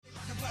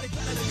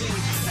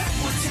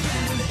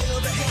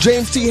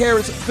James T.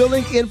 Harris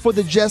filling in for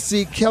the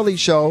Jesse Kelly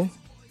Show.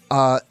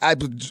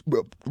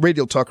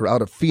 Radio talker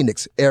out of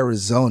Phoenix,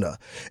 Arizona,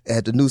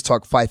 at the News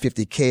Talk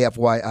 550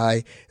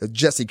 KFYI.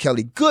 Jesse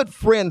Kelly, good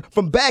friend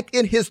from back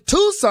in his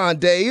Tucson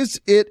days.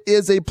 It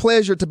is a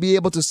pleasure to be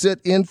able to sit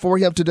in for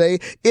him today.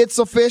 It's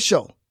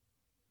official.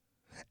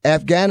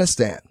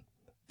 Afghanistan.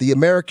 The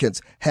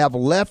Americans have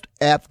left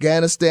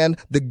Afghanistan.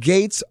 The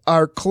gates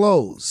are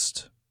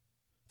closed.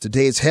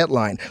 Today's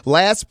headline,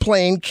 last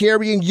plane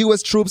carrying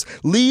U.S. troops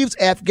leaves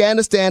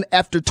Afghanistan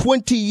after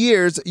 20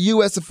 years,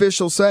 U.S.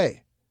 officials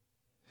say.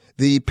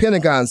 The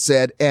Pentagon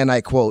said, and I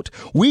quote,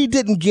 "We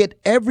didn't get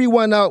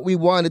everyone out we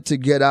wanted to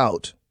get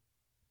out."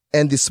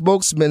 And the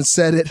spokesman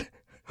said it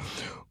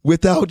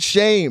without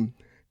shame.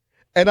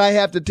 And I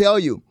have to tell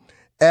you,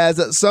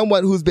 as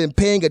someone who's been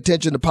paying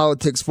attention to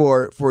politics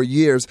for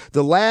years,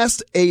 the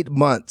last 8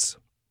 months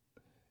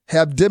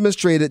have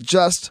demonstrated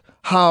just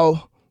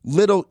how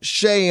little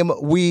shame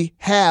we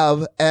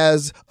have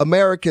as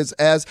Americans,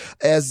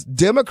 as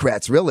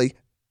Democrats, really.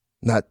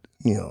 Not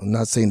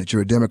saying that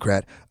you're a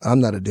Democrat.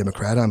 I'm not a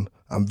Democrat. I'm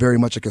very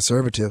much a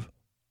conservative.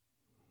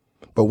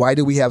 But why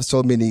do we have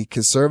so many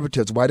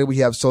conservatives? Why do we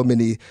have so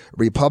many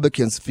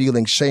Republicans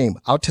feeling shame?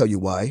 I'll tell you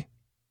why.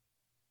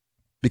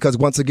 Because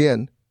once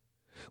again,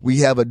 we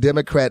have a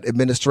Democrat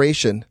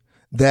administration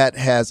that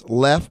has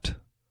left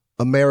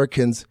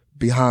Americans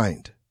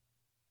behind.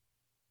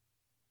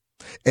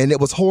 And it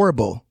was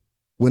horrible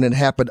when it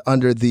happened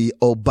under the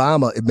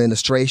Obama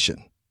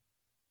administration.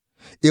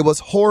 It was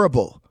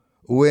horrible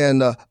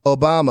when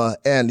Obama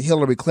and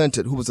Hillary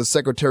Clinton, who was the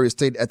Secretary of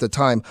State at the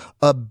time,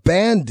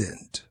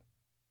 abandoned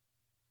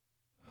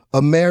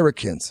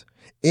Americans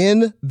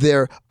in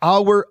their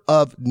hour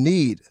of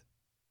need.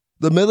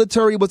 The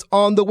military was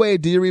on the way,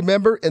 do you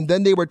remember? And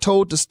then they were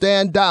told to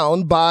stand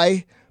down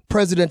by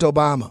President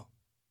Obama.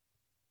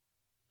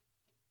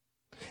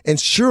 And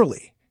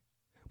surely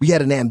we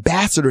had an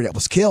ambassador that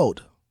was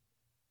killed.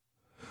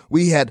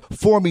 We had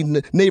former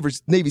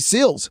Navy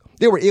SEALs.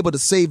 They were able to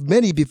save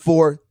many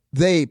before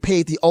they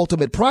paid the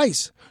ultimate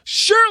price.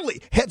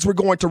 Surely heads were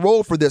going to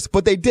roll for this,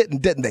 but they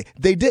didn't they?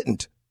 They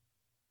didn't.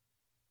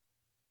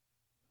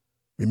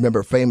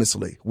 Remember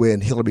famously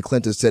when Hillary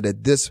Clinton said,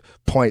 at this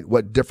point,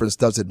 what difference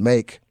does it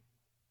make?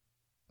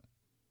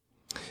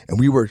 And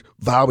we were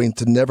vowing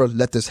to never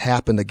let this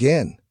happen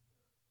again.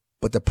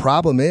 But the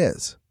problem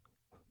is,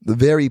 the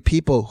very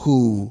people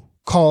who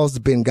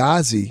caused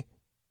Benghazi,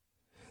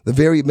 the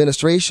very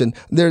administration,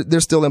 they're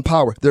still in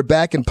power. They're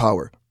back in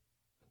power.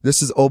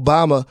 This is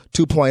Obama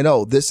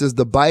 2.0. This is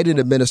the Biden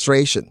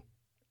administration.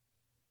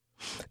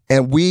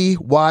 And we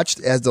watched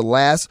as the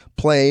last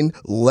plane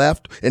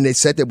left, and they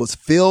said it was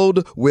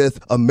filled with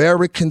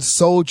American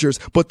soldiers.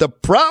 But the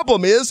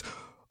problem is,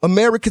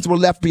 Americans were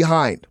left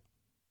behind.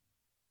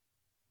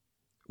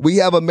 We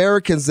have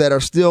Americans that are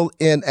still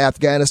in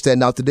Afghanistan.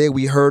 Now, today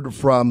we heard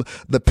from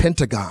the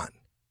Pentagon.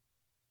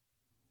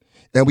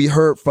 And we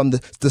heard from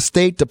the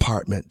State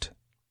Department.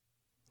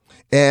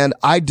 And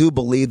I do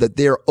believe that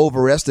they're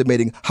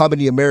overestimating how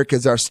many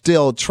Americans are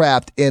still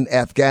trapped in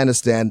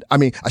Afghanistan. I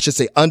mean, I should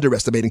say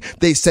underestimating.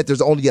 They said there's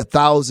only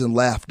 1,000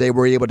 left. They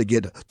were able to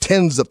get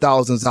tens of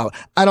thousands out.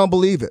 I don't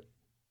believe it.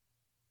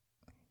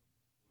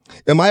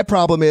 And my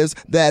problem is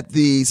that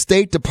the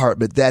State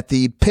Department, that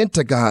the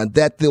Pentagon,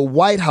 that the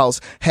White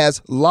House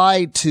has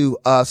lied to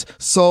us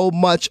so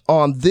much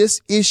on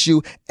this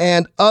issue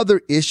and other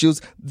issues.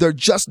 They're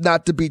just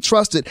not to be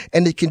trusted.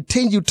 And they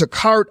continue to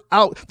cart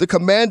out the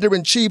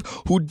commander-in-chief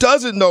who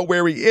doesn't know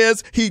where he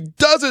is. He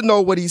doesn't know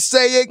what he's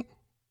saying.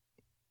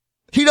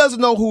 He doesn't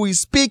know who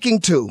he's speaking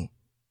to.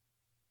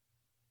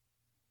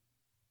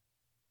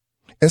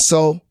 And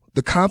so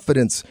the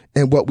confidence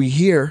in what we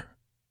hear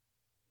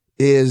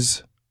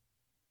is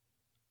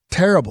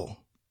terrible.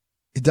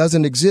 It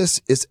doesn't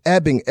exist. It's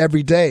ebbing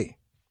every day.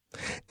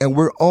 And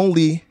we're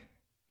only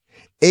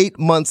 8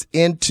 months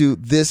into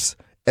this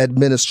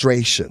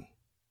administration.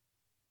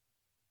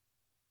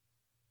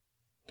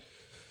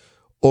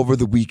 Over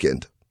the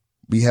weekend,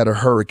 we had a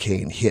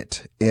hurricane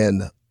hit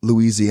in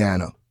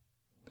Louisiana.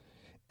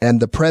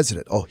 And the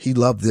president, he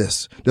loved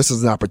this. This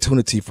is an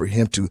opportunity for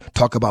him to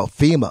talk about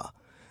FEMA.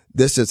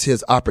 This is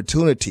his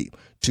opportunity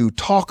to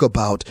talk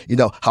about,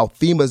 how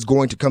FEMA is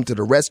going to come to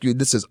the rescue.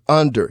 This is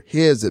under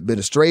his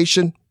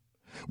administration.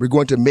 We're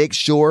going to make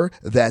sure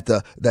that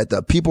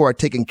the people are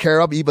taken care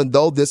of, even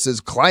though this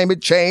is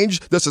climate change.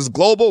 This is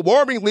global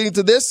warming leading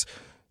to this.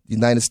 The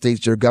United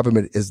States, your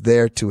government is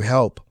there to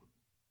help.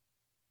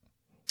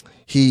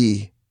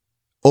 He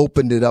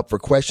opened it up for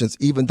questions,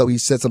 even though he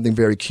said something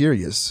very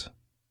curious.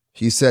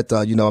 He said,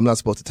 I'm not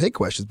supposed to take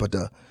questions,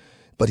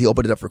 but he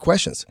opened it up for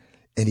questions.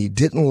 And he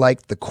didn't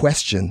like the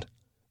question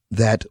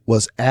that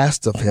was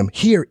asked of him.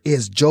 Here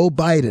is Joe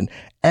Biden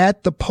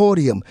at the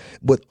podium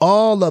with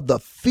all of the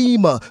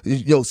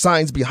FEMA,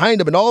 signs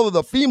behind him and all of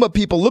the FEMA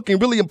people looking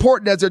really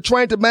important as they're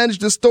trying to manage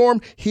the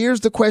storm. Here's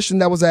the question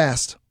that was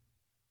asked.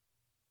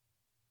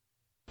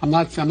 I'm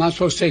not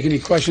supposed to take any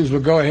questions,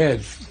 but go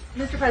ahead.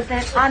 Mr.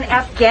 President, on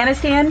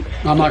Afghanistan.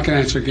 I'm not going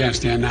to answer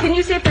Afghanistan now. Can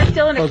you say if there's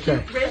still an acute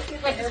Okay.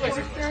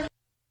 risk?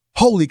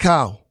 Holy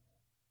cow.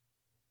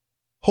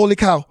 Holy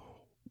cow.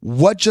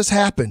 What just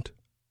happened?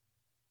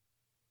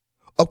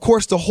 Of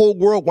course, the whole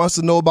world wants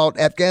to know about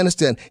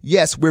Afghanistan.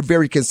 Yes, we're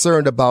very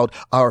concerned about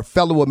our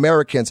fellow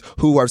Americans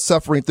who are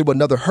suffering through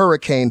another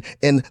hurricane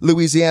in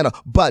Louisiana.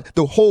 But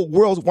the whole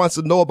world wants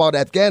to know about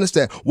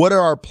Afghanistan. What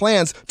are our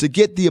plans to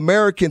get the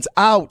Americans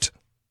out?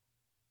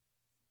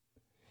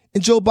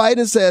 And Joe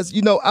Biden says,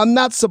 I'm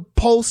not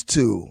supposed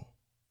to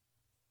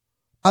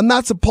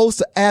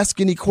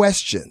ask any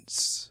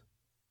questions.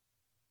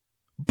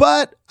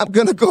 But I'm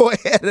going to go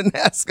ahead and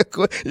ask a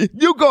question.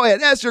 You go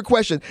ahead, ask your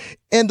question.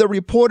 And the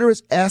reporter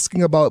is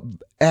asking about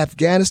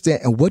Afghanistan.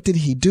 And what did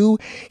he do?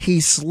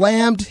 He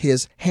slammed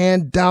his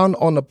hand down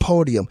on the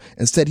podium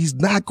and said he's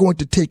not going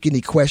to take any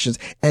questions.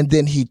 And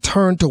then he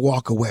turned to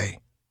walk away.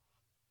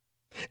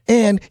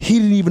 And he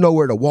didn't even know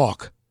where to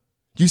walk.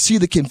 You see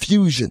the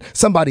confusion.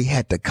 Somebody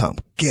had to come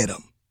get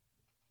him.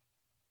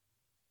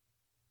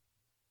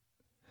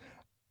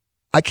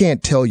 I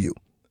can't tell you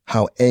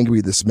how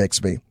angry this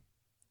makes me.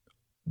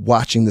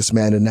 Watching this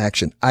man in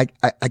action. I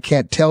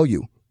can't tell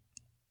you.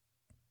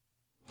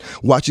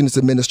 Watching this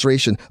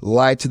administration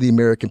lie to the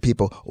American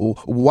people.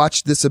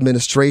 Watch this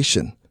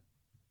administration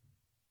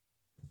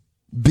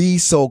be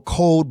so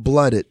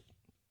cold-blooded.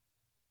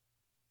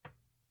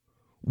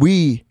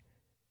 We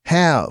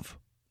have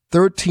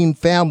 13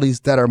 families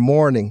that are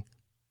mourning.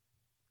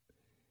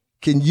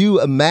 Can you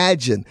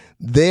imagine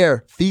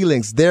their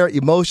feelings, their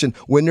emotion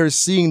when they're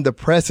seeing the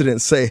president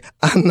say,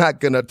 I'm not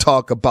going to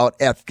talk about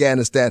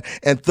Afghanistan,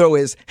 and throw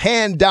his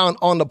hand down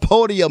on the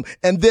podium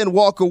and then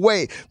walk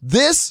away?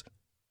 This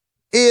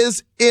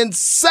is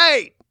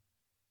insane.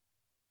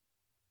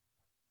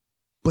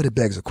 But it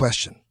begs a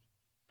question.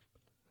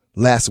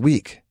 Last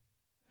week,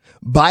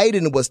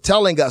 Biden was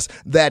telling us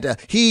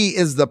that he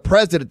is the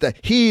president, that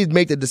he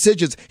made the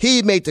decisions,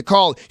 he made the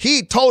call.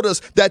 He told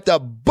us that the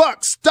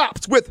buck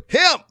stops with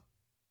him.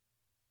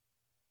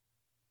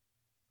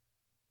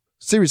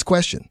 Serious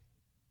question.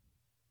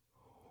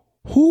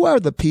 Who are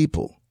the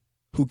people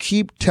who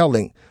keep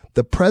telling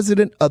the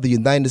president of the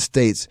United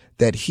States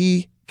that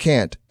he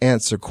can't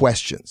answer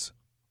questions?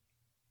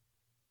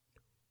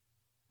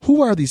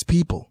 Who are these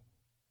people?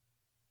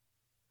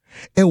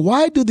 And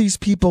why do these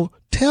people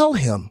tell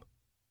him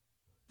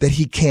that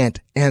he can't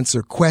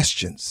answer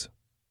questions?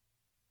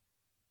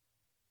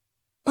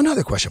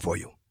 Another question for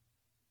you.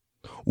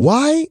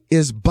 Why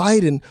is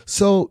Biden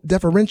so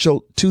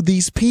deferential to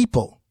these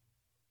people?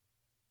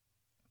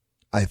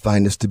 I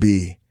find this to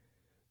be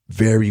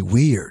very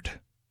weird.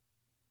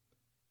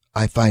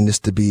 I find this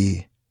to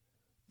be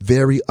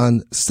very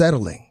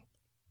unsettling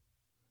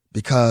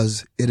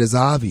because it is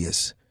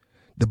obvious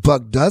the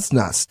buck does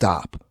not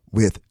stop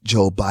with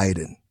Joe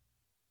Biden.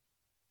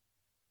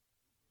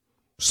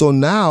 So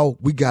now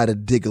we got to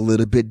dig a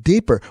little bit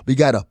deeper. We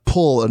got to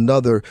pull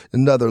another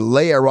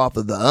layer off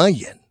of the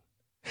onion.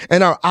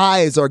 And our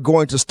eyes are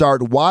going to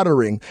start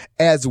watering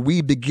as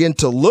we begin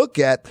to look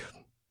at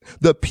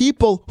the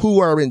people who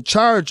are in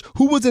charge.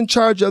 Who was in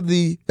charge of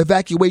the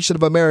evacuation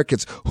of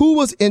Americans? Who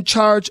was in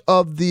charge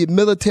of the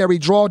military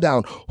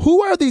drawdown?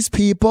 Who are these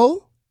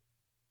people?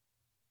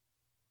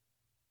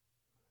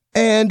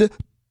 And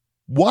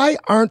why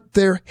aren't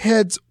their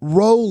heads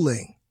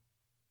rolling?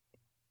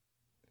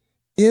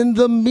 In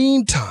the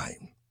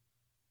meantime,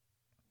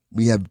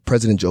 we have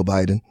President Joe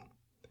Biden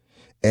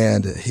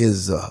and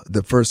his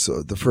the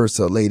first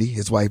lady,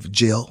 his wife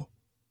Jill.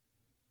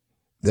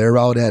 They're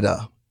out at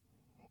a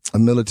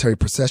military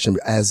procession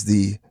as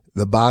the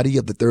body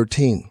of the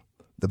 13,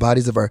 the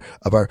bodies of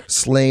our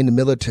slain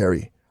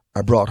military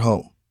are brought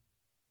home.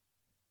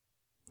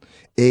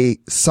 A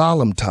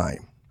solemn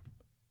time.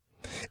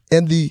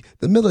 And the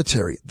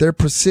military, their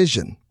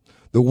precision,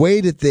 the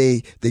way that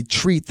they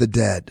treat the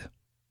dead,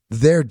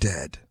 they're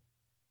dead.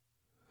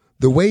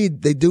 The way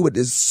they do it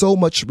is so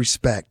much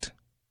respect,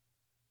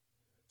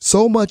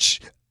 so much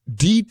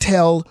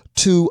detail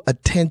to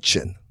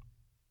attention.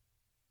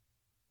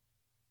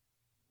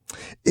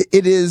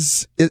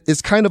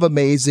 It's kind of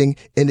amazing,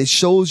 and it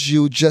shows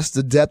you just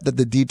the depth that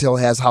the detail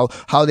has, how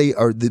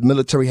the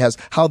military has,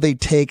 how they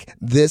take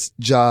this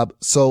job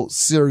so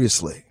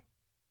seriously.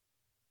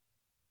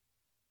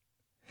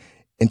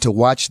 And to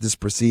watch this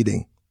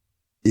proceeding,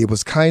 it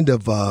was kind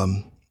of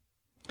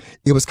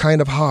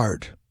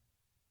hard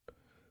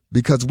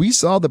because we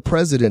saw the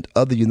president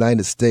of the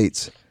United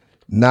States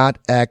not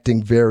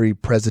acting very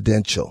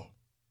presidential.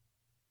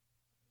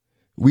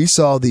 We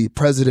saw the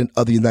president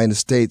of the United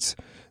States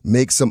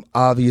make some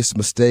obvious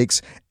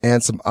mistakes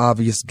and some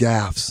obvious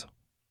gaffes.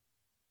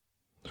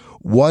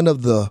 One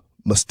of the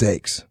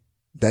mistakes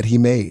that he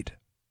made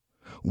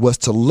was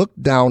to look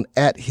down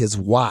at his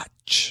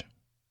watch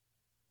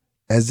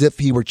as if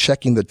he were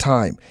checking the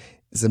time.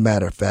 As a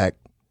matter of fact,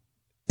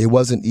 it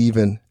wasn't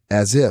even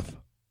as if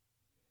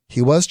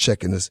he was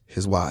checking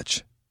his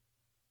watch.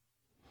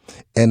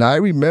 And I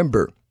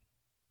remember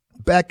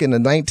back in the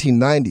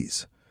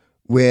 1990s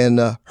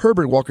when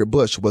Herbert Walker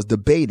Bush was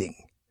debating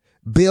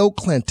Bill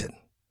Clinton.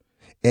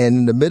 And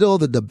in the middle of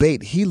the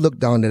debate, he looked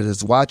down at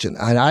his watch, and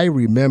I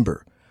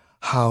remember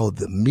how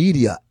the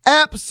media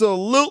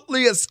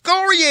absolutely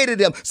excoriated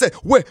him. Said,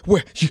 where,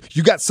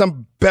 you got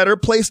some better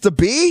place to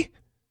be?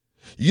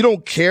 You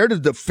don't care to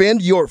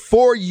defend your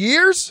 4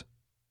 years?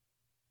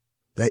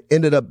 That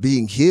ended up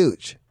being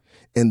huge.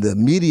 And the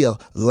media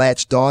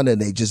latched on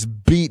and they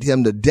just beat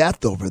him to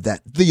death over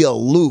that. The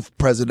aloof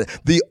president,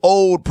 the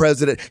old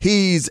president,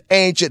 he's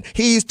ancient,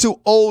 he's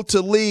too old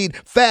to lead.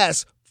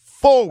 Fast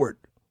forward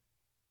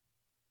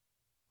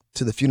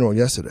to the funeral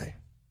yesterday,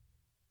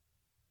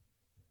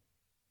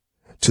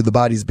 to the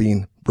bodies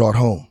being brought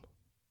home,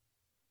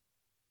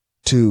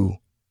 to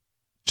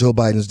Joe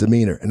Biden's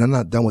demeanor. And I'm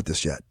not done with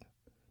this yet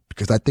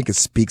because I think it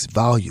speaks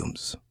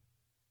volumes.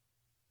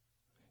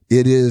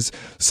 It is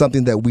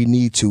something that we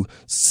need to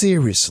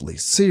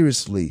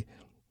seriously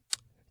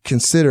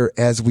consider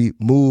as we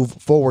move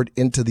forward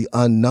into the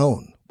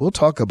unknown. We'll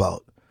talk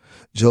about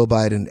Joe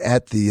Biden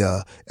at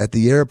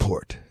the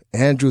airport,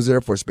 Andrews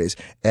Air Force Base,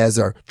 as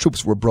our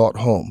troops were brought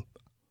home.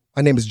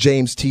 My name is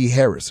James T.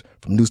 Harris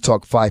from News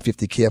Talk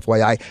 550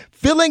 KFYI,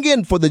 filling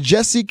in for the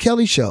Jesse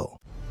Kelly Show.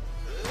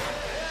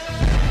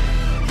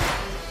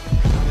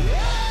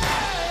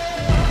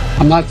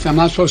 I'm not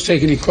supposed to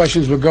take any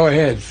questions, but go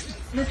ahead.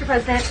 Mr.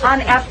 President, on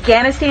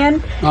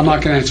Afghanistan. I'm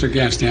not going to answer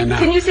Afghanistan now.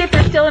 Can you say if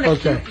there's still an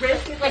acute Okay.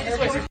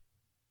 risk?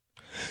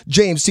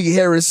 James T.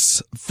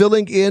 Harris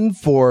filling in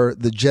for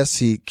the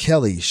Jesse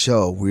Kelly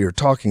Show. We are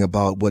talking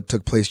about what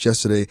took place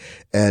yesterday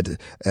at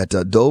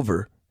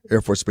Dover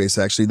Air Force Base.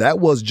 Actually, that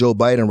was Joe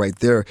Biden right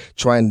there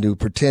trying to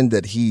pretend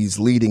that he's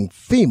leading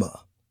FEMA.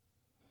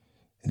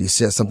 And he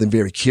says something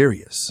very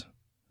curious.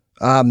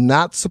 I'm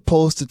not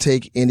supposed to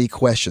take any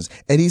questions.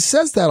 And he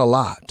says that a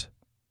lot.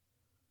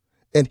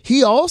 And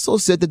he also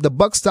said that the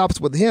buck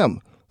stops with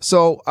him.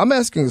 So I'm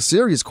asking a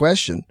serious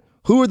question.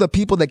 Who are the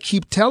people that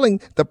keep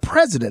telling the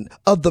president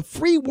of the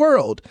free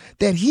world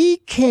that he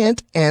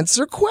can't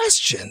answer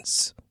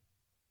questions?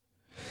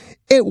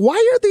 And why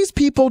are these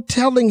people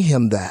telling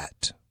him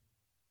that?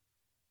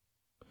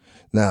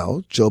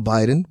 Now, Joe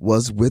Biden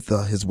was with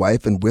his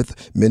wife and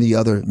with many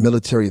other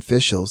military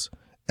officials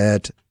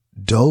at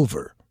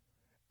Dover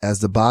as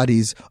the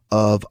bodies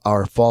of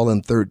our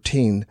fallen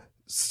 13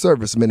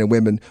 servicemen and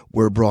women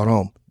were brought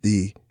home.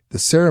 The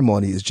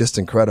ceremony is just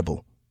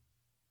incredible.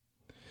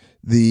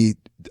 The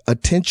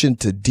attention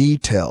to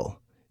detail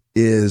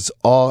is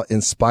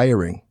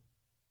awe-inspiring.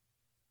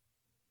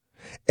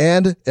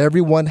 And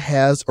everyone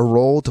has a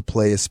role to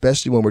play,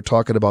 especially when we're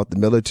talking about the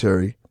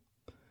military,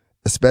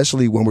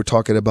 especially when we're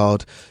talking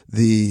about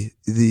the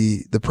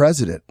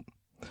president.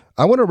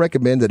 I want to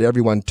recommend that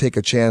everyone take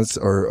a chance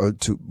or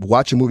to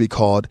watch a movie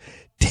called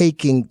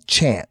Taking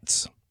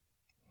Chance.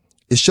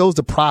 It shows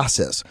the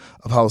process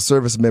of how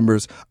service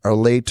members are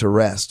laid to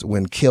rest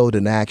when killed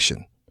in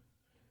action.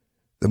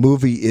 The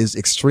movie is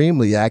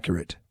extremely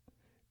accurate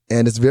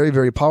and it's very,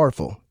 very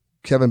powerful.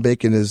 Kevin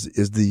Bacon is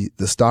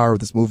the star of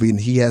this movie, and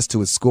he has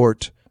to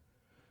escort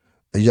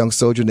a young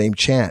soldier named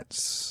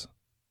Chance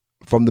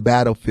from the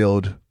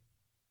battlefield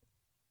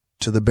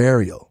to the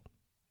burial.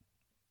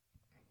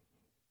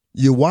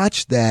 You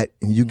watch that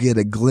and you get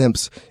a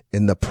glimpse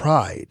in the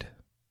pride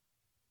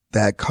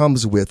that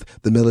comes with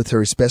the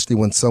military, especially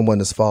when someone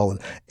has fallen.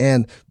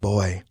 And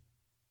boy,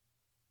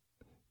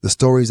 the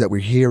stories that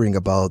we're hearing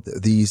about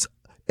these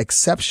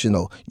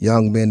exceptional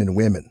young men and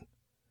women.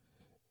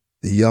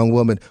 The young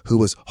woman who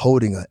was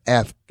holding an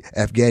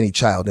Afghani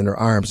child in her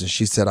arms, and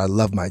she said, "I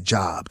love my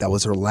job." That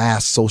was her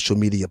last social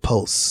media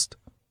post.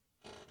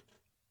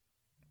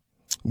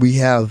 We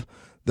have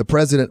the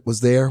president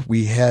was there.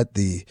 We had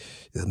the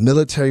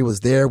military was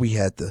there. We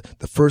had the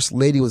first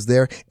lady was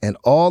there, and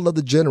all of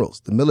the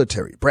generals, the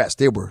military brass,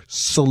 they were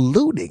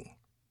saluting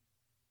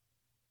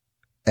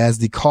as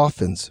the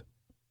coffins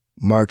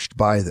marched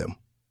by them.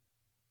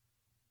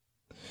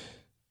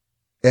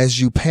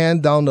 As you pan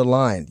down the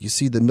line, you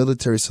see the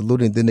military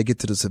saluting, then they get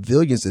to the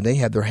civilians and they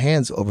have their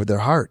hands over their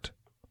heart.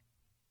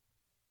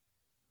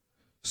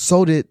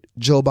 So did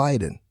Joe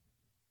Biden.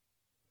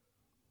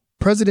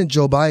 President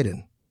Joe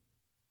Biden,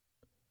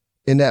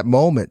 in that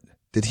moment,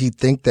 did he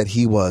think that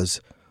he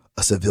was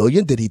a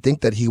civilian? Did he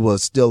think that he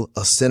was still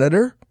a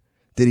senator?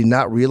 Did he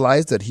not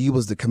realize that he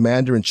was the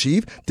commander in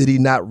chief? Did he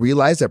not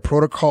realize that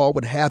protocol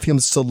would have him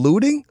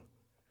saluting?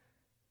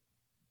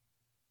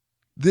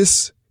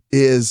 This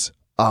is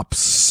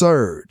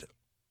absurd.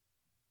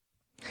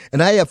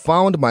 And I have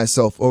found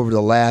myself over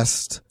the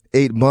last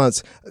 8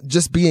 months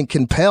just being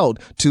compelled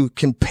to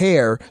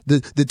compare the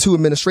two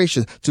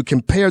administrations, to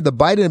compare the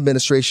Biden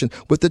administration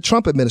with the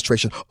Trump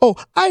administration. Oh,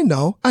 I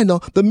know.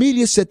 The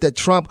media said that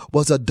Trump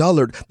was a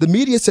dullard. The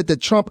media said that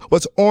Trump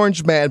was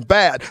orange man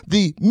bad.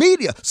 The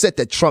media said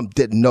that Trump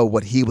didn't know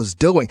what he was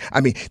doing.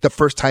 I mean, the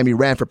first time he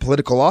ran for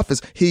political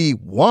office, he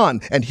won,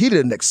 and he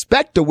didn't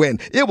expect to win.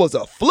 It was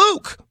a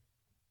fluke.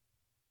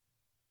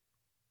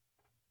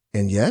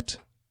 And yet,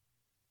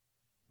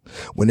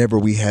 whenever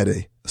we had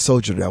a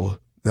soldier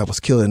that was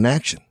killed in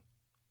action,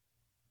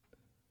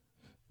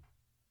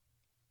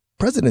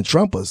 President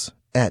Trump was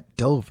at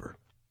Dover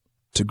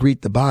to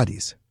greet the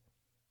bodies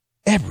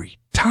every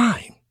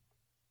time.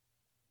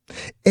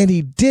 And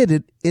he did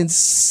it in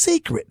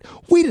secret.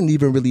 We didn't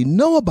even really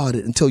know about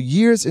it until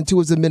years into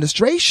his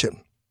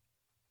administration.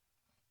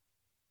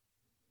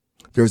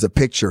 There's a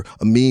picture,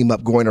 a meme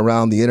up going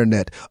around the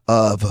internet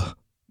of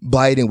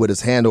Biden with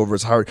his hand over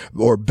his heart,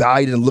 or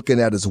Biden looking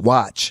at his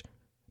watch,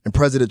 and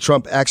President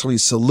Trump actually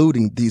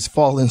saluting these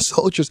fallen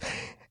soldiers.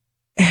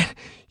 And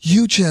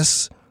you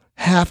just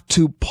have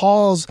to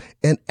pause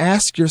and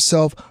ask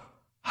yourself,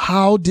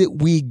 how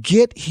did we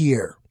get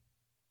here?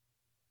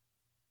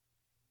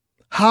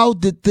 How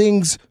did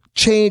things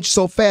change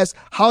so fast?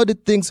 How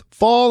did things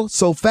fall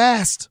so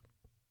fast?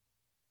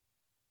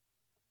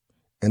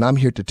 And I'm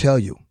here to tell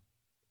you,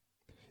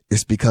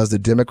 it's because the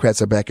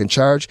Democrats are back in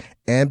charge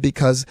and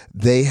because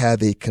they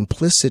have a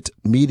complicit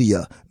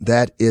media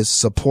that is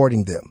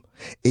supporting them.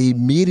 A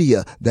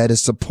media that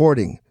is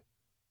supporting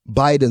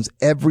Biden's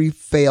every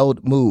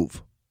failed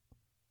move.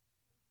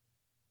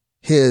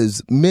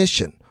 His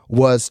mission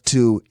was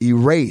to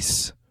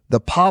erase the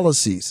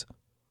policies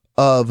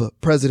of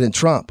President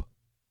Trump.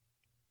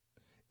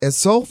 And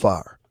so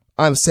far,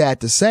 I'm sad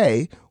to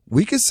say,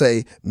 we could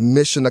say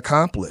mission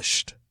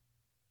accomplished.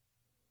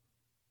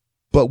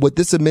 But what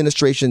this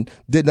administration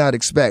did not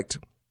expect,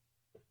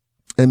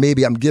 and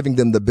maybe I'm giving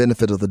them the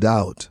benefit of the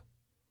doubt,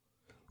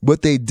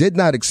 what they did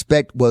not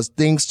expect was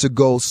things to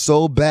go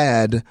so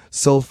bad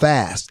so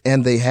fast,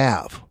 and they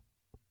have.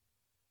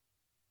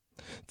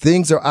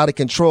 Things are out of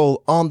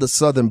control on the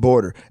southern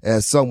border.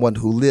 As someone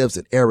who lives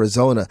in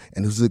Arizona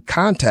and who's in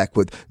contact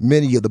with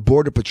many of the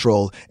Border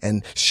Patrol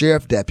and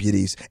sheriff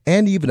deputies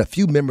and even a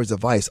few members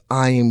of ICE,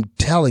 I am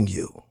telling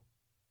you,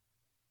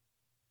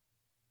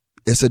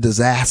 it's a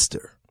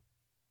disaster.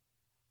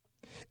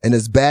 And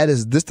as bad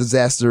as this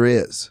disaster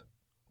is,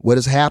 what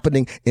is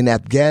happening in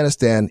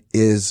Afghanistan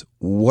is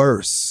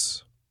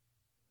worse.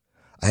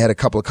 I had a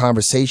couple of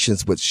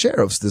conversations with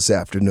sheriffs this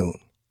afternoon.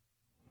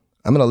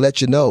 I'm going to let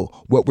you know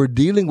what we're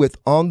dealing with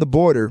on the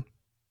border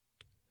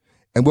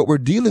and what we're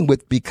dealing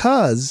with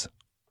because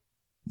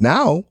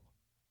now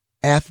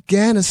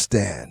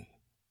Afghanistan.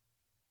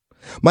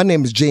 My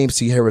name is James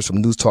C. Harris from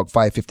News Talk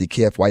 550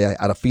 KFYI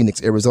out of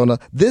Phoenix, Arizona.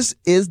 This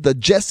is the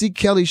Jesse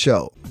Kelly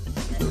Show.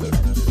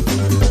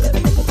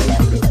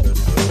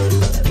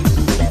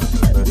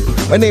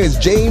 My name is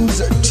James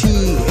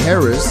T.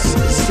 Harris,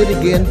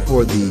 sitting in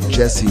for the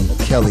Jesse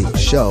Kelly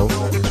Show.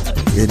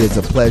 It is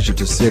a pleasure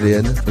to sit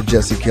in for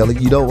Jesse Kelly.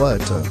 You know what?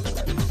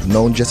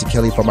 Known Jesse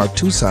Kelly from our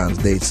Tucson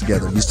days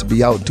together. Used to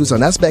be out in Tucson.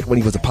 That's back when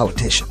he was a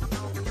politician.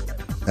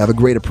 I have a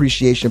great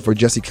appreciation for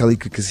Jesse Kelly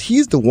because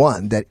he's the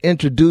one that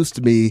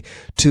introduced me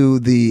to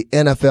the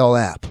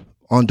NFL app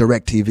on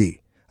DirecTV.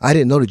 I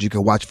didn't know that you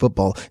could watch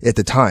football at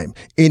the time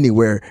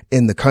anywhere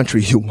in the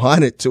country you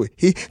wanted to.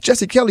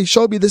 Jesse Kelly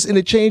showed me this and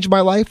it changed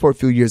my life for a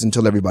few years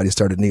until everybody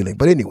started kneeling.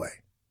 But anyway,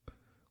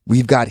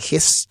 we've got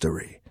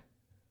history.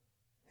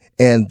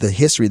 And the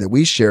history that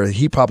we share,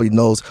 he probably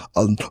knows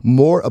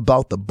more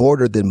about the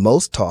border than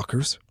most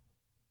talkers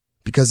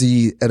because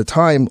he, at a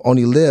time,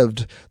 only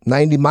lived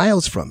 90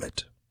 miles from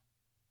it.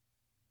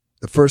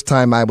 The first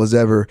time I was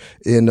ever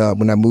in,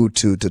 when I moved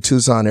to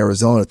Tucson,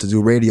 Arizona to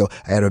do radio,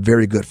 I had a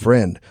very good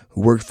friend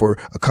who worked for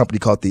a company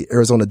called the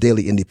Arizona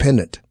Daily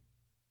Independent.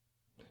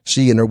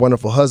 She and her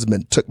wonderful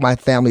husband took my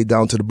family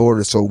down to the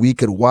border so we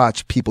could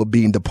watch people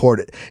being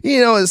deported.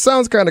 You know, it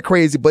sounds kind of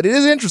crazy, but it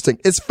is interesting.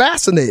 It's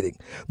fascinating.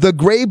 The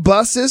gray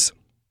buses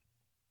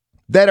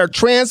that are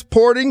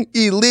transporting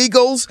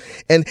illegals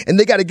and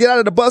they got to get out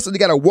of the bus and they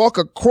got to walk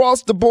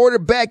across the border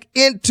back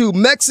into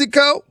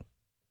Mexico.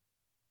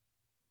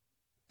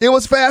 It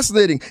was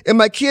fascinating. And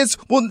my kids,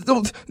 well,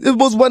 it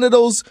was one of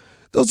those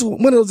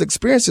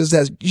experiences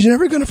that you're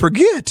never going to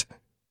forget.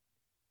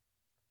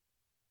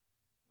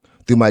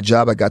 Through my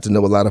job, I got to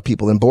know a lot of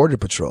people in Border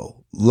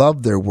Patrol,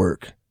 love their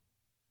work.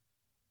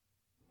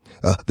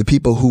 The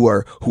people who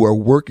are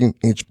working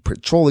and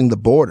patrolling the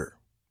border.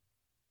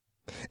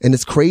 And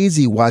it's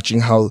crazy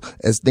watching how,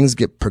 as things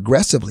get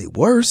progressively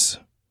worse,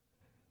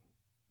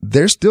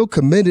 they're still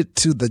committed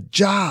to the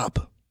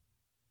job.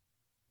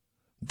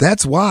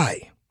 That's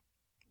why,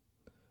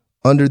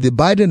 under the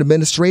Biden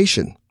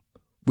administration,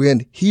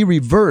 when he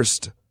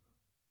reversed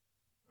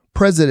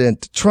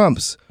President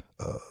Trump's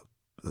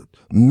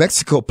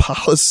Mexico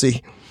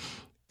policy,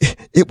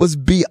 it was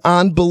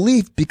beyond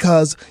belief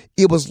because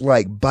it was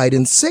like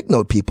Biden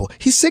signaled people.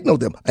 He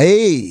signaled them,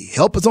 hey,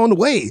 help is on the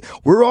way.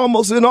 We're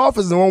almost in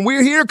office. And when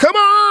we're here, come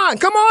on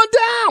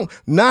down.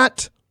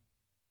 Not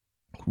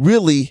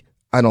really,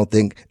 I don't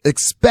think,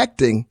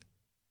 expecting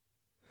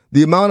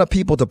the amount of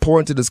people to pour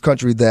into this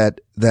country that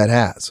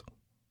has.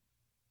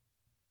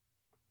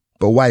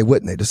 But why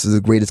wouldn't they? This is the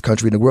greatest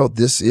country in the world.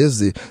 This is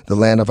the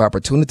land of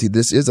opportunity.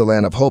 This is a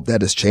land of hope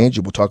that is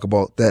changing. We'll talk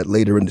about that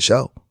later in the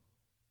show.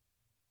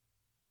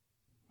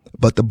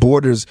 But the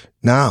borders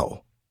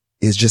now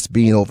is just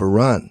being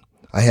overrun.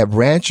 I have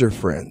rancher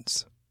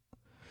friends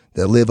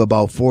that live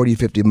about 40,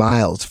 50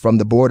 miles from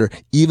the border.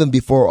 Even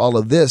before all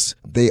of this,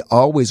 they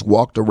always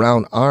walked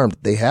around armed.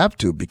 They have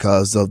to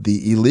because of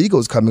the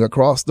illegals coming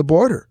across the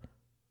border.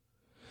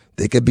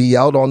 They could be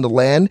out on the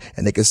land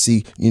and they could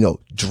see,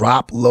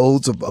 drop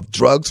loads of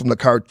drugs from the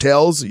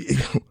cartels.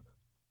 The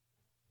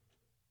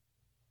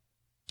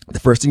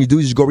first thing you do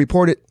is you go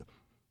report it.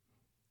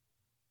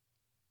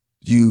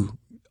 You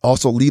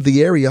also leave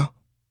the area.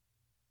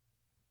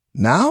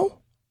 Now,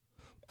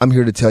 I'm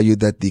here to tell you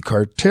that the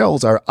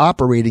cartels are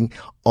operating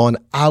on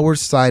our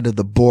side of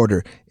the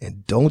border.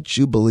 And don't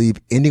you believe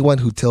anyone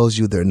who tells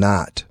you they're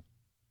not.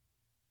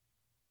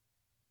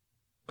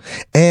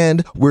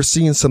 And we're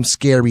seeing some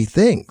scary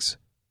things.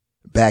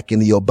 Back in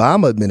the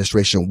Obama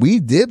administration, we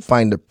did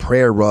find the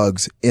prayer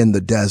rugs in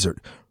the desert,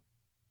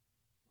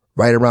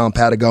 right around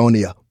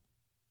Patagonia,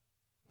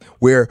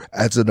 where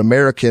as an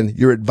American,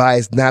 you're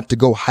advised not to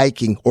go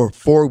hiking or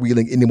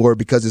four-wheeling anymore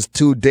because it's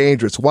too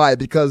dangerous. Why?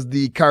 Because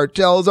the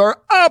cartels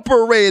are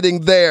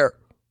operating there.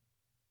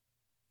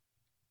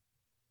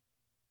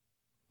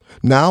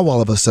 Now,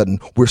 all of a sudden,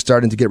 we're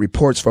starting to get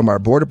reports from our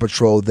Border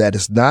Patrol that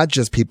it's not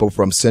just people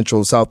from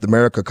Central South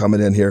America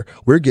coming in here.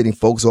 We're getting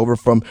folks over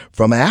from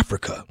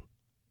Africa.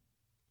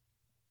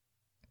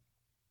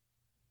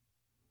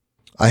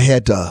 I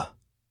had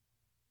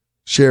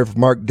Sheriff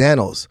Mark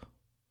Daniels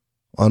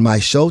on my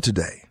show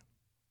today,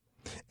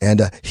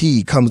 and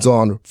he comes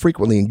on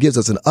frequently and gives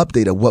us an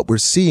update of what we're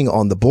seeing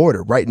on the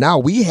border. Right now,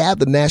 we have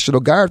the National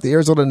Guard, the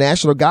Arizona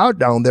National Guard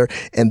down there,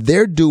 and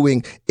they're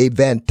doing a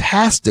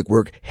fantastic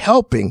work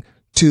helping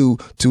to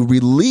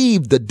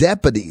relieve the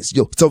deputies,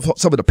 so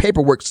some of the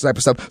paperwork type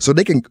of stuff, so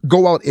they can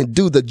go out and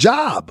do the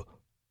job.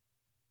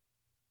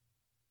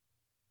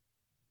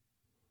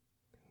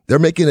 They're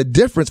making a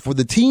difference for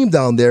the team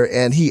down there,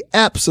 and he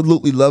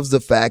absolutely loves the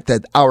fact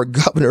that our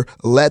governor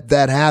let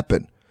that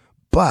happen.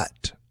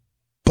 But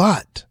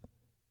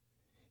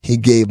he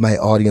gave my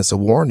audience a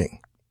warning.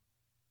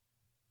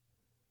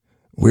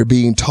 We're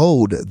being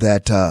told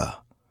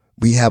that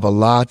we have a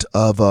lot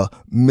of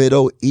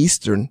Middle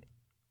Eastern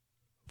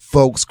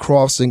folks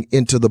crossing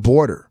into the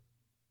border.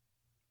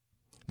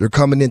 They're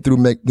coming in through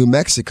New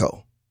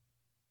Mexico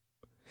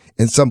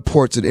and some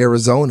ports in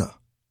Arizona.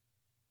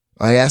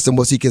 I asked him,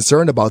 was he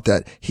concerned about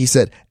that? He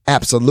said,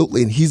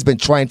 absolutely. And he's been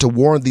trying to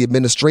warn the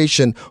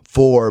administration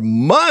for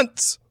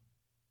months.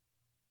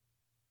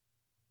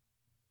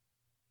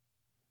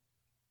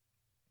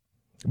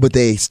 But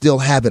they still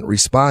haven't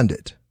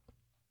responded.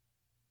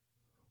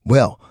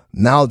 Well,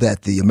 now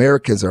that the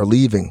Americans are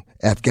leaving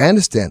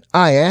Afghanistan,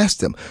 I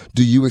asked him,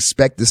 do you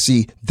expect to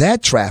see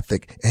that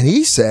traffic? And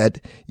he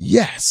said,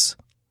 yes.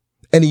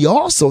 And he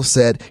also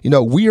said,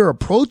 we are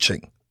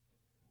approaching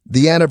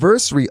the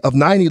anniversary of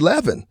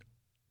 9/11.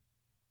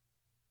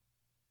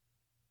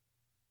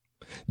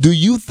 Do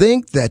you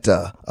think that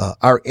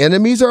our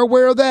enemies are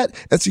aware of that?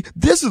 And see,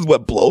 this is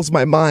what blows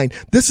my mind.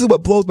 This is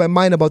what blows my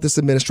mind about this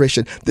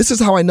administration. This is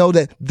how I know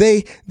that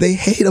they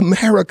hate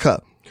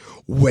America.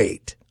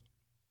 Wait.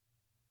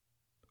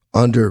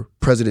 Under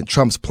President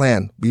Trump's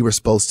plan, we were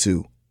supposed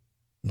to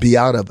be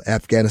out of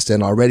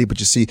Afghanistan already. But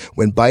you see,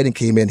 when Biden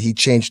came in, he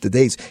changed the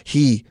dates.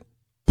 He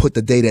put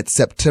the date at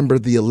September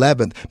the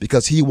 11th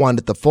because he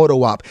wanted the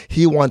photo op.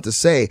 He wanted to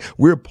say,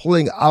 we're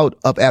pulling out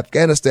of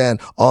Afghanistan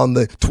on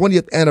the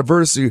 20th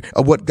anniversary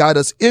of what got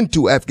us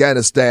into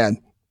Afghanistan.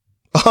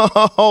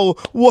 Oh,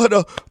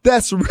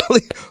 that's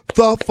really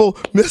thoughtful,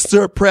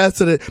 Mr.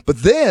 President.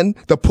 But then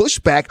the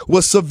pushback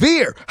was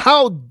severe.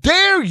 How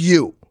dare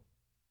you?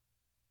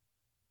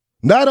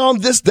 Not on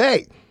this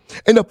day.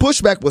 And the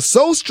pushback was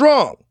so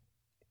strong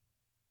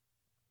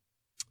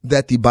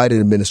that the Biden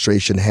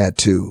administration had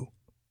to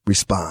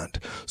respond.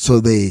 So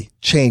they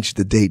changed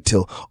the date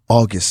till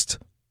August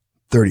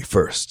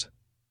 31st.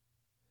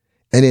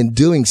 And in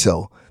doing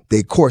so, they,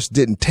 of course,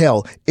 didn't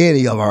tell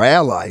any of our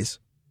allies.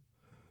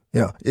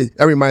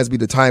 That reminds me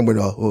of the time when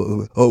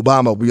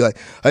Obama would be like,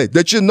 hey,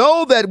 did you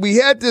know that we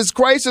had this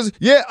crisis?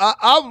 Yeah,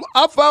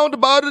 I found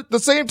about it the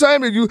same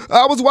time that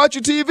I was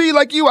watching TV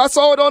like you. I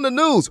saw it on the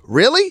news.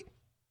 Really?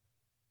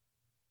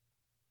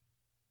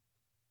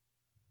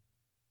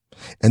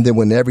 And then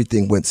when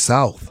everything went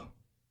south,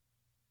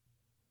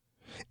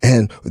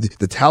 and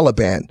the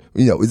Taliban,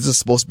 this is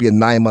supposed to be a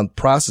 9-month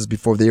process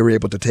before they were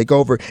able to take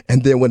over.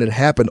 And then when it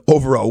happened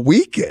over a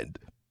weekend,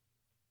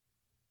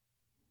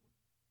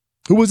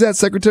 who was that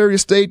Secretary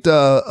of State,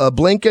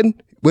 Blinken?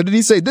 What did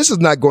he say? This is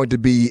not going to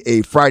be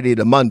a Friday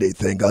to Monday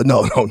thing.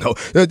 No.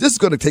 This is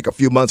going to take a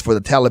few months for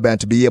the Taliban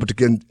to be able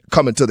to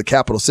come into the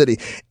capital city.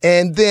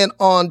 And then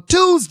on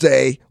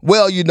Tuesday,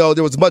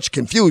 there was much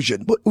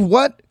confusion.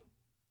 What?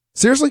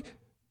 Seriously?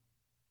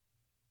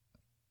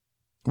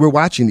 We're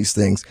watching these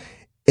things,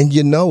 and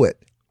you know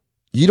it.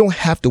 You don't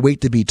have to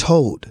wait to be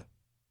told.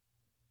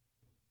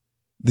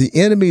 The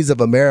enemies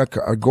of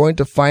America are going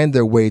to find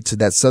their way to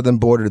that southern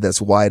border that's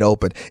wide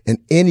open. And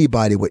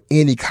anybody with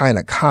any kind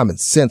of common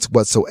sense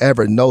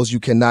whatsoever knows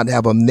you cannot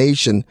have a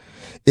nation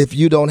if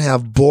you don't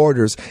have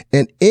borders.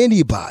 And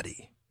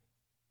anybody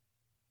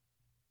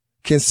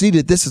can see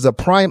that this is a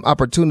prime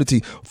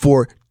opportunity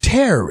for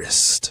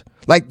terrorists.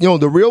 Like,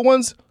 the real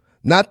ones,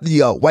 not the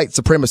white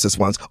supremacist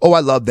ones. Oh,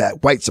 I love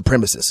that. White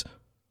supremacists.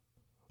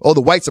 Oh,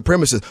 the white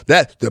supremacists,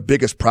 that's the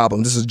biggest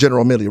problem. This is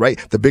General Milley, right?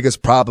 The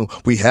biggest problem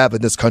we have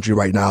in this country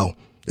right now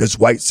is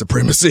white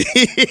supremacy.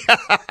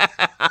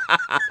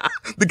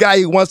 The guy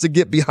who wants to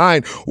get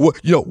behind,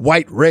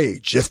 white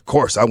rage. Of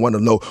course, I want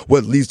to know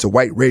what leads to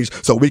white rage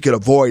so we can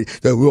avoid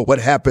what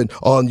happened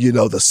on, the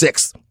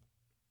 6th.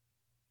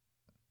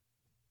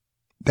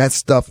 That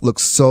stuff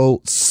looks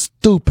so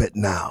stupid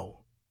now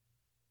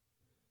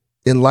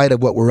in light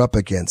of what we're up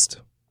against.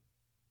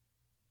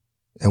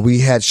 And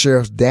we had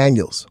Sheriff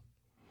Daniels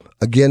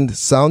again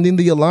sounding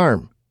the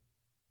alarm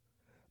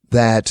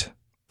that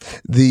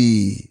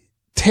the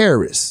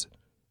terrorists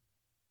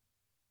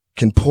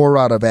can pour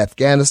out of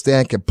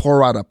Afghanistan, can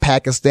pour out of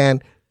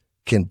Pakistan,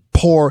 can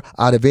pour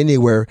out of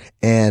anywhere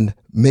and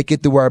make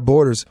it through our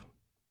borders.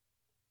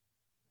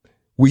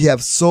 We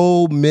have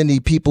so many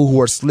people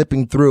who are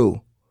slipping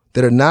through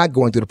that are not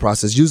going through the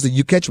process. Usually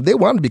you catch them. They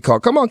want to be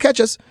caught. Come on,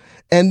 catch us.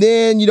 And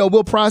then,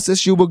 we'll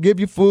process you. We'll give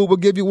you food. We'll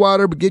give you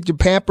water. We'll get you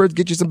Pampers,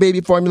 get you some baby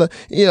formula,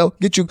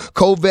 get you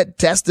COVID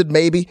tested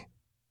maybe.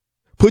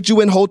 Put you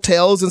in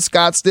hotels in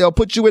Scottsdale.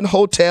 Put you in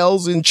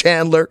hotels in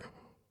Chandler.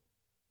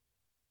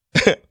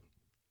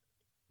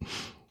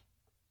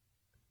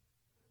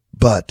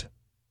 But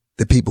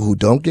the people who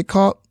don't get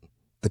caught,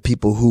 the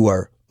people who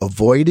are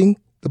avoiding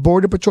the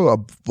Border Patrol,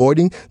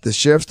 avoiding the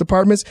sheriff's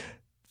departments,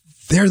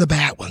 they're the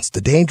bad ones, the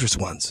dangerous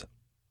ones.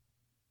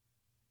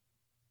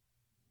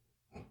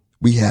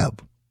 We have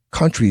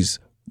countries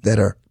that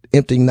are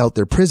emptying out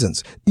their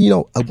prisons.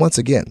 Once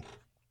again,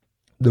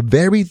 the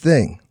very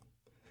thing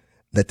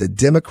that the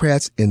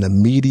Democrats in the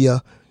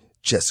media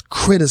just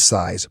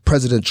criticize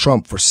President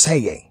Trump for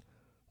saying,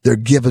 they're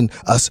giving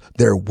us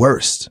their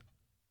worst.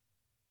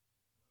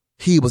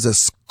 He was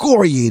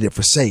excoriated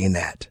for saying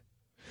that.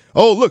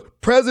 Oh,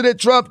 look, President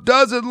Trump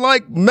doesn't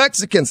like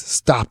Mexicans.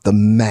 Stop the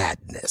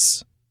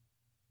madness.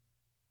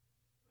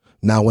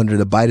 Now, under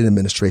the Biden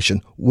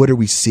administration, what are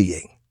we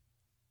seeing?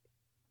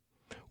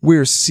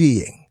 We're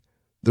seeing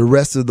the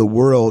rest of the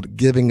world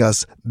giving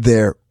us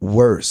their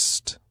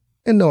worst.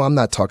 And no, I'm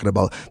not talking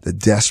about the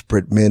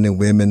desperate men and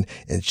women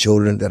and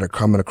children that are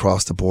coming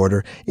across the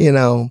border.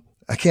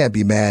 I can't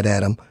be mad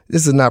at them.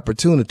 This is an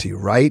opportunity,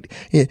 right?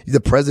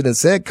 The president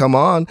said, come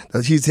on.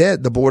 He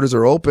said the borders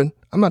are open.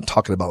 I'm not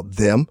talking about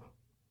them,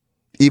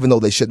 even though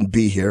they shouldn't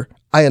be here.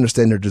 I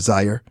understand their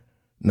desire.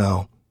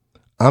 No,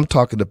 I'm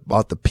talking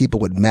about the people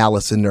with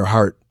malice in their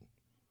heart.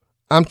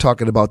 I'm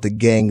talking about the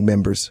gang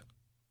members.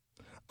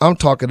 I'm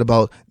talking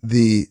about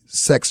the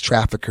sex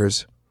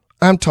traffickers.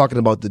 I'm talking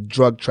about the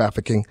drug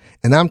trafficking,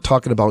 and I'm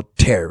talking about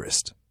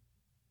terrorists.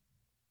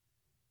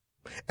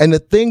 And the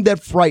thing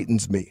that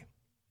frightens me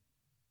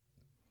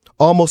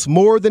almost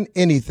more than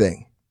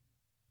anything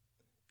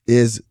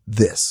is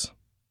this.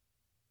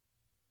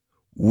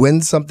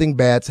 When something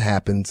bad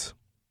happens,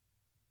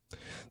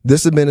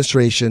 this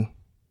administration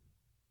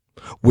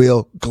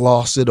will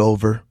gloss it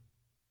over,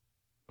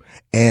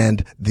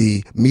 and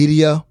the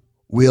media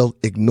will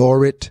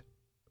ignore it,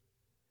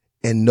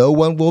 and no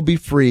one will be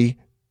free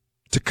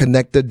to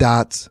connect the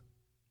dots.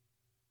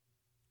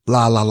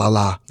 La, la, la,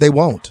 la. They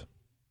won't.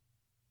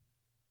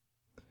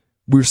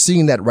 We're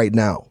seeing that right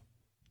now.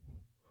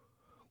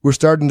 We're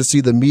starting to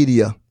see the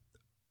media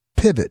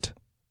pivot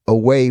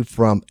away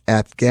from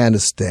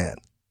Afghanistan.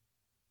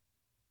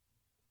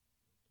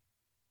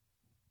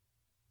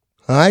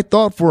 I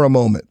thought for a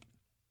moment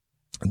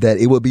that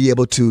it would be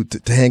able to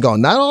hang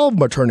on. Not all of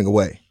them are turning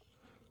away,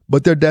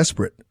 but they're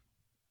desperate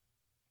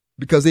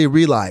because they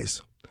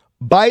realize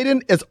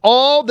Biden is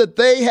all that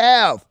they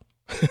have.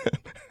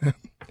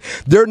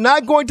 They're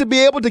not going to be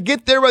able to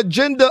get their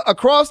agenda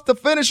across the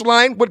finish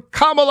line with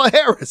Kamala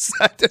Harris.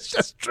 That's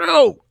just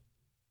true.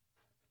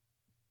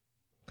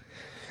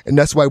 And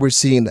that's why we're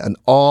seeing an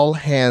all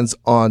hands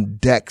on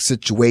deck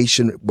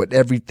situation with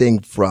everything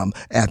from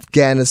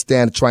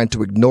Afghanistan trying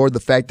to ignore the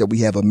fact that we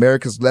have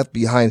Americans left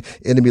behind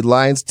enemy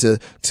lines to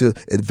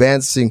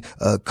advancing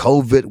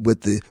COVID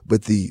with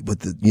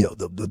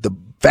the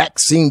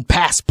vaccine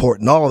passport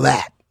and all of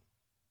that.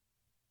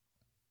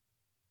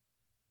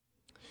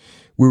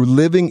 We're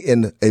living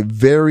in a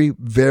very,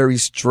 very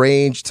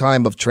strange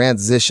time of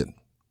transition.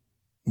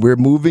 We're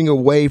moving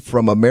away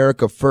from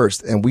America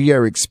first, and we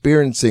are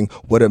experiencing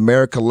what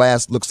America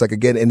last looks like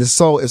again. And it's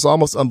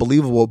almost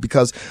unbelievable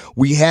because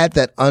we had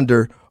that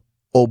under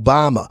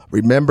Obama.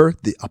 Remember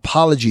the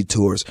apology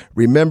tours.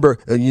 Remember,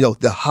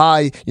 the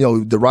high,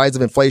 the rise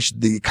of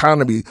inflation, the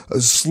economy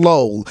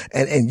slow,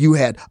 and you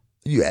had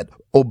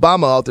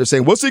Obama out there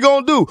saying, "What's he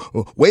gonna do?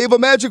 Wave a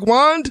magic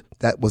wand?"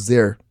 That was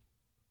their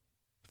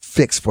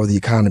fix for the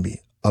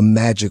economy, a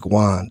magic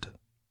wand.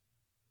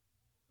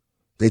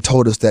 They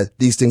told us that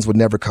these things would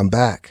never come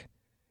back.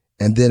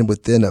 And then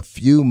within a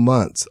few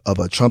months of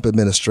a Trump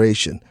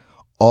administration,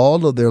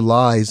 all of their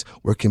lies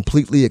were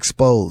completely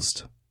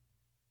exposed.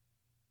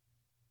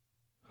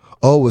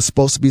 Oh, it was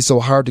supposed to be so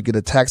hard to get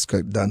a tax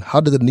cut done.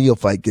 How did the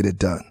neophyte get it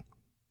done?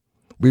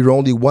 We were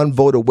only one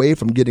vote away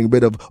from getting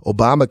rid of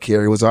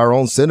Obamacare. It was our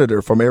own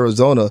senator from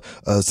Arizona,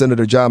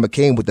 Senator John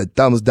McCain, with the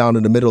thumbs down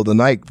in the middle of the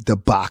night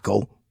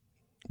debacle.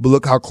 But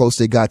look how close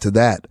they got to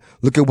that.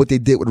 Look at what they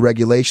did with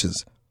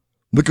regulations.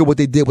 Look at what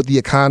they did with the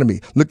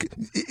economy. Look,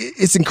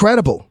 it's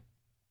incredible.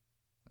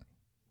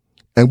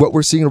 And what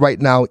we're seeing right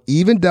now,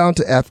 even down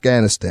to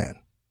Afghanistan,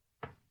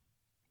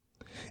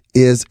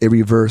 is a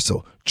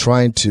reversal,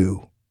 trying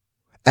to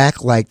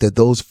act like that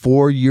those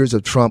 4 years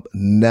of Trump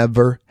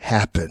never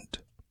happened.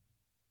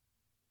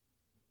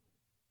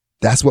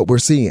 That's what we're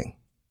seeing.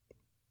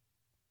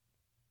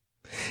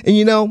 And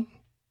you know,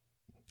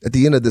 at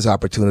the end of this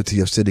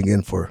opportunity of sitting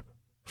in for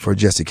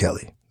Jesse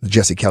Kelly, the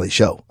Jesse Kelly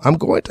Show, I'm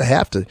going to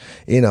have to,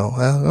 I'm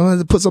going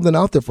to put something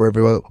out there for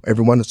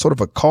everyone, sort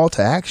of a call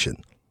to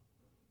action.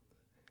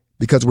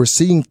 Because we're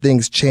seeing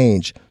things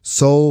change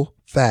so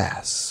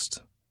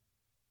fast.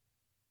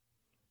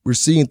 We're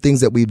seeing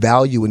things that we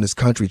value in this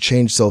country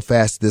change so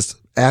fast. This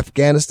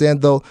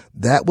Afghanistan, though,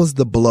 that was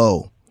the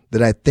blow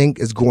that I think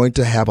is going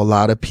to have a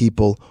lot of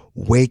people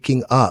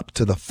waking up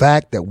to the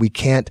fact that we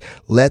can't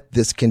let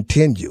this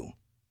continue.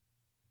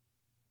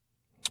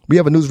 We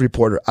have a news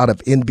reporter out of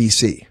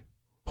NBC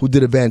who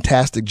did a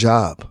fantastic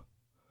job,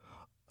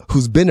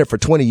 who's been there for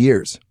 20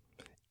 years.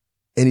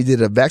 And he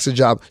did a excellent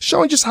job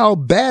showing just how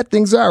bad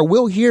things are.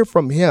 We'll hear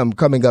from him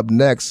coming up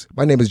next.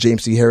 My name is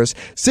James T. Harris,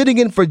 sitting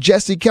in for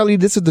Jesse Kelly.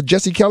 This is the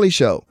Jesse Kelly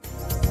Show.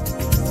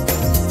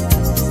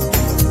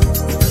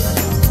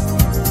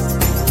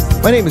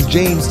 My name is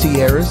James T.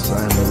 Harris.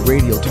 I'm a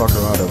radio talker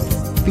out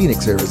of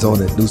Phoenix,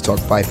 Arizona at News Talk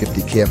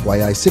 550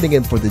 KFYI, sitting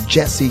in for the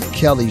Jesse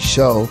Kelly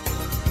Show.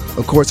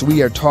 Of course,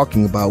 we are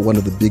talking about one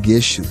of the big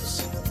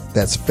issues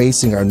that's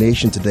facing our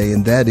nation today,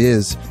 and that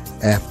is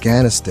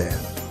Afghanistan.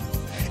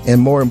 And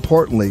more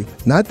importantly,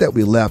 not that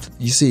we left.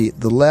 You see,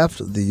 the left,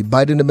 the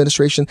Biden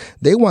administration,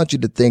 they want you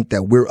to think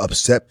that we're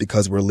upset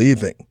because we're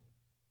leaving.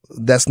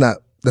 That's not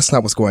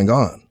what's going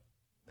on.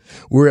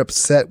 We're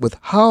upset with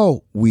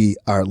how we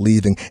are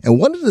leaving. And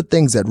one of the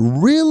things that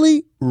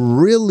really,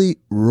 really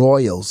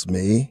roils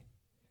me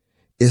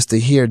is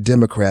to hear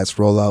Democrats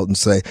roll out and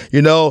say,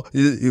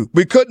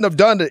 we couldn't have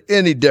done it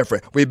any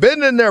different. We've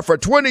been in there for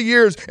 20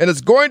 years and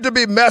it's going to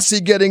be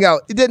messy getting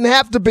out. It didn't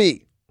have to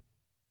be.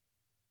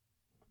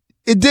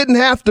 It didn't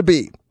have to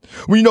be.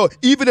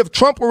 Even if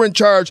Trump were in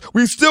charge,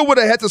 we still would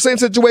have had the same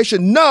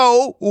situation.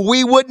 No,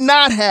 we would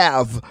not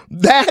have.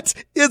 That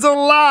is a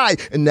lie.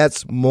 And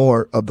that's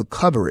more of the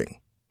covering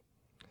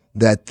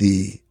that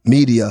the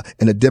media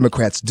and the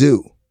Democrats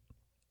do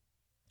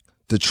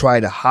to try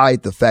to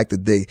hide the fact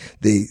that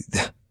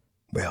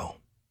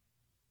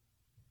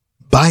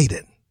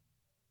Biden.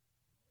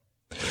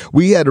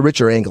 We had a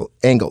Richard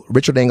Engel.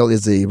 Richard Engel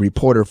is a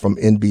reporter from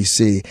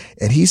NBC,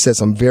 and he said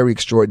some very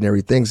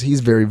extraordinary things. He's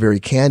very, very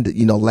candid.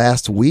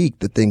 Last week,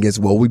 the thing is,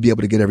 we'd be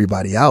able to get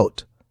everybody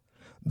out.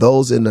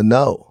 Those in the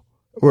know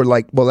were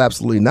like, well,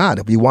 absolutely not.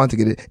 If we wanted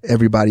to get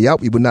everybody out,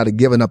 we would not have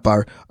given up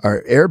our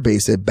air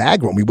base at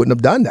Bagram. We wouldn't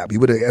have done that. We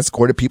would have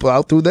escorted people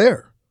out through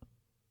there.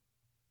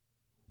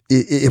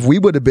 If we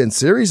would have been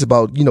serious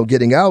about,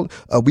 getting out,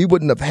 we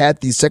wouldn't have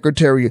had the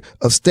Secretary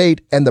of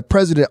State and the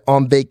president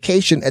on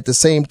vacation at the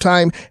same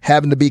time,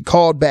 having to be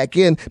called back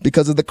in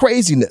because of the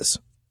craziness,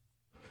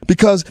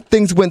 because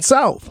things went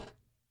south.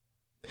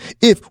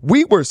 If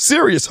we were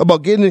serious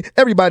about getting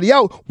everybody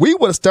out, we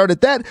would have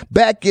started that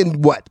back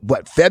in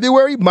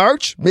February,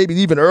 March, maybe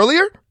even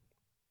earlier.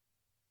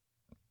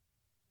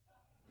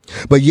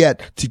 But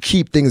yet to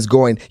keep things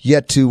going,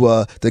 yet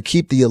to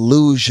keep the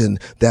illusion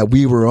that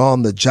we were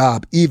on the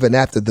job even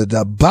after the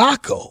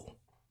debacle,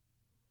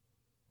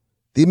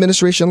 the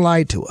administration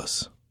lied to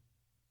us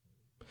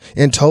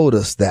and told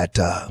us that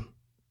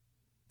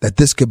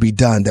this could be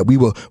done, that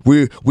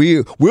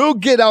we'll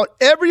get out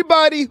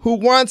everybody who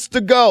wants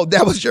to go.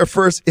 That was your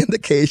first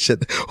indication.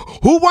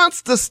 Who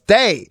wants to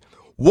stay?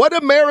 What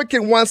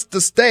American wants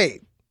to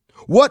stay?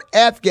 What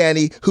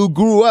Afghani who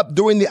grew up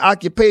during the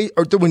occupation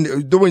or during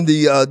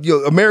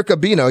the America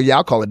being,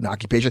 I'll call it an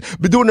occupation,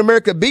 but during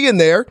America being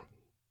there,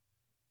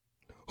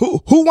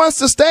 who wants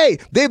to stay?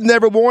 They've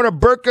never worn a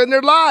burqa in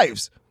their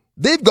lives.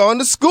 They've gone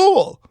to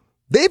school.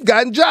 They've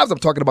gotten jobs. I'm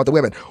talking about the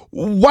women.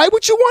 Why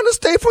would you want to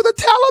stay for the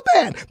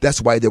Taliban?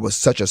 That's why there was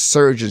such a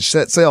surge in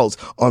sales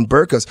on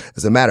burqas.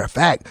 As a matter of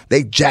fact,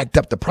 they jacked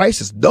up the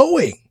prices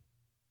knowing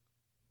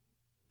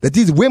that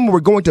these women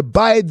were going to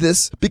buy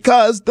this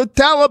because the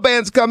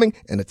Taliban's coming,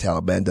 and the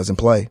Taliban doesn't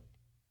play.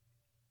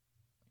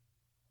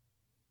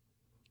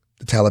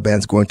 The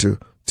Taliban's going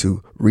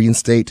to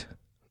reinstate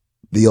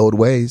the old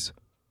ways.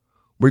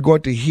 We're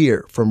going to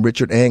hear from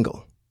Richard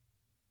Engel.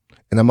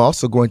 And I'm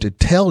also going to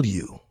tell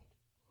you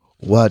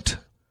what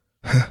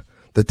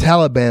the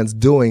Taliban's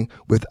doing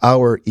with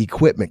our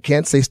equipment.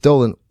 Can't say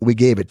stolen, we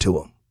gave it to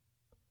them.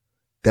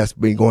 That's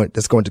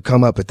going to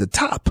come up at the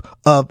top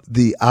of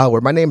the hour.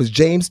 My name is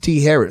James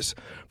T. Harris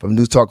from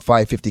News Talk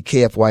 550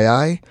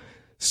 KFYI,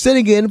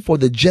 sitting in for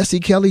the Jesse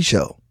Kelly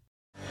Show.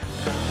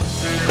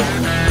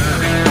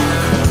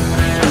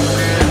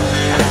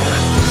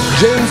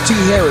 James T.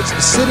 Harris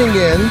sitting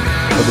in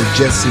for the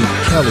Jesse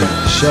Kelly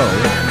Show.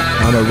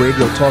 on a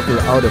radio talker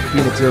out of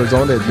Phoenix,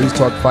 Arizona at News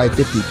Talk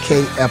 550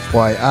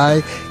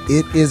 KFYI.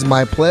 It is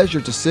my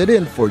pleasure to sit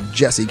in for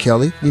Jesse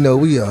Kelly. You know,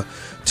 we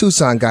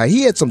Tucson guy.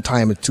 He had some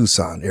time in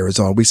Tucson,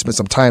 Arizona. We spent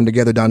some time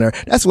together down there.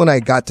 That's when I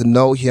got to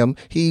know him.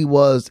 He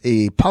was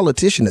a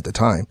politician at the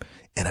time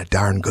and a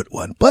darn good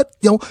one. But,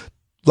 you know,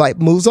 life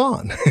moves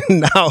on.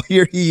 Now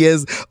here he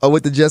is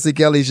with the Jesse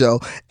Kelly Show.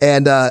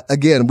 And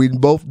again, we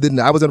both didn't,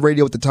 I was on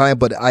radio at the time,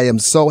 but I am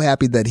so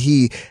happy that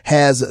he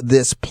has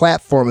this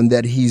platform and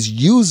that he's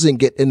using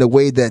it in the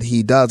way that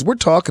he does. We're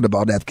talking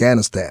about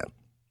Afghanistan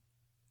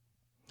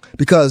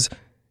because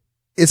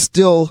it's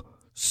still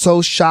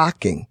so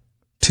shocking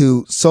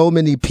to so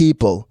many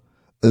people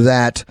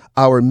that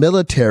our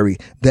military,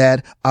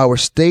 that our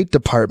State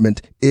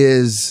Department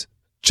is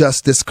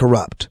just this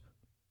corrupt.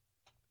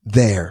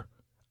 There.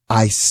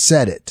 I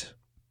said it.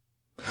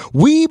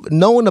 We've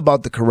known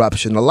about the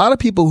corruption. A lot of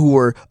people who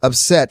were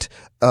upset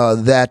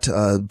that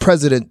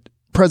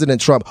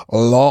President Trump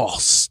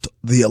lost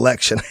the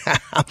election.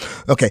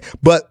 Okay,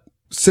 but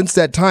since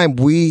that time,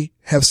 we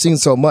have seen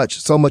so much.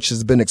 So much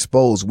has been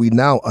exposed. We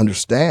now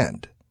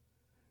understand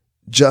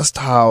just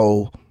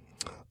how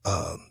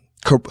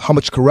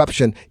much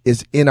corruption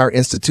is in our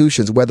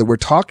institutions, whether we're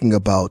talking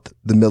about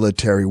the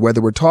military, whether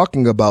we're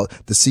talking about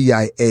the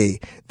CIA,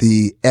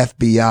 the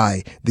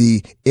FBI,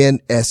 the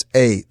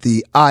NSA,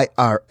 the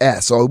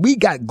IRS. So we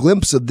got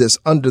glimpses of this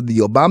under the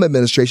Obama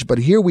administration, but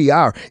here we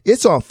are.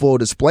 It's on full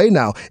display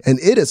now, and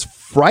it is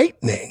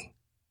frightening.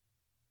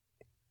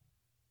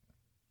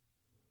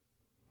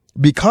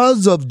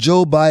 Because of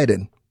Joe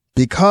Biden,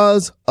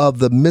 because of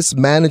the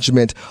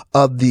mismanagement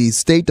of the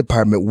State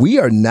Department, we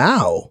are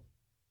now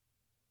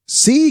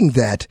seeing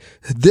that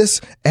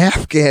this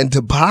Afghan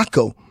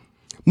debacle,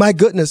 my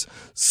goodness,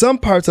 some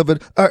parts of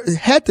it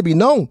had to be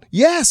known.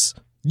 Yes.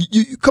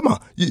 Come on.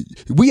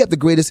 We have the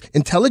greatest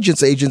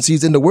intelligence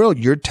agencies in the world.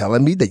 You're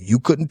telling me that you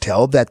couldn't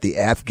tell that the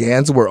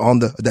Afghans were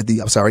that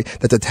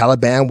the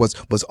Taliban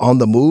was on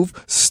the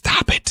move?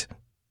 Stop it.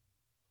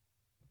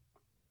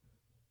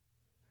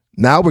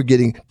 Now we're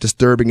getting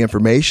disturbing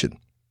information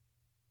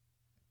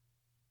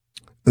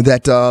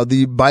that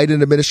the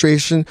Biden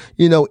administration,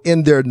 you know,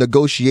 in their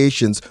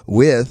negotiations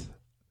with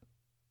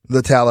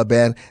the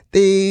Taliban,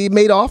 they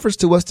made offers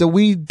to us that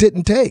we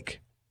didn't take.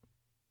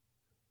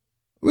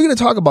 We're going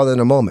to talk about that in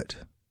a moment.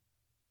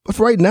 But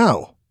for right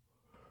now,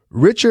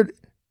 Richard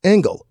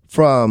Engel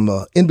from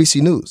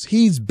NBC News,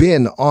 he's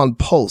been on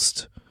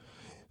post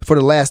for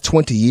the last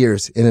 20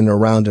 years in and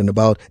around and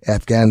about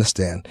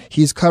Afghanistan.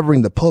 He's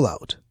covering the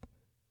pullout.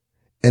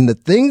 And the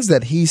things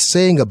that he's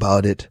saying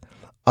about it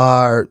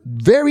are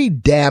very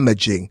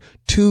damaging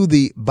to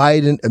the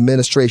Biden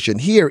administration.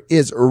 Here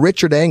is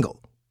Richard Engel.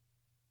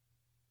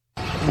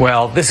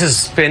 Well, this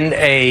has been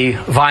a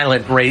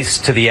violent race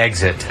to the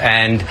exit,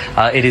 and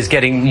it is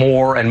getting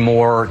more and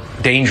more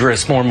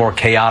dangerous, more and more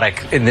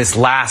chaotic in this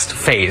last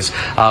phase.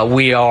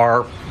 We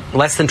are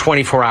less than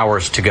 24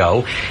 hours to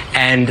go,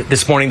 and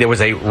this morning there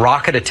was a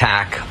rocket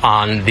attack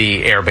on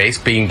the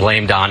airbase being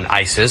blamed on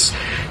ISIS.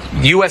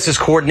 The U.S. is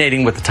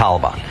coordinating with the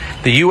Taliban.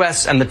 The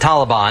U.S. and the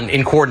Taliban,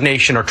 in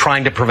coordination, are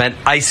trying to prevent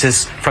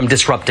ISIS from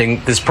disrupting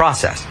this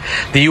process.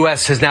 The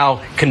U.S. has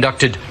now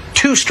conducted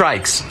 2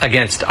 strikes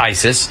against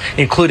ISIS,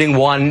 including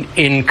one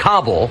in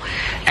Kabul,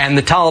 and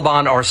the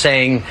Taliban are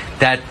saying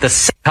that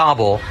the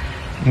Kabul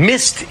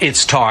missed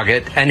its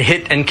target and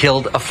hit and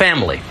killed a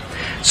family.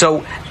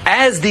 So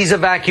as these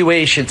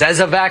evacuations,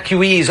 as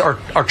evacuees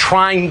are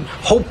trying,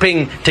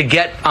 hoping to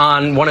get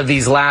on one of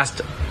these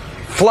last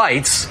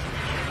flights,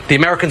 the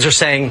Americans are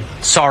saying,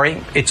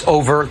 sorry, it's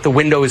over, the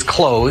window is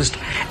closed,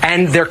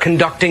 and they're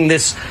conducting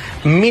this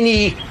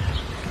mini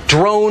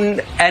drone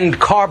and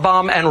car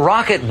bomb and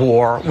rocket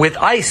war with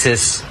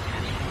ISIS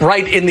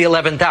right in the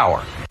 11th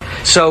hour.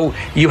 So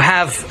you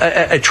have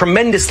a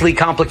tremendously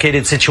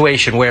complicated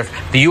situation where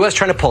the U.S.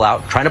 trying to pull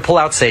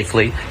out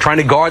safely, trying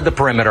to guard the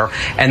perimeter,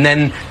 and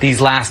then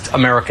these last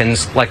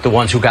Americans, like the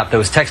ones who got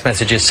those text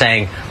messages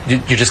saying, you're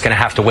just going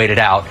to have to wait it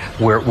out,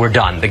 we're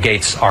done, the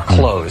gates are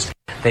closed.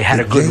 They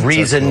had a good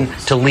reason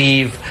to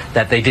leave,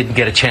 that they didn't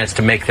get a chance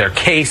to make their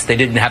case, they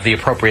didn't have the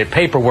appropriate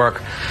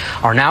paperwork,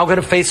 are now going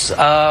to face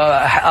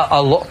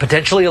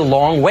potentially a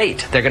long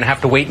wait. They're going to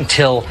have to wait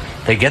until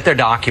they get their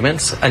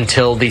documents,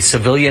 until the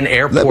civilian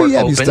airport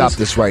opens, stop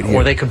this right here.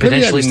 Or they could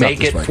potentially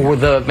make it for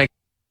the...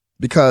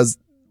 Because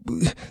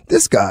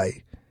this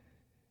guy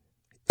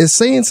is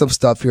saying some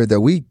stuff here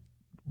that we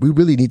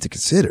really need to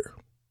consider.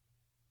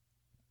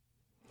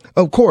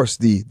 Of course,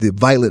 the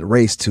violent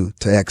race to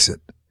exit.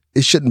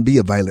 It shouldn't be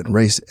a violent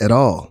race at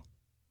all.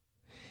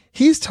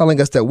 He's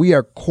telling us that we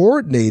are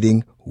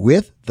coordinating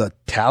with the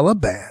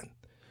Taliban.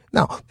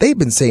 Now, they've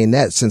been saying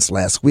that since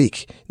last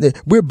week.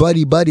 We're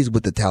buddies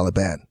with the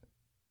Taliban.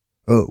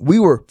 We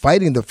were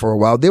fighting them for a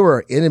while. They were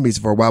our enemies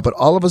for a while, but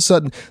all of a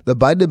sudden, the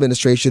Biden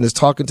administration is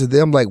talking to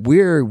them like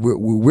we're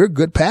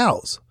good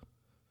pals.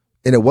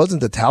 And it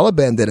wasn't the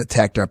Taliban that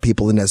attacked our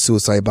people in that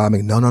suicide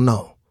bombing.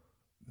 No.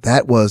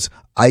 That was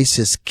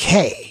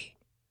ISIS-K.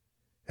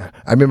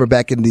 I remember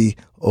back in the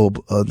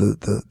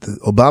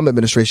Obama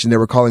administration, they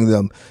were calling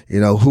them,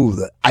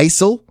 the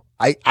ISIL?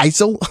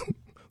 ISIL?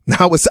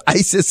 Now it's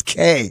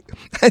ISIS-K.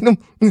 And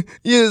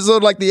it's sort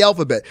of like the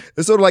alphabet.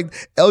 It's sort of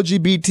like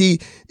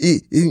LGBT,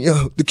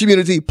 the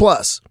community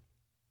plus.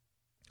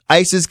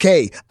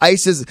 ISIS-K,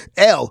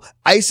 ISIS-L,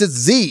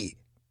 ISIS-Z.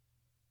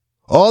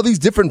 All these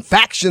different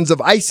factions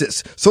of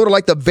ISIS, sort of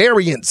like the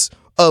variants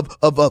of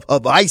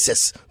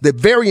ISIS, the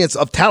variants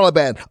of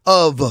Taliban,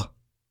 of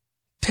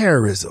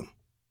terrorism.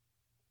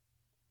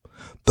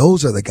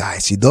 Those are the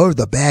guys. See, those are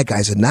the bad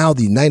guys. And now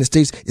the United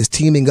States is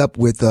teaming up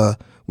with the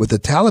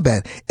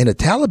Taliban. And the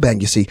Taliban,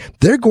 you see,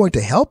 they're going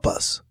to help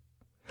us.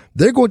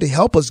 They're going to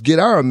help us get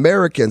our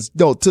Americans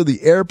to the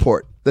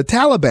airport. The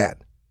Taliban,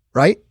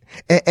 right?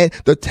 And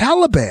the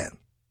Taliban,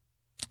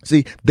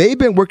 see, they've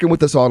been working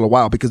with us all a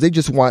while because they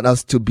just want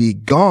us to be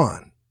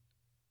gone.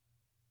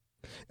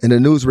 And the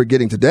news we're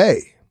getting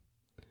today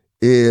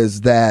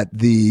is that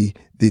the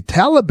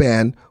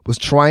Taliban was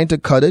trying to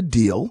cut a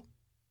deal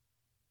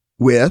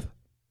with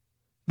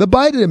the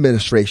Biden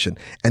administration.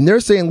 And they're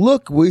saying,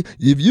 look,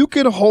 if you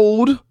can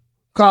hold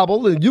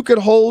Kabul and you can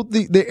hold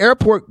the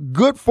airport,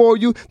 good for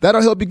you.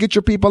 That'll help you get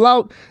your people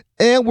out.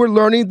 And we're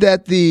learning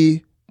that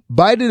the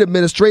Biden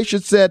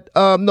administration said,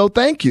 no,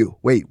 thank you.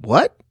 Wait,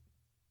 what?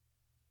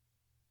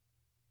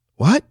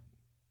 What?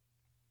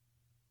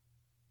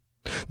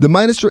 The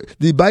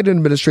Biden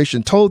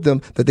administration told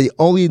them that they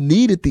only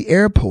needed the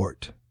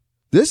airport.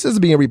 This is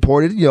being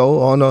reported,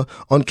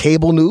 on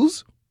cable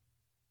news.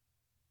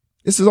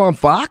 This is on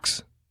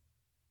Fox.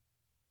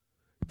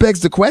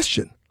 Begs the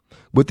question,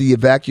 would the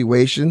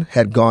evacuation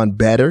had gone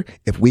better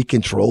if we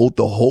controlled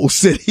the whole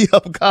city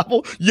of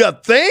Kabul? You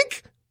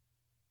think?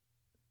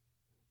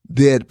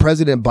 Did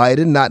President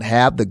Biden not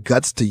have the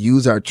guts to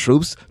use our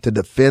troops to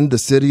defend the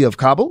city of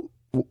Kabul?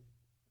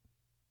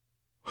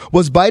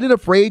 Was Biden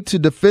afraid to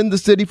defend the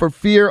city for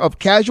fear of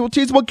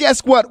casualties? Well,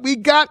 guess what? We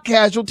got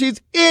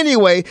casualties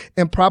anyway,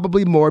 and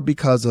probably more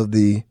because of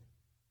the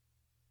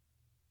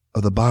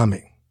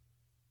bombing.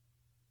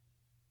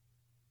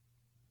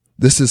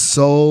 This is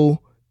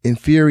so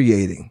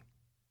infuriating.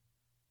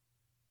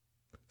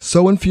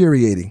 So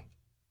infuriating.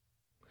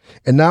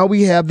 And now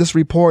we have this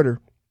reporter,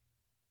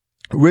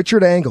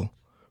 Richard Engel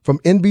from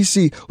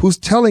NBC, who's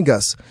telling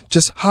us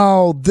just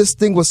how this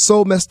thing was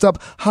so messed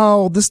up,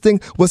 how this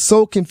thing was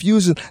so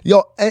confusing,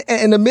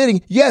 and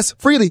admitting, yes,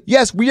 freely,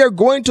 yes, we are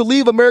going to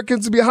leave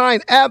Americans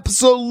behind.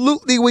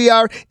 Absolutely we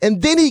are.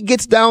 And then he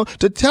gets down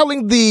to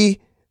telling the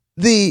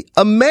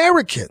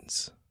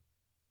Americans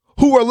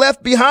who are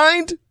left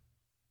behind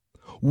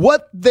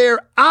what their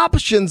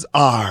options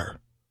are.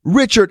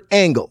 Richard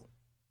Engel.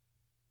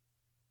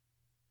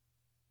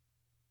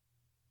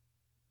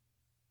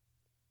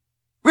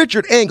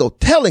 Richard Engel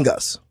telling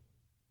us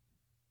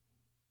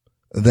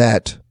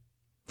that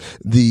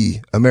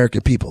the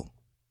American people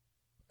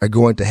are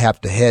going to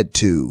have to head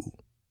to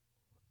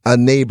a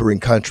neighboring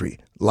country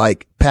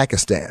like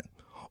Pakistan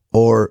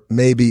or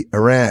maybe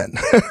Iran.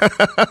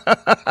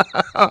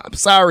 I'm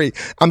sorry,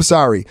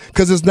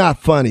 because it's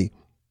not funny.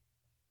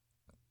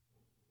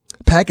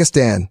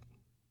 Pakistan,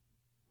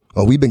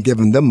 well, we've been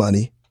giving them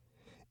money,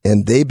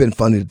 and they've been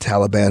funding the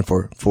Taliban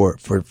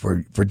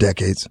for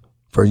decades,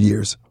 for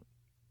years.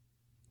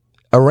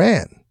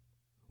 Iran,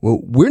 well,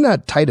 we're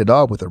not tight at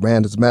all with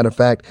Iran. As a matter of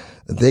fact,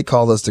 they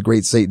call us the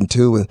Great Satan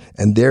too,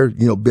 and they're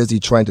busy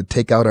trying to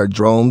take out our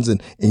drones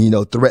and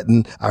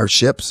threaten our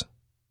ships.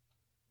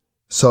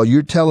 So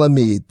you're telling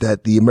me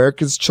that the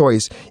Americans'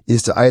 choice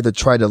is to either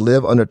try to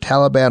live under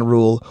Taliban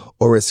rule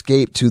or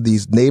escape to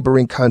these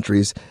neighboring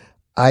countries?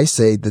 I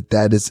say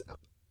that is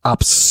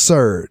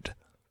absurd,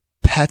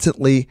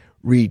 patently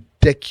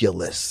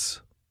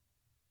ridiculous.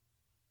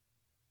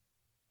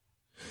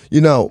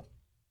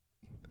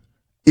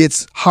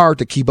 It's hard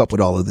to keep up with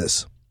all of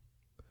this.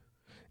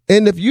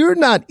 And if you're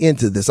not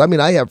into this,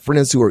 I have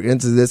friends who are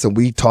into this and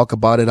we talk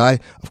about it.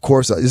 Of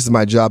course, this is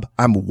my job.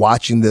 I'm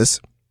watching this.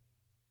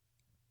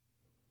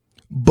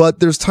 But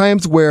there's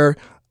times where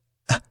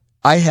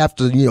I have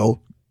to,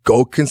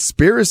 go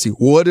conspiracy.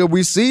 What are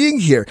we seeing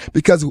here?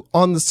 Because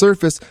on the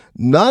surface,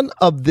 none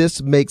of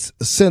this makes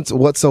sense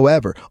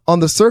whatsoever. On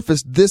the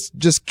surface, this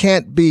just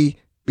can't be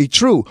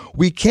true.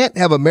 We can't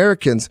have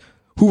Americans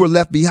who were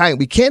left behind.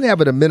 We can't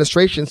have an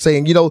administration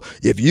saying,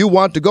 if you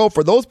want to go,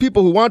 for those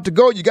people who want to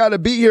go, you got to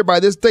be here by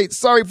this date.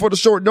 Sorry for the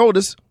short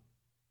notice.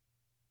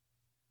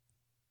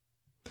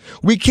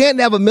 We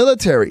can't have a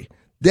military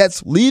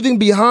that's leaving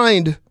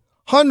behind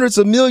hundreds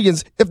of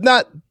millions, if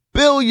not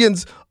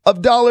billions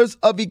of dollars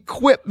of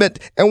equipment.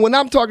 And when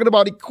I'm talking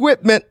about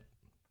equipment,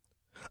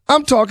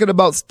 I'm talking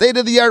about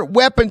state-of-the-art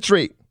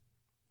weaponry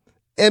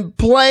and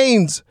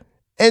planes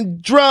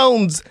and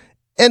drones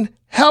and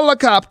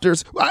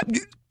helicopters.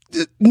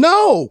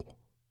 No.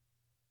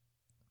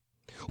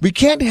 We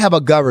can't have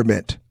a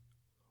government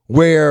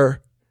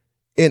where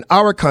in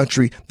our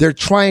country, they're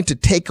trying to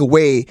take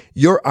away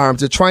your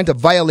arms. They're trying to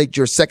violate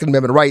your Second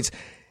Amendment rights.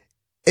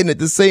 And at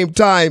the same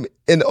time,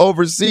 in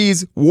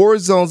overseas war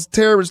zones,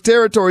 terrorist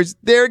territories,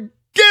 they're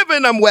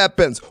giving them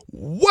weapons.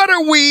 What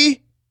are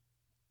we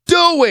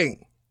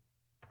doing?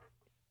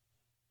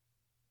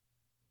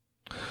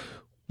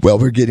 Well,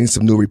 we're getting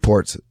some new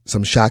reports,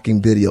 some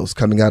shocking videos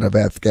coming out of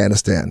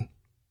Afghanistan.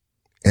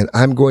 And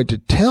I'm going to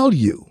tell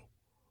you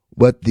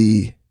what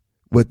the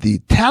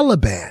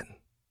Taliban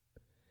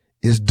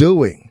is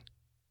doing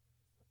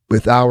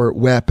with our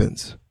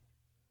weapons.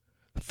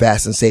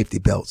 Fasten safety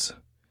belts.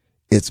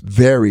 It's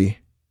very,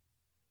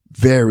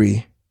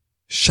 very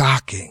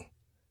shocking,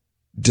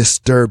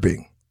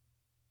 disturbing.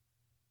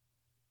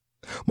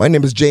 My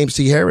name is James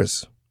T.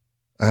 Harris.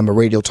 I'm a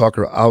radio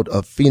talker out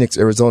of Phoenix,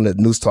 Arizona at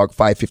News Talk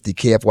 550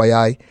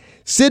 KFYI,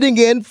 sitting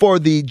in for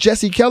the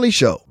Jesse Kelly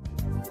Show.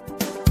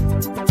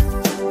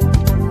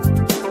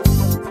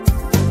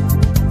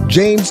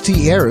 James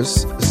T.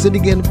 Harris,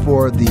 sitting in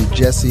for the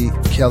Jesse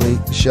Kelly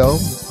Show.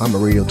 I'm a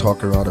radio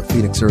talker out of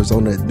Phoenix,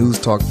 Arizona at News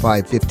Talk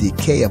 550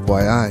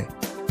 KFYI.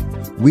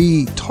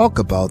 We talk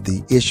about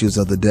the issues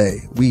of the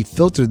day. We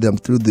filter them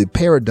through the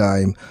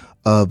paradigm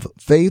of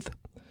faith,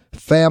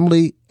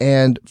 family,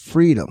 and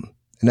freedom.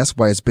 And that's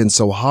why it's been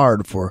so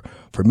hard for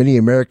many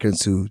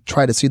Americans who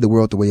try to see the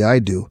world the way I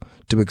do,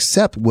 to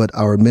accept what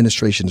our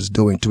administration is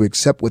doing, to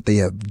accept what they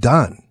have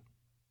done.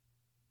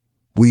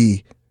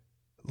 We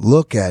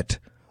look at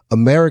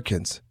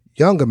Americans,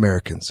 young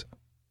Americans,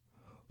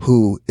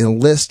 who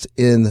enlist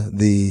in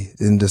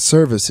the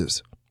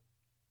services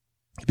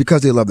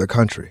because they love their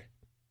country.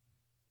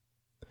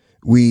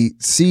 We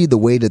see the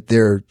way that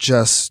they're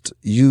just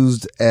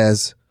used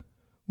as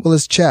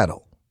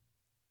chattel.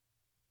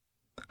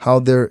 How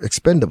they're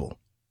expendable.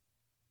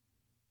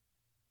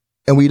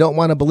 And we don't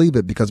want to believe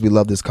it because we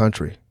love this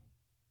country.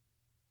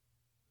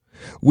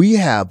 We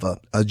have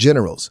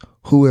generals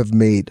who have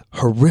made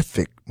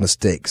horrific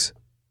mistakes,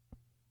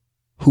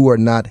 who are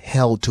not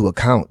held to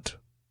account.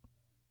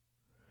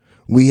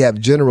 We have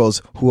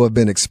generals who have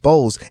been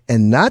exposed,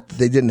 and not that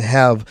they didn't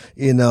have,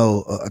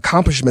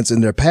 accomplishments in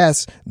their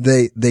past.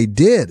 They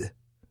did.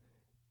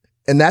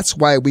 And that's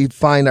why we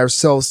find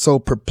ourselves so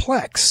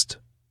perplexed.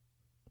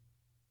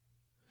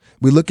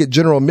 We look at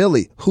General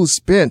Milley, who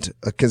spent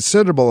a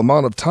considerable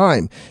amount of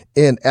time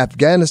in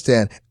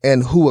Afghanistan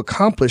and who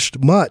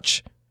accomplished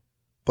much.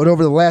 But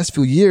over the last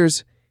few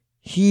years,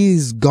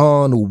 he's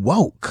gone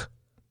woke.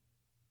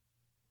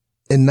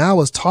 And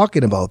now is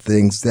talking about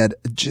things that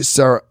just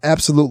are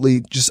absolutely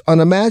just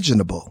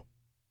unimaginable.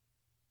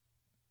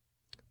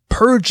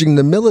 Purging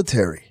the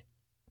military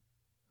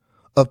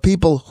of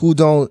people who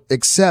don't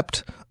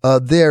accept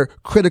their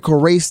critical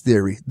race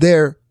theory,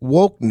 their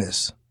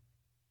wokeness.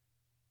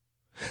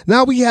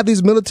 Now we have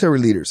these military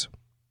leaders.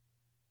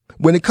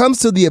 When it comes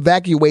to the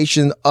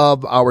evacuation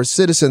of our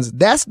citizens,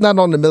 that's not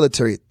on the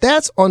military.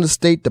 That's on the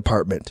State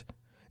Department.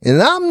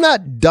 And I'm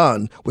not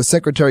done with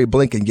Secretary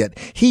Blinken yet.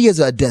 He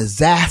is a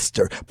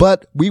disaster.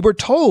 But we were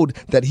told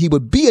that he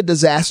would be a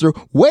disaster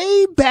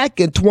way back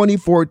in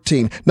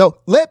 2014. Now,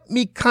 let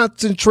me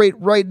concentrate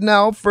right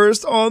now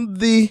first on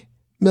the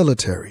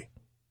military,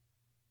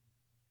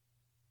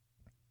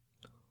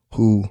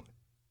 who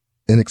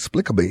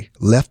inexplicably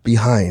left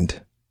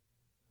behind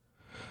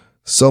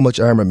so much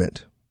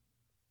armament.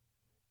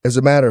 As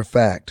a matter of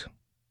fact,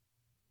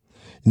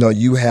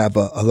 you have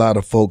a lot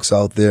of folks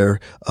out there,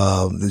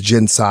 the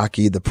Jen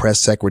Psaki, the press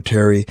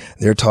secretary,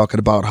 they're talking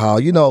about how,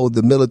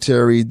 the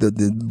military,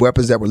 the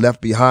weapons that were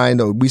left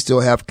behind, we still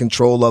have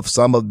control of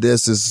some of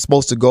this is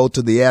supposed to go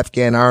to the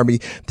Afghan army.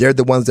 They're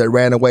the ones that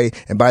ran away.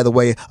 And by the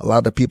way, a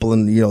lot of people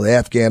in, the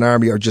Afghan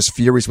army are just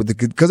furious with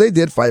because they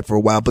did fight for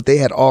a while, but they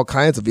had all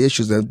kinds of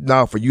issues. And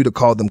now for you to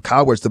call them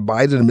cowards, the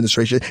Biden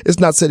administration, it's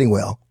not sitting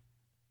well.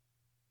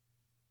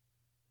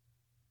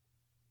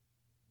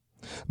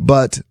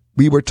 But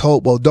we were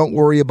told, well, don't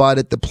worry about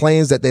it. The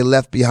planes that they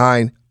left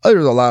behind,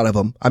 there's a lot of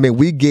them. I mean,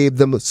 we gave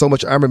them so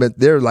much armament.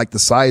 They're like the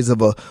size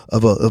of a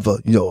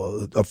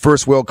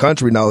first world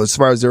country now as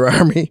far as their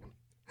army.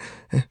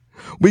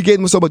 We gave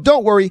them so much.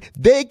 Don't worry.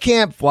 They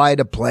can't fly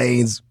the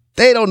planes.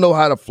 They don't know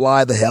how to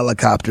fly the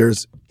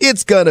helicopters.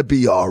 It's going to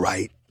be all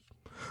right.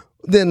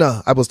 Then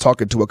I was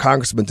talking to a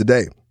congressman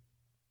today.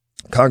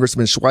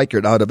 Congressman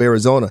Schweikert out of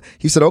Arizona.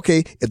 He said,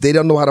 okay, if they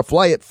don't know how to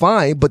fly it,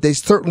 fine, but they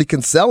certainly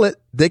can sell it.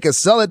 They can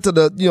sell it to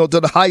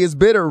the highest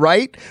bidder,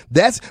 right?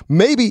 That's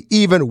maybe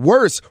even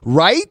worse,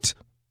 right?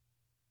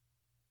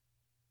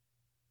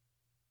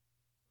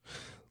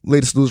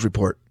 Latest news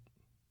report.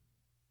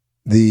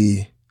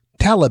 The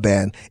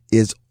Taliban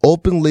is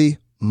openly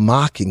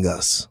mocking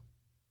us.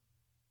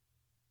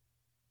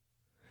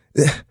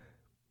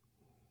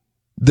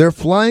 They're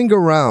flying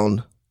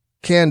around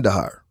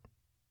Kandahar.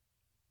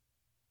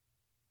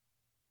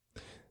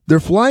 They're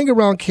flying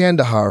around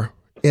Kandahar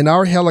in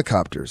our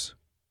helicopters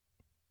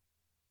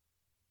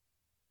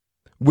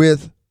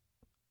with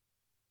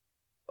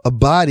a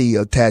body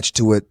attached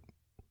to it,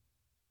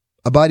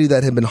 a body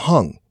that had been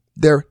hung.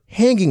 They're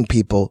hanging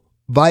people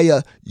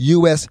via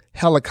U.S.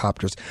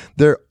 helicopters.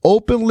 They're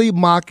openly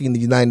mocking the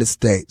United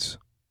States.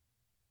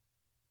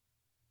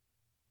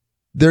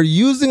 They're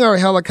using our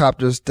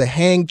helicopters to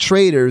hang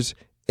traitors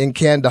in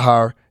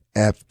Kandahar,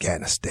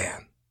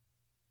 Afghanistan.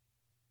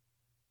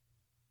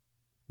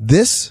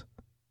 This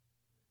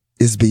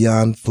is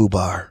beyond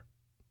FUBAR.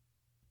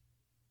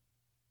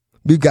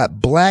 We've got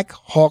Black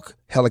Hawk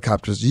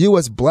helicopters,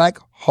 U.S. Black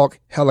Hawk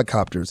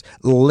helicopters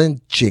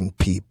lynching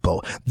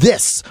people.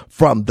 This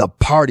from the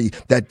party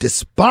that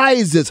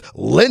despises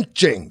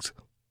lynchings.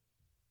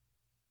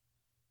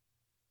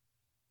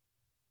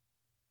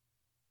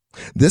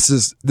 This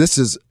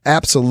is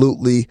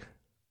absolutely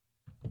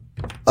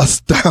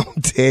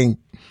astounding.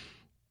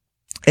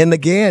 And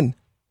again,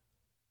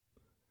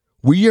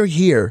 we are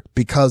here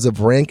because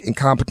of rank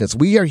incompetence.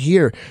 We are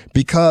here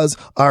because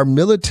our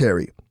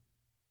military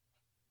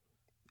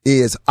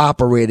is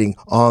operating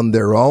on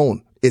their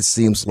own. It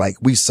seems like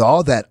we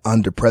saw that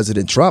under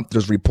President Trump.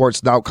 There's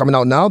reports now coming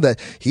out now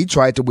that he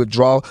tried to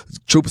withdraw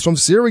troops from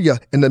Syria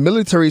and the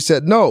military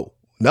said, no.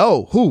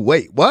 Who?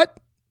 Wait, what?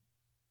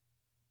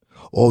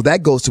 Oh,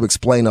 that goes to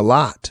explain a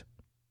lot.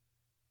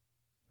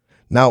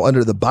 Now,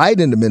 under the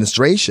Biden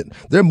administration,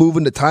 they're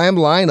moving the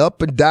timeline up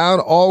and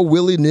down, all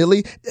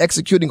willy-nilly,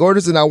 executing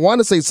orders. And I want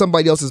to say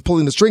somebody else is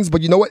pulling the strings,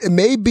 but you know what? It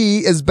may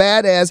be as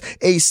bad as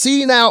a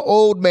senile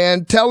old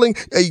man telling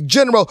a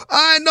general,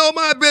 I know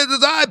my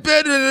business. I've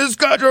been in this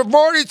country for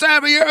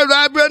 47 years.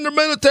 I've been in the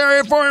military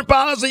and foreign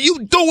policy. You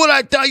do what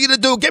I tell you to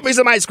do. Get me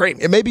some ice cream.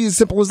 It may be as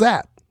simple as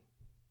that.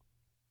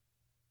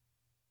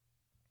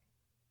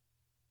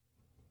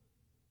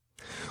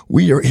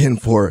 We are in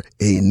for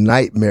a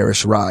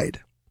nightmarish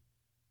ride.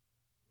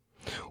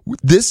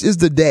 This is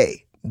the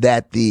day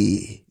that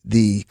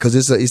because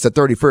it's the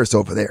 31st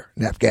over there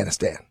in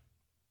Afghanistan.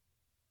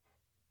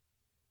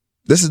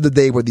 This is the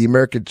day where the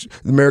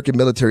American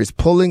military is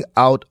pulling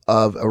out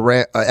of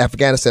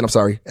Afghanistan.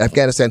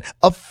 Afghanistan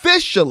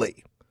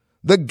officially.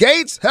 The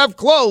gates have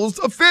closed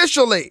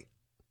officially.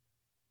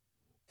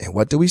 And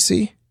what do we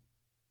see?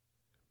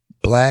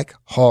 Black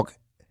Hawk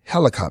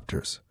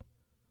helicopters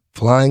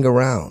flying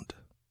around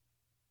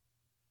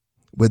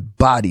with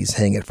bodies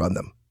hanging from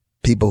them.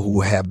 People who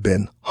have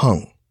been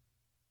hung.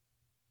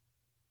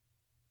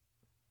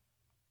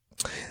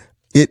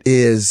 It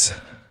is,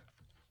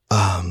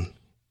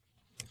 it's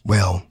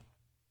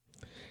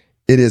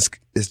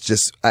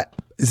just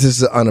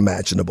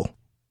unimaginable.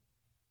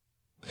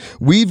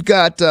 We've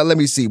got,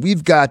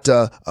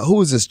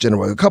 who is this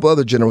general? A couple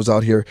other generals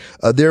out here.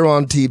 They're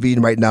on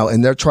TV right now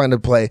and they're trying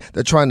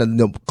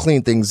to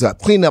clean things up,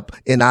 clean up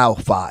in aisle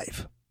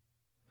 5.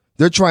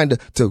 They're trying to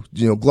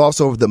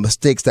gloss over the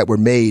mistakes that were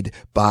made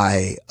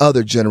by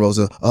other generals,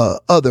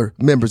 other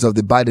members of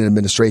the Biden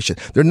administration.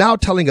 They're now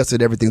telling us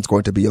that everything's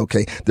going to be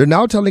okay. They're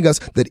now telling us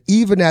that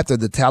even after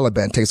the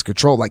Taliban takes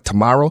control, like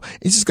tomorrow,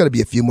 it's just going to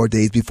be a few more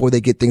days before they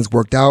get things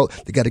worked out.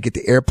 They got to get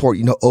the airport,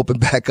 open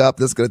back up.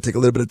 That's going to take a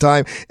little bit of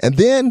time. And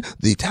then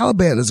the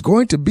Taliban is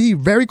going to be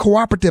very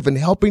cooperative in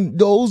helping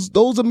those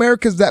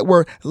Americans that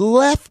were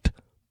left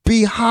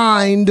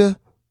behind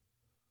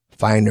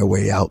find their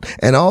way out.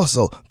 And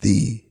also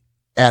the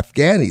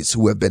Afghanis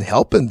who have been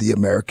helping the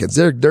Americans,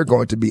 they're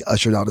going to be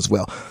ushered out as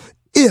well.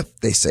 If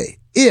the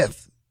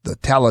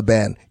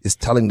Taliban is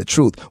telling the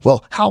truth.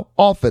 Well, how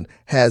often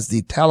has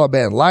the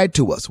Taliban lied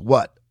to us?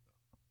 What?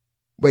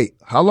 Wait,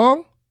 how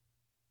long?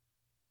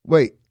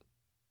 Wait.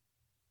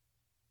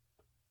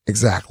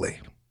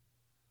 Exactly.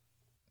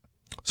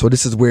 So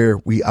this is where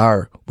we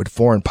are with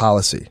foreign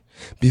policy.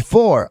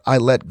 Before I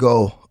let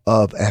go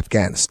of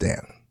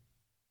Afghanistan,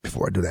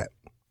 before I do that,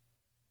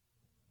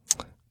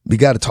 we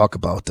got to talk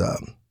about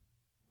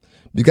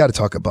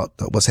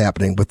what's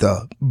happening with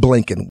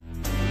Blinken.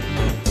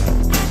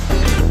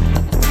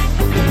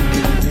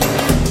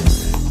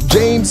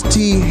 James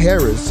T.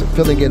 Harris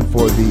filling in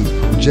for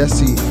the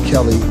Jesse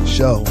Kelly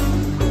show.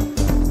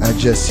 I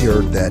just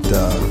heard that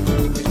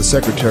the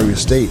Secretary of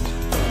State,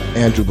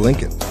 Anthony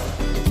Blinken,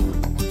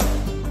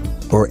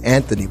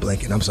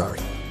 I'm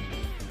sorry,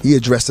 he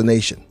addressed the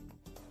nation.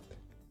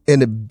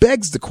 And it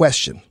begs the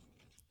question,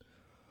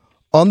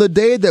 on the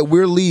day that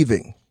we're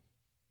leaving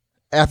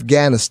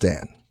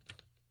Afghanistan,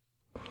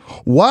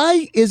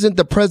 why isn't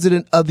the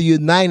President of the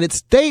United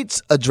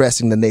States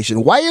addressing the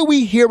nation? Why are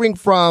we hearing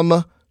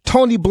from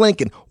Tony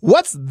Blinken?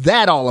 What's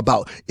that all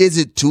about? Is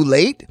it too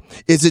late?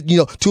 Is it,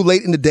 too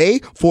late in the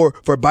day for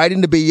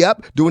Biden to be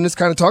up doing this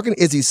kind of talking?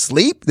 Is he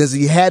asleep? Has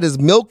he had his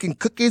milk and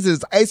cookies,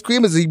 his ice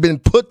cream? Has he been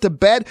put to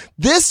bed?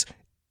 This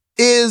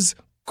is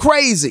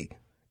crazy.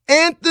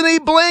 Anthony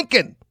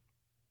Blinken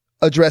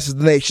addresses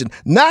the nation,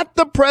 not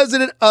the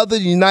President of the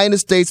United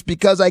States,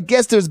 because I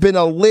guess there's been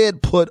a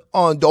lid put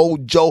on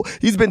old Joe.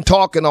 He's been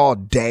talking all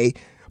day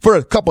for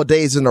a couple of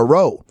days in a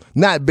row.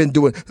 Not been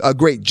doing a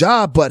great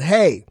job, but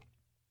hey,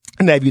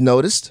 and have you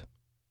noticed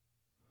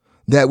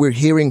that we're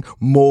hearing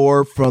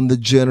more from the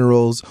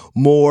generals,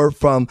 more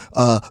from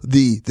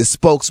the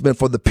spokesman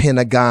for the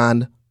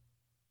Pentagon,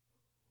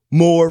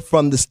 more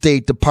from the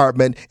State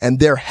Department and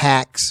their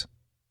hacks,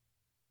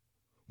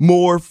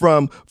 more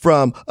from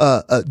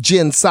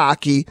Jen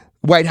Psaki,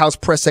 White House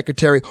press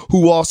secretary,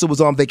 who also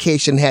was on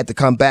vacation, had to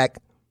come back.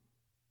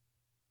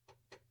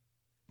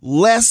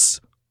 Less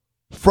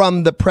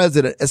from the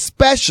president,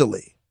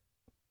 especially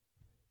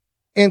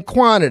in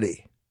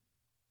quantity.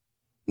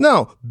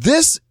 No,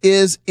 this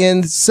is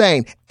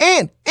insane.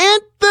 And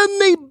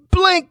Anthony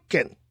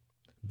Blinken,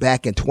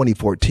 back in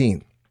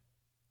 2014,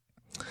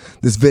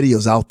 This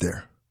video's out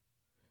there.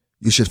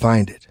 You should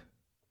find it.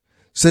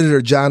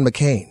 Senator John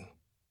McCain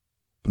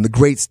from the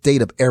great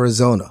state of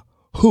Arizona,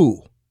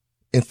 who,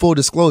 in full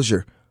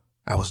disclosure,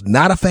 I was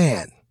not a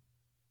fan.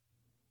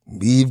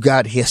 We've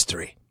got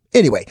history.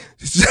 Anyway,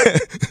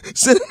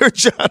 Senator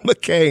John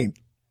McCain,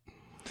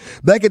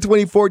 back in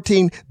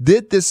 2014,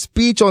 did this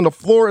speech on the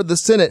floor of the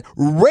Senate.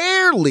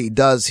 Rarely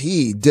does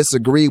he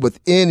disagree with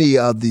any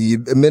of the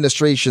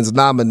administration's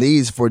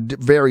nominees for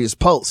various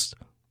posts.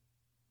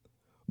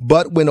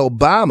 But when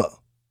Obama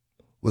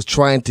was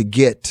trying to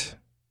get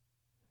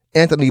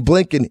Anthony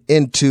Blinken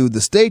into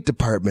the State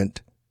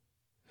Department,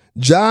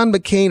 John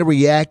McCain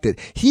reacted.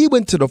 He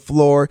went to the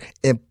floor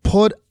and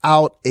put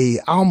out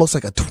almost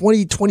like a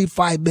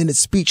 25 minute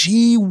speech.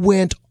 He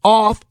went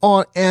off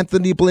on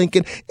Anthony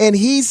Blinken and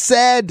he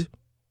said,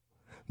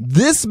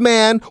 this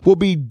man will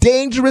be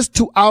dangerous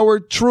to our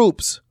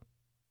troops.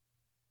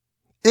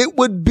 It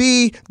would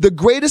be the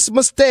greatest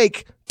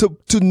mistake to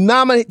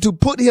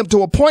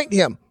appoint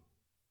him.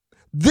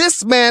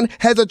 This man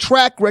has a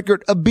track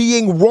record of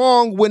being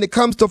wrong when it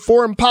comes to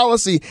foreign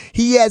policy.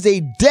 He has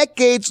a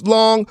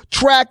decades-long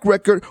track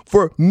record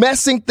for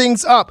messing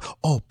things up.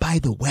 Oh, by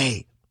the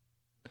way,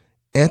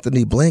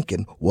 Anthony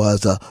Blinken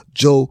was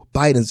Joe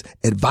Biden's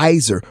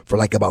advisor for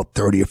like about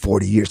 30 or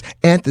 40 years.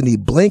 Anthony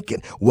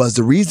Blinken was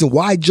the reason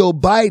why Joe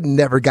Biden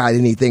never got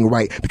anything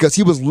right, because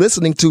he was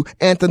listening to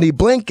Anthony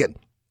Blinken.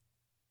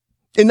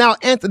 And now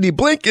Anthony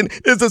Blinken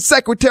is the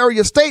Secretary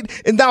of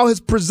State and now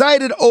has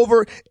presided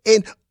over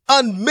an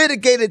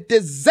unmitigated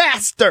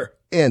disaster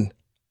in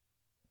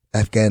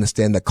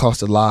Afghanistan that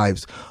cost the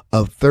lives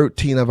of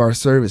 13 of our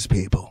service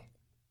people.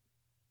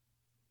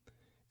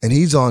 And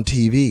he's on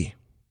TV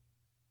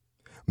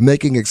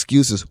making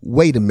excuses.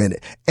 Wait a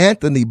minute.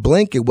 Anthony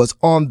Blinken was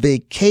on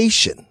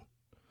vacation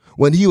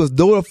when he was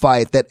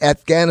notified that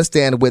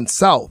Afghanistan went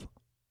south.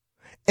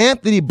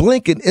 Anthony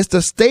Blinken is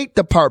the State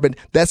Department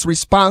that's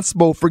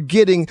responsible for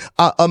getting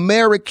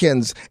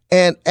Americans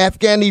and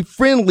Afghani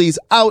friendlies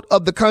out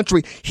of the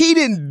country. He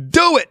didn't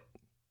do it.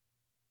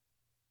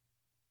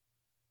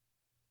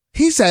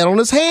 He sat on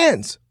his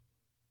hands.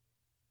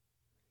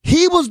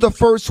 He was the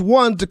first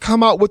one to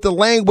come out with the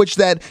language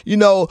that,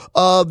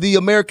 the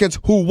Americans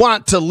who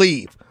want to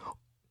leave.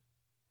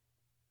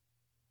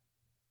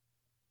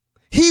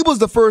 He was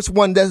the first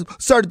one that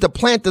started to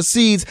plant the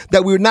seeds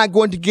that we were not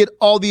going to get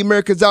all the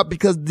Americans out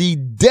because the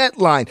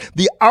deadline,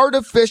 the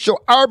artificial,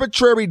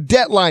 arbitrary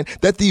deadline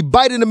that the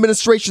Biden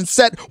administration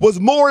set was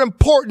more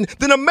important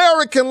than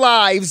American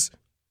lives.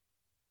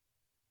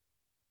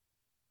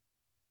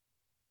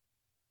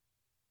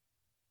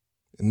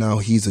 And now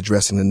he's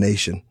addressing the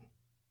nation.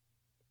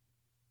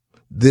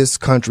 This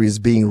country is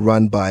being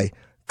run by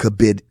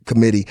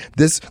committee.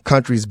 This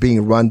country is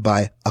being run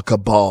by a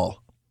cabal.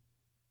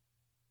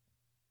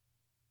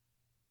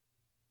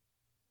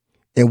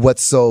 And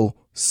what's so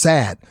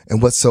sad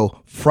and what's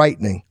so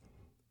frightening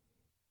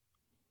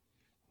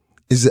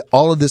is that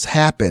all of this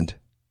happened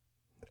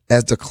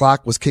as the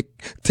clock was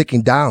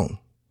ticking down.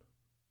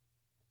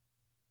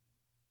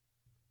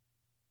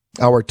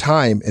 Our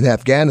time in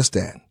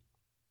Afghanistan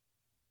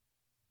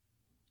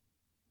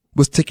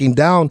was ticking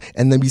down,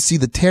 and then we see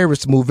the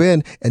terrorists move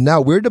in, and now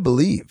we're to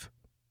believe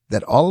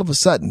that all of a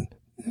sudden,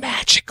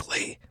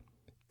 magically,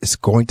 it's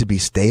going to be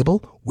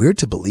stable? We're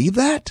to believe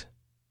that?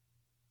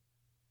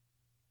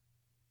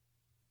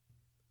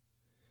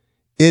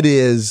 It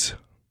is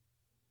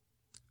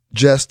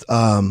just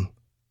an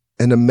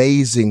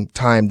amazing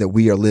time that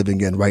we are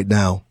living in right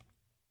now.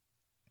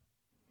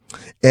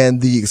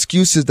 And the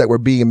excuses that were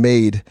being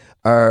made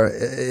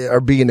are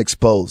being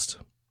exposed.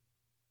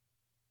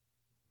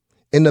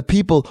 And the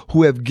people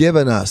who have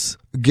given us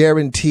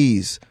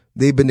guarantees,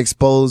 they've been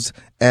exposed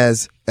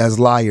as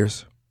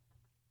liars.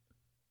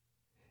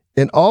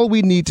 And all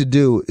we need to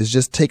do is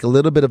just take a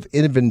little bit of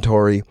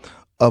inventory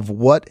of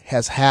what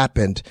has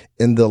happened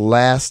in the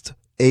last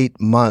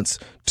 8 months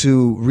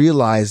to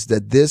realize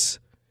that this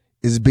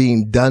is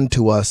being done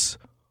to us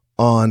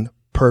on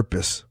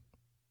purpose.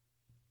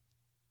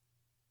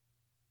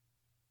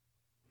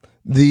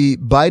 The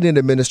Biden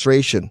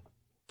administration,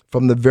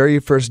 from the very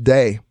first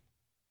day,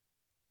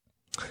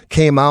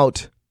 came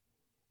out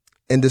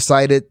and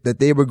decided that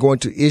they were going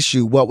to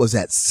issue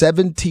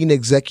 17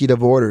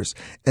 executive orders.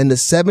 And the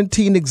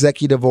 17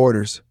 executive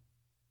orders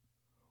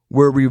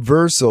were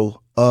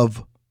reversal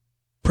of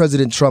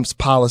President Trump's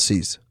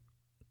policies.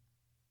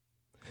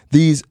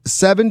 These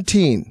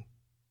 17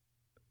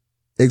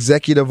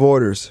 executive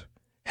orders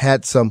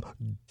had some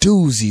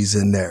doozies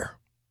in there.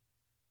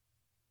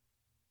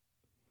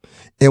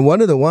 And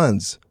one of the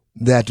ones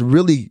that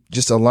really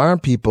just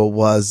alarmed people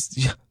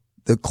was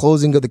the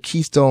closing of the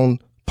Keystone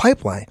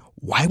Pipeline.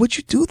 Why would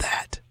you do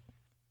that?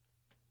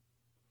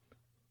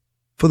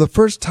 For the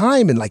first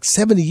time in like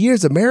 70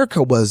 years,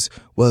 America was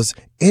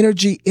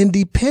energy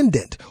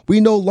independent. We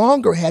no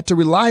longer had to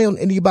rely on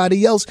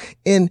anybody else.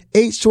 In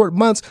 8 short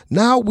months,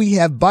 now we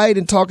have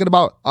Biden talking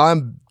about,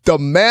 I'm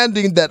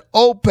demanding that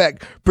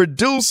OPEC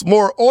produce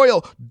more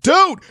oil.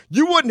 Dude,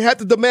 you wouldn't have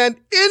to demand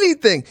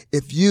anything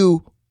if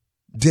you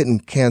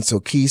didn't cancel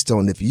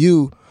Keystone, if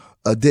you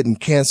didn't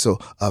cancel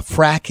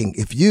fracking,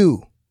 if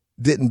you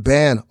didn't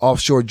ban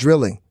offshore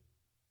drilling,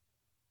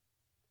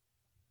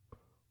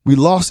 we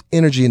lost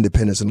energy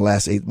independence in the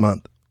last 8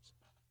 months.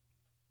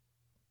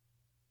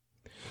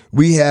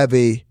 We have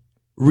a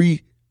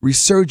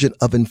resurgence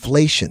of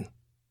inflation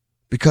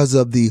because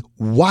of the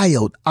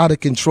wild, out of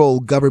control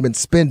government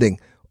spending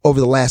over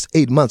the last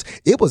 8 months.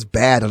 It was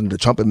bad under the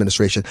Trump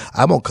administration.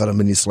 I won't cut them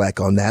any slack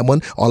on that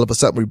one. All of a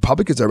sudden,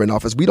 Republicans are in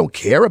office. We don't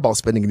care about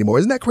spending anymore.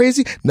 Isn't that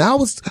crazy?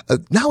 Now it's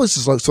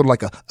just like, sort of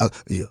like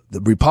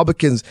the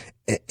Republicans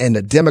and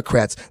the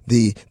Democrats,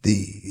 the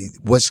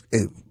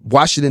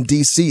Washington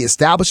D.C.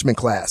 establishment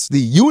class,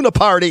 the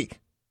uniparty.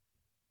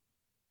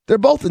 They're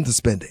both into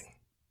spending.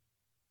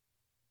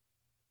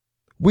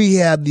 We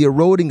have the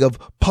eroding of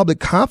public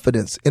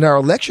confidence in our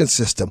election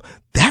system.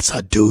 That's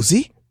a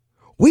doozy.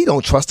 We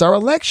don't trust our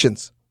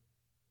elections.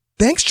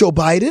 Thanks, Joe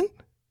Biden.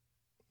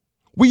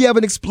 We have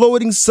an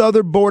exploding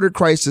southern border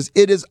crisis.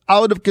 It is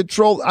out of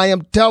control. I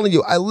am telling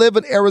you, I live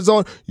in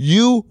Arizona.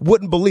 You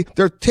wouldn't believe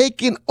they're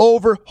taking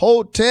over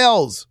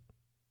hotels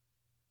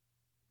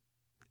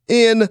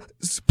in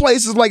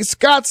places like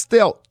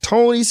Scottsdale,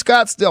 Tony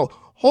Scottsdale,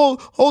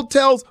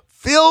 hotels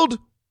filled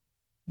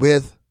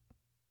with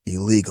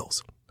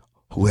illegals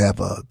who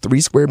have 3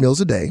 square meals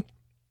a day,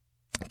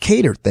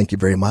 catered, thank you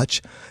very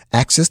much,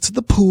 access to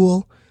the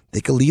pool.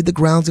 They can leave the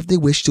grounds if they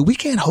wish to. We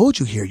can't hold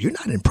you here. You're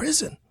not in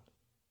prison.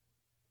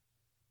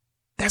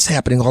 That's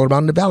happening all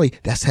around the valley.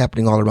 That's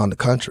happening all around the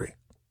country.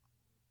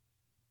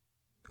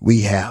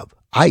 We have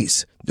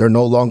ICE. They're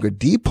no longer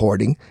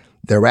deporting.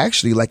 They're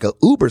actually like a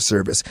Uber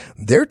service.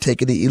 They're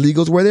taking the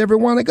illegals where they ever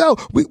want to go.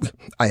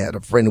 I had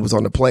a friend who was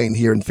on the plane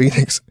here in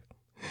Phoenix.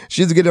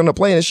 She was getting on the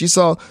plane and she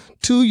saw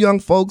 2 young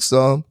folks,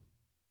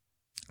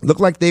 looked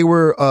like they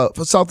were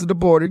south of the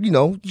border. You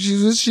know,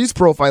 she's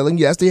profiling.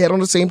 Yes, they had on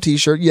the same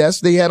T-shirt. Yes,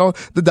 they had on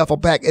the duffel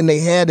pack, and they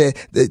had a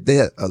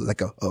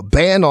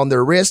band on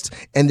their wrist,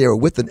 and they were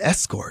with an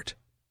escort.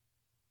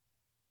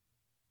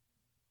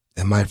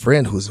 And my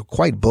friend, who's a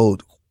quite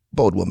bold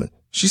woman,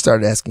 she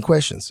started asking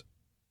questions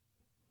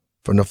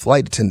from the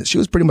flight attendant. She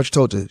was pretty much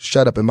told to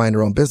shut up and mind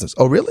her own business.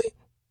 Oh, really?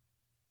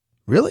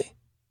 Really?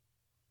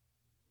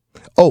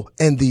 Oh,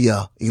 and the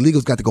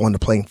illegals got to go on the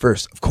plane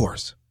first, of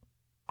course.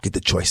 Get the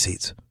choice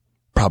seats,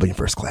 probably in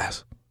first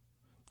class.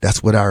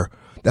 That's what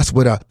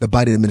the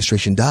Biden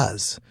administration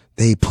does.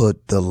 They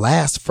put the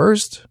last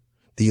first,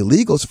 the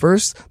illegals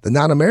first, the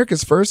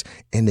non-Americans first,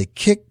 and they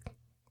kick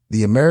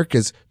the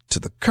Americans to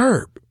the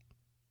curb.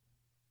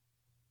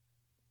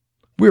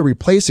 We're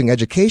replacing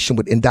education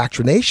with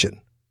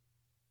indoctrination.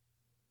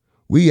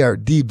 We are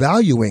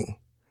devaluing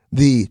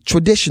the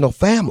traditional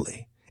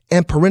family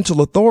and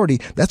parental authority.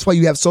 That's why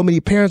you have so many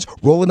parents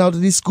rolling out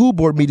of these school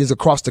board meetings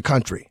across the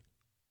country.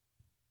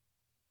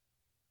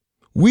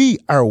 We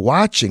are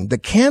watching the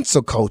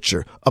cancel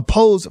culture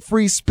oppose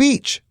free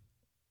speech.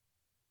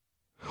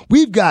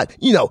 We've got,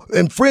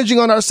 infringing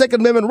on our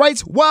Second Amendment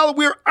rights while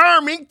we're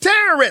arming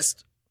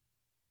terrorists.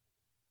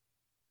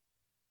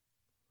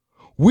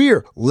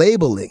 We're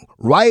labeling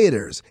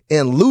rioters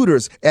and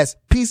looters as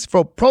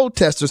peaceful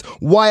protesters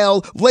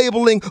while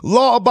labeling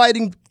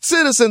law-abiding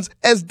citizens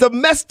as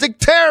domestic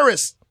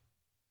terrorists.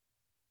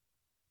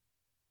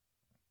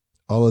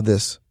 All of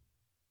this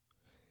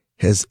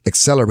has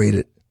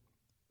accelerated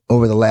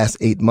over the last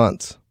 8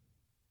 months.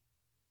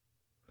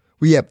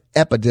 We have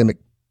epidemic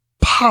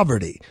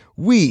poverty.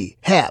 We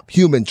have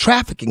human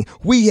trafficking.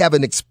 We have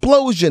an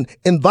explosion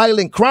in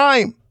violent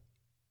crime.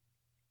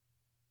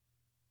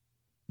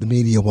 The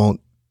media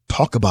won't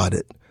talk about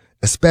it,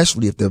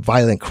 especially if the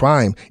violent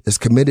crime is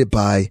committed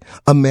by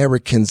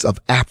Americans of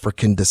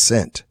African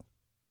descent.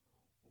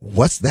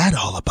 What's that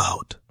all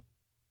about?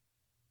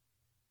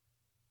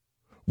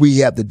 We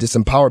have the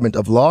disempowerment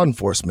of law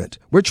enforcement.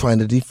 We're trying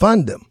to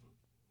defund them.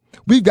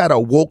 We've got a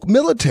woke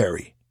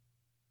military.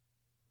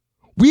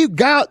 We've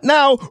got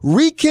now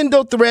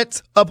rekindled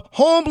threats of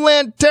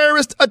homeland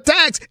terrorist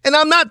attacks. And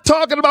I'm not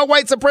talking about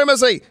white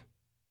supremacy.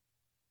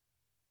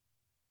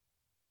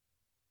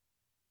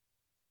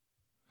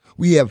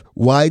 We have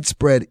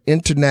widespread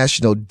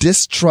international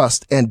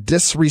distrust and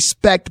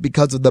disrespect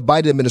because of the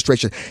Biden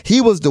administration.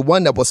 He was the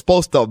one that was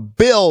supposed to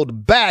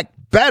build back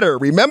better.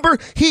 Remember?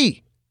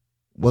 He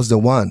was the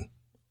one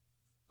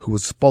who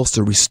was supposed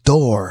to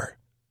restore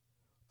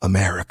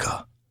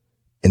America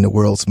in the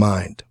world's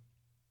mind.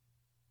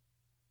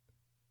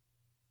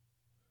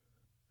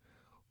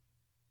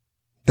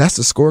 That's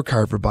the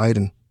scorecard for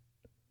Biden.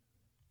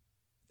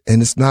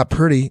 And it's not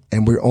pretty,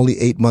 and we're only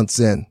 8 months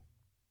in.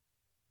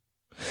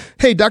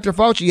 Hey, Dr.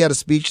 Fauci had a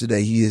speech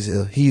today.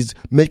 He's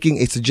making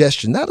a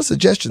suggestion, not a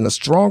suggestion, a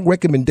strong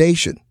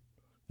recommendation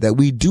that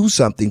we do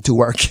something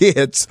to our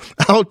kids.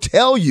 I'll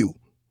tell you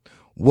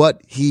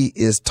what he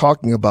is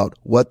talking about,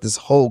 what this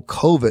whole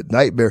COVID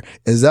nightmare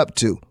is up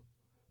to.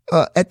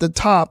 At the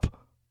top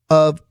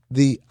of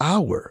the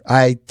hour.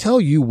 I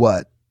tell you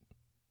what,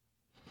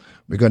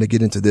 we're going to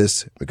get into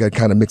this. We're going to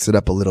kind of mix it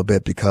up a little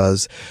bit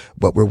because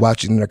what we're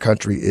watching in our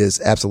country is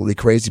absolutely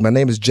crazy. My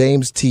name is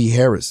James T.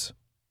 Harris.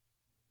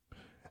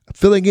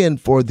 filling in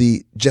for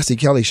the Jesse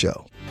Kelly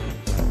Show.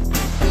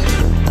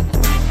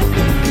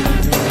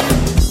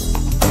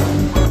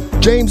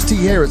 James T.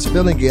 Harris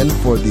filling in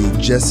for the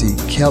Jesse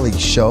Kelly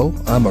Show.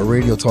 I'm a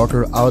radio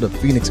talker out of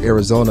Phoenix,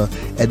 Arizona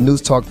at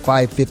News Talk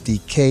 550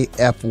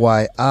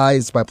 KFYI.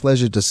 It's my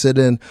pleasure to sit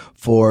in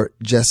for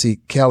Jesse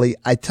Kelly.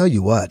 I tell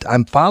you what,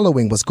 I'm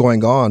following what's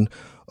going on,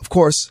 of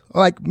course,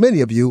 like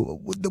many of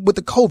you, with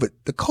the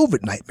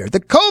COVID nightmare,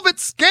 the COVID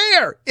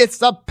scare.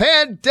 It's a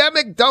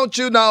pandemic, don't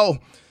you know?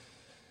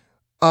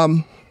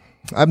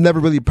 I've never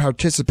really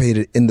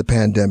participated in the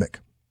pandemic.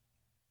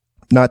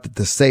 Not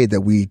to say that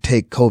we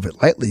take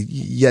COVID lightly,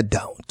 you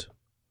don't.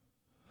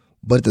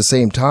 But at the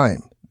same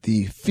time,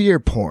 the fear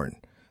porn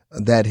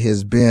that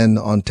has been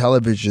on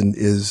television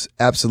is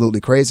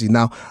absolutely crazy.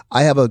 Now,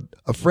 I have a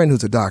friend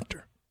who's a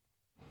doctor,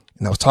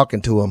 and I was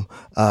talking to him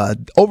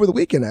over the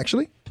weekend,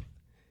 actually,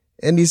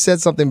 and he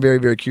said something very,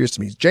 very curious to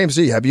me. James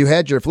C., have you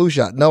had your flu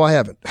shot? No, I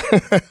haven't.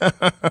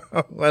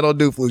 I don't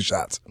do flu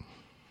shots.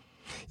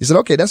 He said,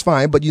 okay, that's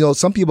fine, but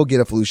some people get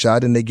a flu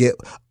shot and they get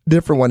a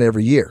different one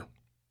every year.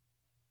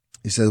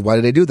 He says, why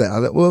do they do that? I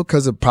thought, well,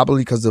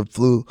 probably because the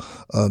flu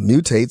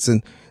mutates,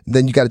 and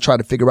then you got to try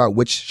to figure out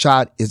which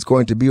shot is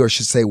going to be, or I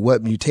should say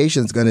what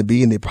mutation is going to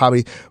be, and they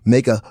probably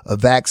make a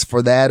vax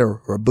for that or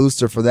a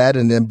booster for that,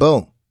 and then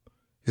boom.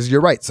 Because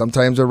you're right.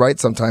 Sometimes they're right,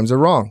 sometimes they're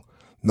wrong.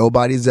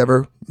 Nobody's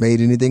ever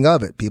made anything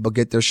of it. People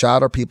get their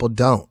shot or people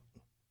don't.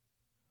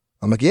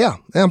 I'm like, yeah,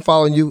 I'm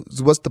following you.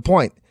 What's the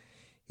point?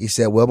 He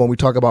said, well, when we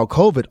talk about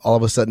COVID, all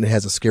of a sudden it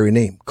has a scary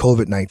name,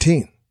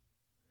 COVID-19.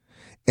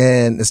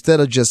 And instead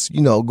of just,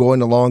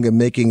 going along and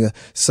making a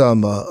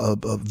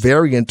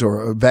variant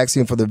or a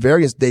vaccine for the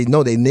variants, they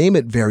name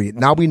it variant.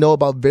 Now we know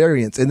about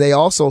variants, and they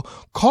also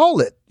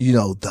call it,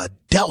 the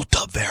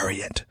Delta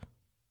variant.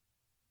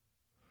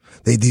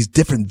 These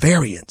different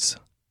variants.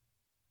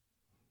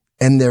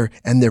 And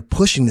they're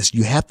pushing this.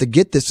 You have to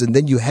get this, and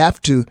then you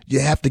have to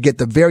get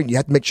the variant. You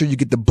have to make sure you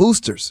get the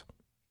boosters.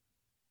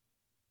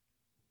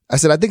 I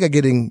said, I think I'm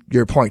getting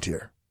your point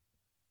here.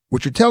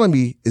 What you're telling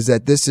me is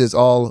that this is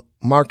all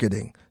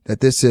marketing, that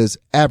this is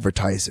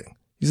advertising.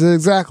 He said,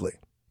 exactly.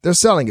 They're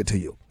selling it to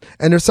you,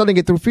 and they're selling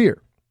it through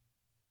fear.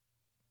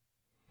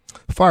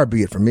 Far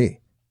be it from me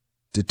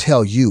to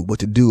tell you what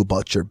to do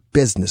about your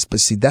business.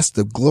 But see, that's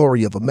the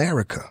glory of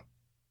America.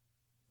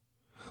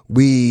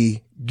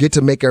 We get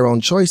to make our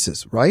own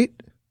choices, right?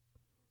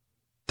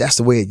 That's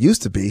the way it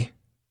used to be.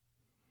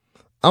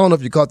 I don't know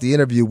if you caught the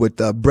interview with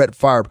Brett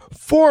Favre,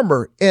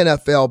 former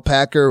NFL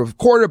Packer,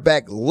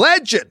 quarterback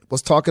legend,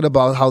 was talking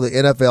about how the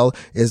NFL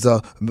is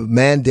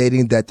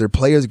mandating that their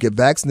players get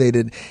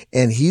vaccinated,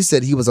 and he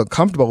said he was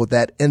uncomfortable with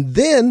that. And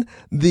then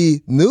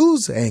the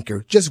news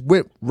anchor just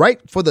went right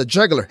for the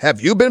jugular.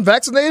 Have you been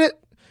vaccinated?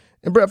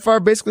 And Brett Favre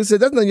basically said,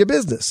 that's none of your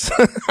business.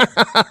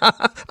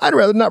 I'd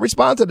rather not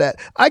respond to that.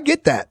 I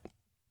get that.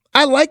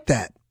 I like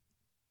that.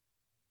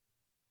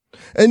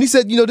 And he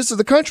said, this is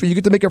the country. You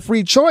get to make a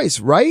free choice,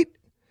 right?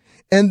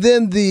 And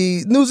then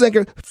the news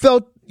anchor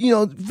felt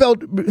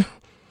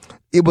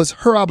it was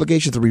her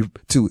obligation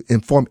to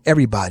inform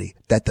everybody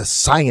that the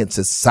science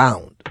is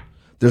sound.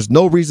 There's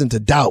no reason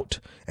to doubt.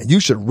 And you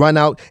should run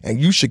out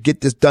and you should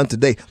get this done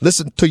today.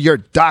 Listen to your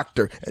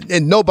doctor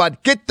and nobody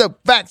get the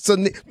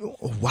vaccine.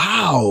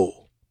 Wow.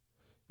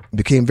 It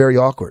became very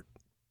awkward.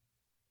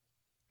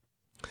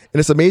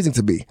 And it's amazing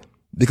to me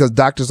because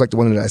doctors like the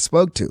one that I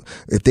spoke to,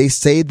 if they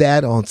say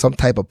that on some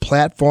type of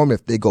platform,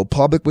 if they go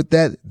public with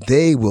that,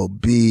 they will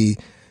be,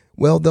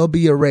 they'll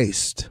be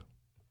erased.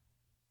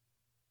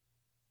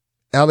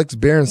 Alex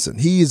Berenson,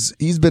 he's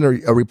been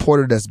a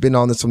reporter that's been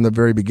on this from the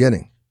very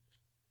beginning.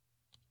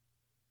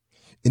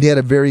 And he had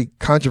a very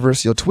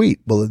controversial tweet,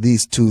 at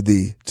least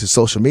to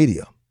social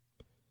media.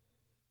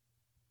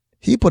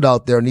 He put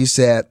out there and he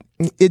said,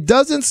 it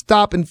doesn't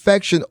stop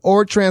infection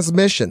or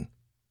transmission.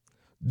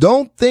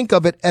 Don't think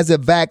of it as a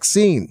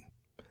vaccine.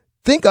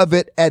 Think of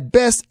it at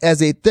best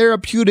as a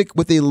therapeutic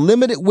with a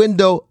limited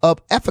window of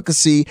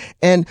efficacy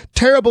and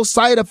terrible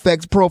side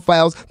effects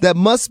profiles that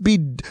must be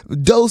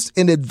dosed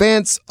in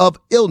advance of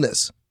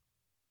illness.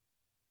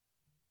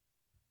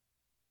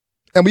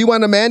 And we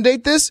want to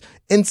mandate this?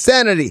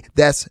 Insanity.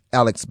 That's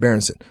Alex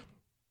Berenson.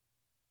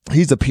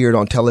 He's appeared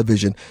on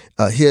television.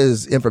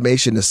 His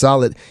information is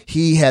solid.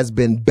 He has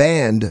been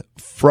banned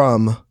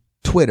from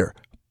Twitter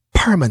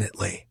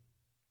permanently.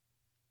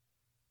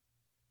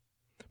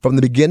 From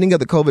the beginning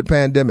of the COVID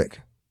pandemic.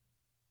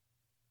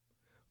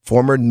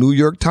 Former New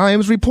York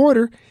Times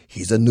reporter,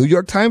 he's a New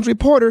York Times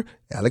reporter,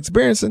 Alex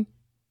Berenson,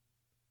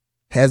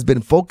 has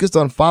been focused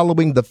on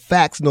following the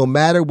facts no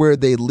matter where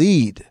they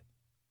lead.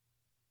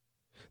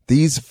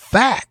 These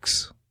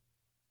facts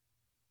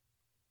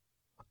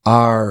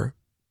are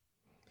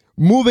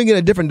moving in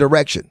a different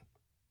direction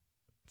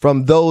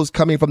from those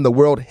coming from the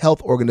World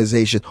Health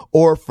Organization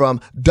or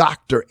from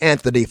Dr.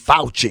 Anthony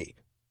Fauci.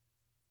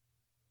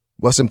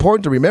 What's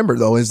important to remember,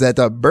 though, is that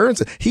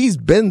Berenson, he's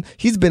been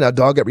a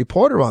dogged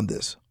reporter on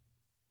this.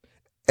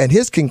 And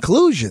his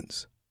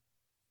conclusions,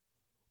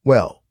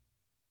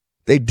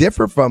 they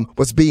differ from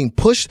what's being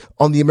pushed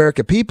on the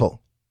American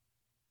people.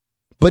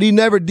 but he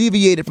never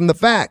deviated from the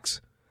facts.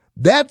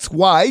 That's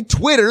why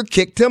Twitter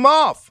kicked him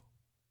off.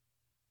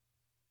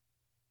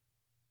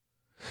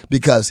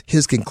 Because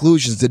his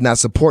conclusions did not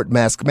support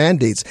mask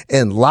mandates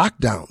and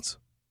lockdowns.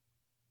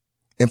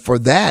 And for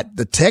that,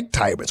 the tech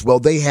tyrants, well,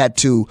 they had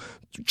to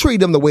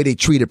treat him the way they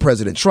treated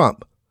President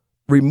Trump.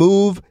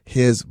 Remove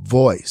his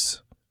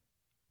voice.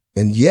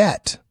 And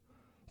yet,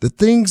 the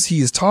things he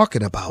is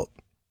talking about,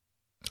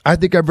 I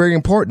think are very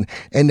important.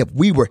 And if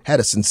we had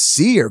a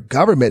sincere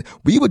government,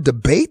 we would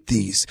debate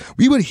these.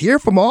 We would hear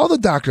from all the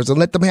doctors and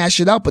let them hash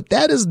it out. But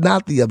that is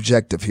not the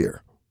objective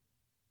here.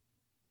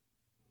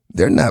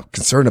 They're not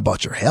concerned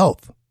about your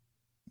health.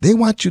 They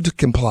want you to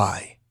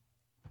comply.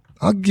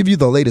 I'll give you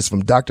the latest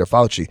from Dr.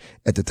 Fauci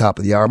at the top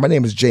of the hour. My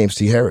name is James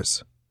T.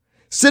 Harris.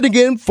 Sitting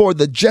in for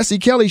the Jesse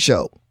Kelly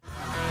Show.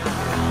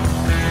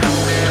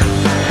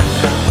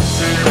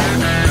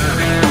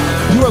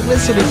 You are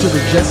listening to the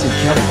Jesse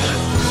Kelly Show.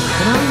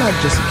 And I'm not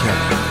Jesse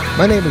Kelly.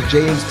 My name is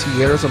James T.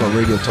 Harris. I'm a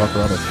radio talker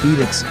out of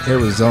Phoenix,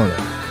 Arizona.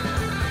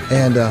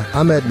 And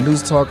I'm at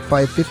News Talk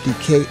 550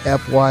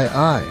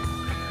 KFYI.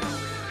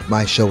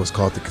 My show is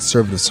called The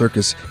Conservative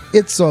Circus.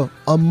 It's a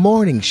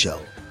morning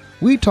show.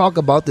 We talk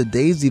about the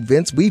day's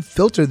events. We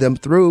filter them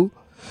through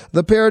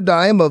the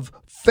paradigm of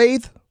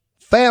faith,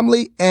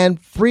 family, and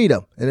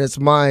freedom. And it's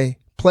my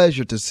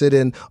pleasure to sit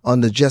in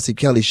on the Jesse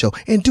Kelly Show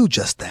and do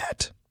just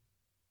that.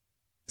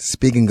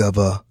 Speaking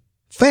of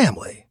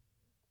family,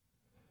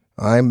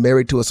 I'm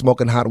married to a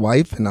smoking hot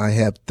wife, and I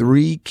have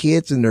 3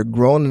 kids, and they're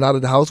grown and out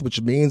of the house, which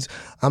means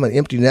I'm an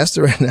empty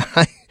nester, and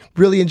I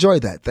really enjoy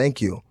that.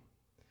 Thank you.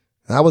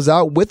 I was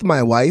out with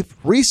my wife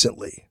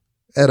recently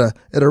at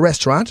a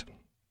restaurant,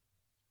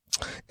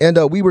 and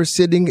we were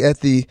sitting at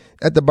the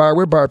bar.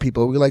 We're bar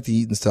people. We like to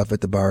eat and stuff at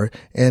the bar.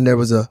 And there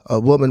was a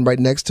woman right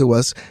next to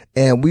us,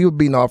 and we were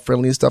being all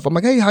friendly and stuff. I'm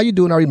like, "Hey, how you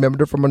doing?" I remembered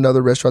her from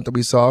another restaurant that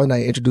we saw, and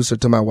I introduced her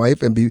to my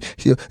wife. And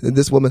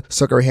this woman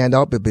stuck her hand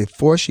out, but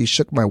before she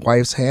shook my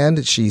wife's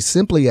hand, she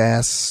simply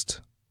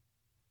asked,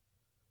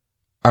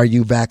 "Are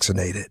you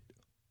vaccinated?"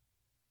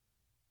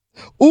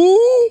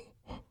 Ooh.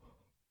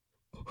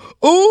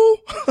 Ooh.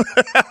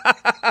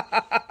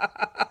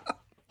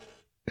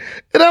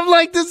 And I'm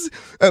like, this.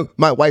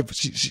 My wife,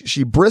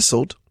 she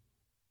bristled.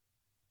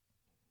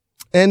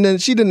 And then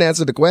she didn't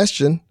answer the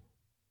question.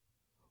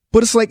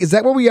 But it's like, is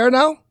that where we are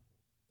now?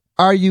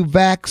 Are you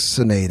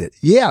vaccinated?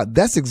 Yeah,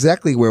 that's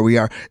exactly where we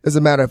are. As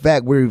a matter of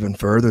fact, we're even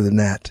further than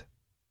that.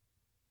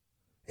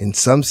 In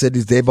some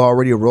cities, they've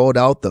already rolled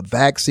out the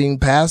vaccine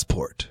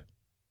passport.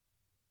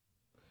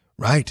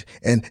 Right.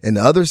 And in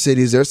other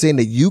cities, they're saying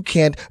that you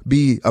can't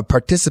be a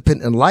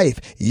participant in life.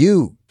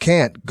 You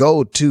can't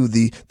go to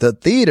the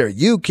theater.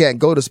 You can't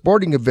go to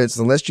sporting events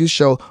unless you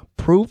show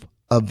proof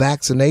of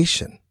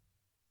vaccination.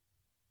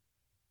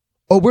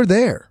 Oh, we're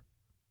there.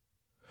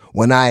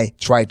 When I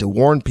tried to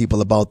warn people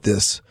about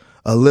this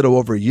a little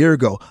over a year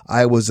ago,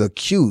 I was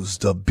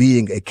accused of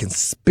being a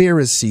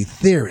conspiracy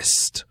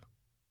theorist.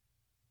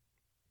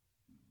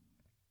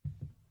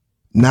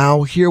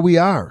 Now here we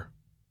are.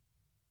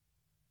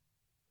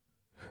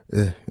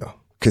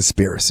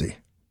 Conspiracy.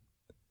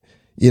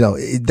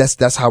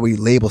 That's how we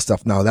label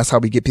stuff now. That's how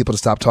we get people to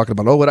stop talking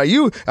about, what are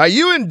you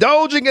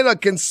indulging in a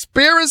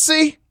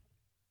conspiracy?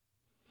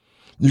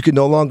 You can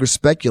no longer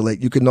speculate.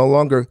 You can no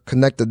longer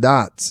connect the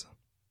dots.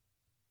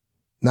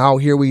 Now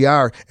here we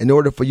are. In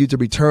order for you to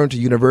return to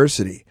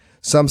university,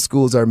 some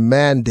schools are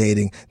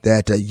mandating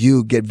that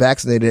you get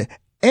vaccinated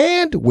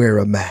and wear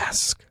a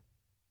mask.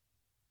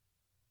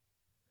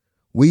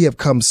 We have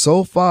come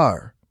so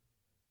far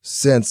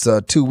since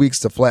 2 weeks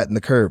to flatten the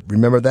curve.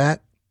 Remember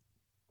that?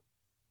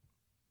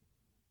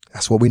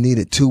 That's what we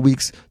needed, 2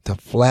 weeks to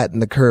flatten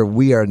the curve.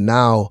 We are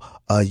now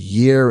a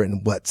year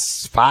and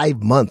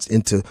 5 months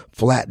into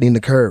flattening the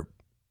curve.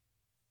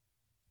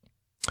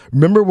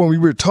 Remember when we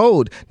were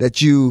told that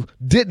you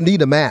didn't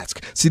need a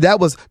mask? See, that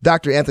was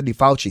Dr. Anthony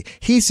Fauci.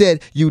 He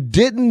said you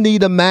didn't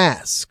need a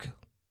mask.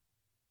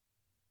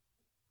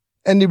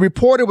 And the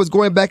reporter was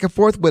going back and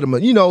forth with him.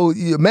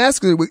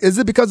 Mask, is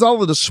it because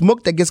all of the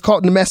schmuck that gets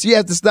caught in the mask?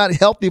 Yes, it's not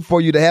healthy for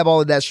you to have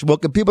all of that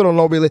schmuck. And people don't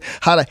know really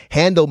how to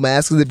handle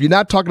masks. If you're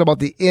not talking about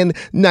the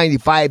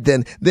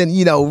N95, then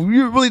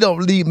you really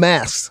don't need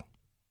masks.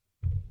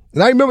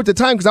 And I remember at the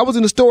time, because I was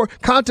in the store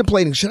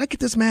contemplating, should I get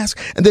this mask?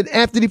 And then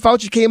Anthony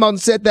Fauci came out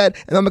and said that.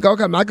 And I'm like,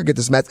 okay, I'm not going to get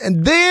this mask.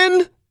 And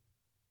then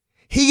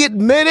he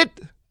admitted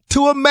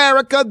to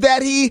America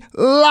that he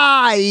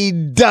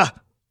lied.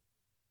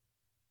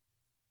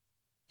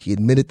 He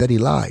admitted that he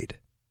lied.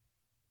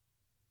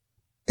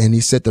 And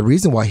he said the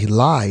reason why he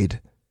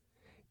lied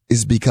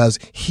is because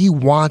he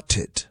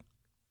wanted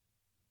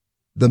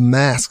the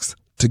masks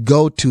to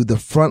go to the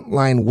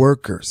frontline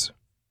workers.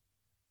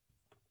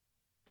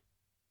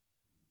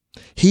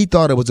 He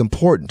thought it was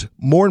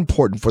more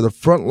important for the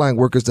frontline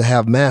workers to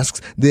have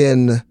masks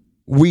than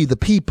we the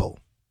people.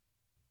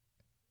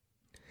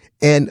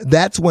 And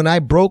that's when I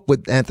broke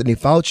with Anthony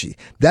Fauci.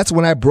 That's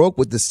when I broke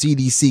with the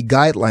CDC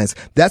guidelines.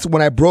 That's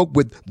when I broke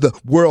with the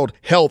World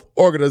Health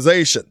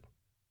Organization.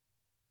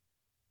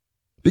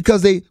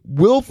 because they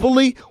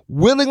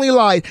willingly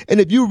lied. And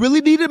if you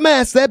really needed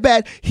masks that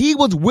bad, he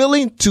was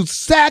willing to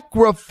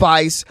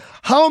sacrifice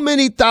how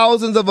many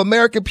thousands of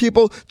American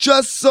people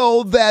just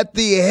so that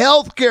the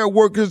healthcare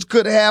workers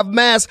could have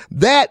masks.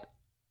 That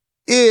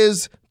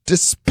is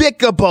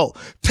despicable.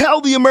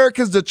 Tell the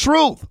Americans the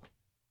truth.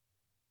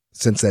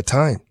 Since that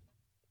time,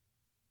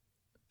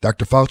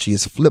 Dr. Fauci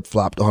has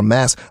flip-flopped on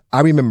masks.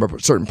 I remember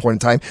a certain point in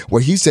time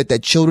where he said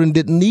that children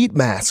didn't need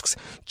masks.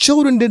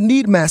 Children didn't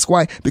need masks.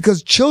 Why?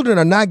 Because children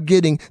are not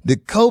getting the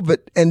COVID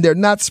and they're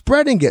not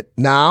spreading it.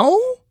 Now?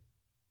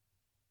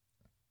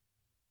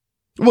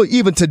 Well,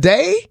 even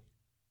today,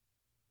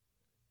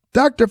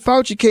 Dr.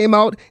 Fauci came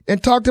out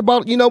and talked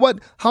about, you know what,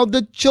 how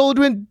the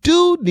children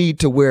do need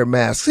to wear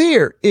masks.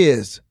 Here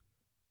is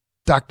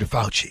Dr.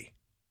 Fauci.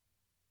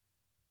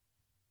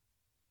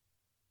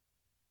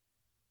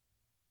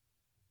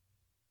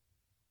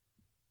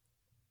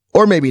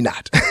 Or maybe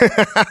not.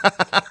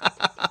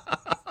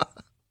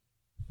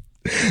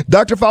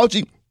 Dr.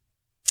 Fauci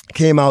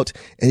came out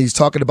and he's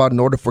talking about in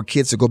order for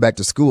kids to go back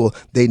to school,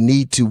 they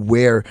need to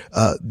wear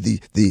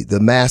the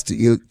mask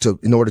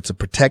in order to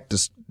protect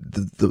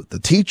the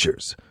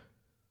teachers.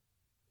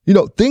 You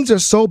know, things are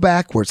so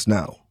backwards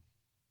now.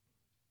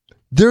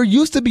 There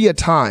used to be a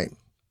time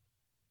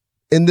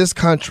in this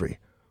country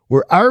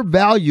where our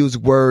values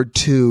were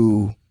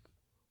to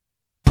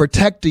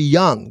protect the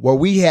young, where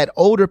we had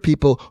older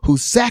people who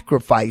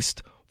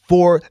sacrificed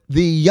for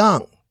the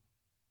young.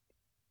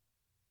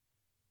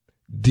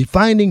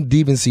 Defining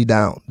decency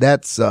down.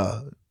 That's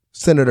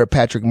Senator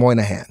Patrick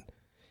Moynihan.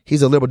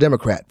 He's a liberal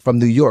Democrat from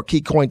New York.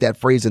 He coined that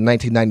phrase in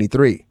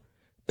 1993.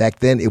 Back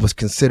then, it was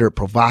considered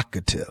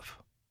provocative.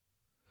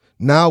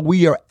 Now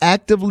we are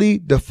actively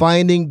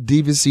defining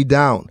decency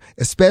down,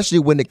 especially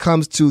when it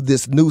comes to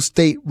this new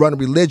state-run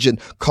religion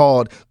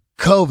called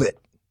COVID.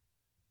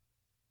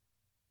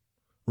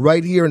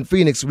 Right here in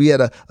Phoenix, we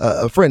had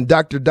a friend,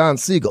 Dr. Don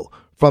Siegel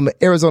from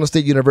Arizona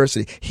State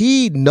University.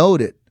 He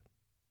noted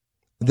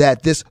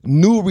that this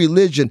new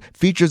religion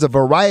features a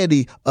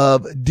variety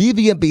of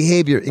deviant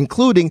behavior,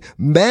 including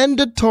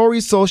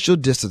mandatory social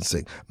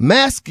distancing,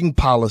 masking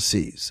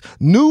policies,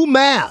 new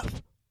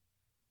math,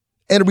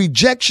 and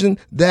rejection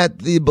that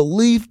the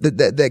belief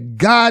that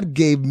God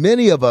gave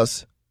many of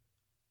us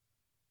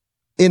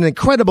an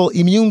incredible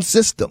immune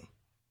system.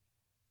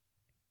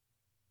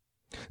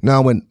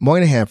 Now, when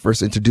Moynihan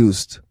first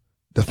introduced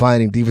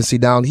defining decency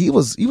down, he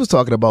was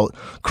talking about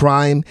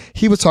crime.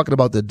 He was talking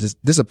about the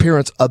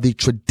disappearance of the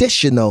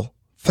traditional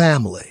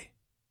family.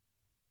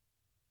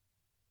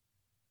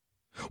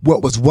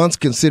 What was once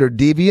considered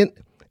deviant,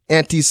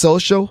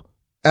 antisocial,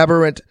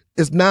 aberrant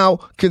is now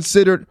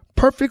considered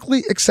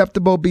perfectly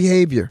acceptable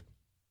behavior.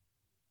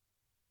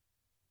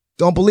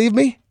 Don't believe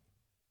me?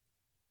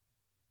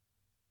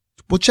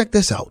 Well, check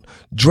this out.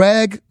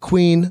 Drag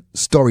queen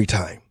story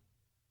time.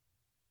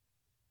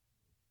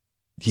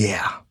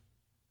 Yeah.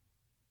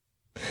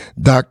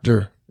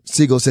 Dr.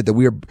 Siegel said that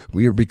we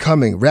are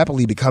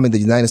rapidly becoming the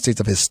United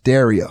States of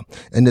hysteria.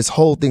 And this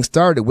whole thing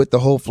started with the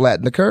whole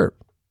flatten the curve.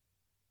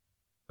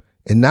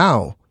 And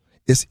now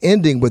it's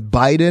ending with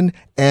Biden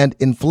and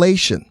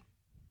inflation.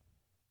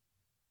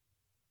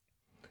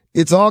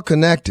 It's all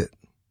connected.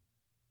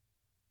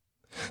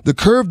 The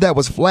curve that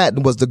was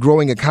flattened was the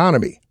growing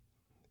economy.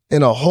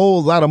 And a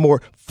whole lot of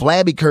more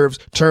flabby curves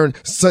turned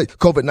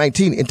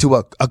COVID-19 into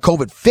a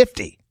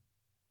COVID-50.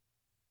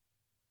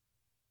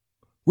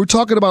 We're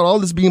talking about all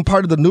this being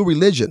part of the new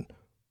religion.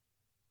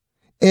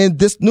 And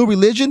this new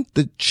religion,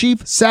 the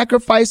chief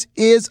sacrifice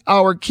is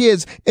our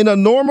kids. In a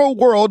normal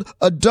world,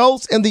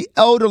 adults and the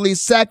elderly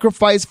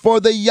sacrifice for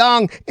the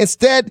young.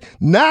 Instead,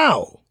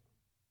 now,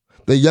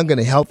 the young and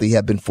the healthy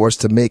have been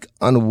forced to make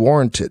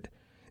unwarranted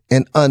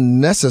and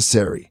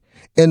unnecessary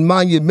and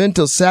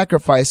monumental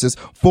sacrifices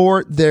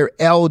for their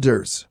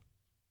elders.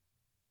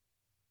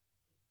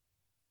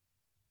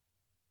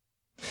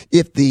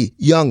 If the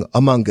young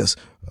among us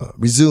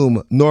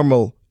resume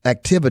normal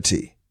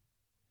activity,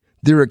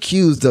 they're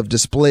accused of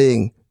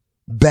displaying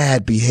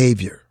bad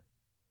behavior.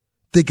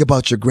 Think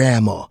about your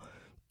grandma.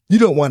 You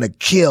don't want to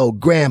kill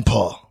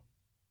grandpa.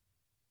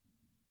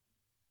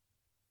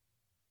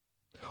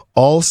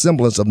 All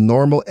semblance of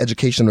normal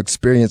educational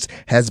experience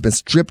has been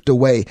stripped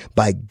away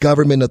by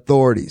government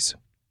authorities.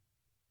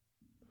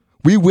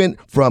 We went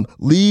from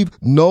leave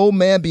no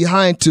man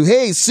behind to,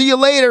 hey, see you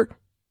later.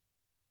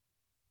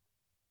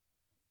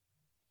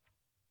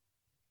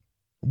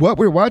 What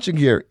we're watching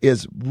here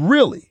is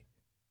really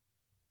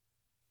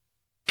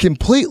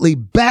completely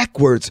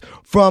backwards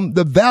from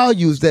the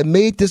values that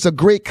made this a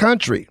great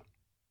country.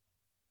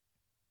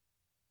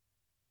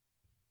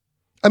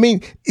 I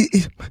mean,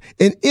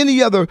 in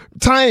any other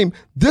time,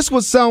 this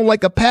would sound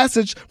like a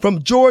passage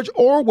from George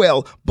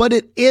Orwell, but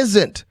it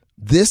isn't.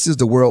 This is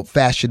the world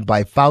fashioned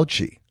by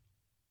Fauci.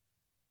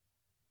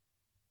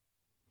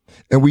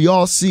 And we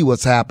all see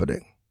what's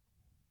happening.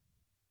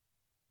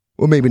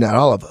 Well, maybe not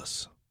all of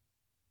us.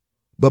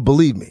 But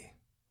believe me,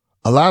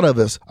 a lot of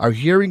us are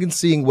hearing and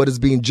seeing what is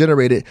being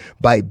generated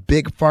by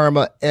Big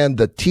Pharma and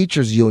the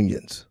teachers'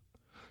 unions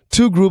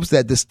Two groups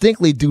that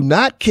distinctly do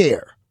not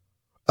care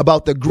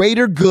about the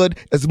greater good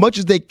as much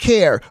as they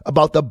care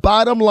about the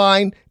bottom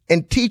line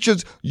and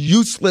teachers'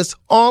 useless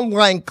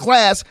online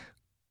class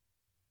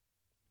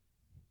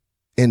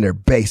in their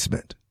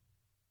basement.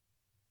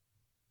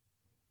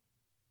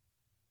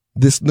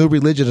 This new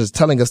religion is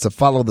telling us to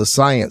follow the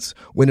science,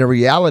 when in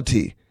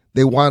reality,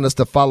 they want us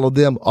to follow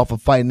them off a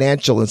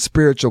financial and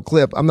spiritual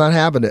cliff. I'm not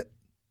having it.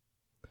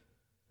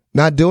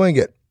 Not doing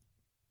it.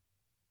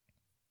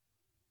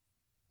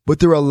 But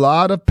there are a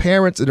lot of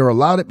parents and there are a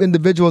lot of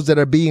individuals that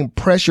are being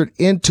pressured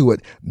into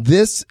it.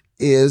 This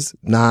is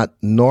not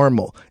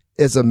normal.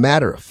 As a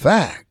matter of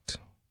fact,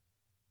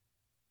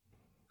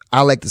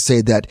 I like to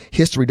say that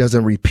history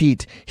doesn't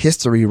repeat,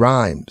 history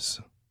rhymes.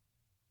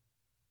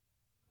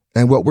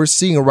 And what we're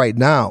seeing right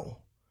now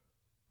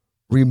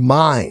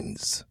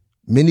reminds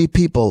many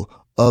people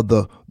of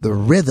the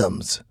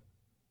rhythms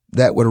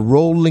that were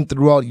rolling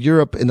throughout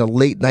Europe in the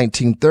late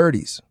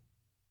 1930s.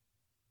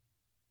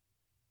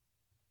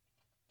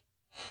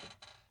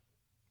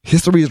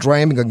 History is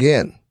rhyming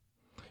again,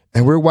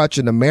 and we're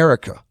watching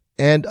America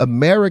and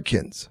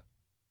Americans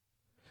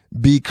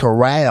be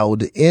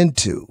corralled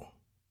into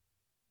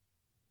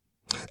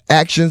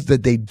actions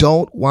that they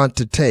don't want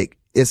to take.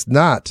 It's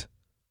not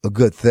a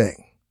good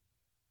thing.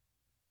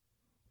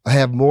 I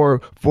have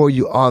more for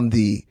you on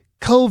the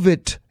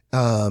COVID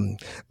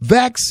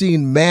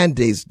vaccine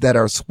mandates that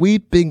are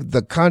sweeping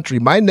the country.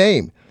 My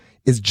name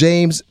is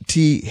James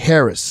T.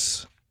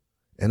 Harris,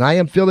 and I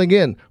am filling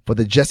in for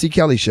the Jesse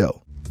Kelly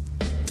Show.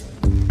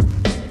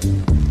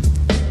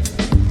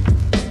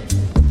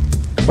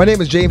 My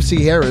name is James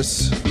T.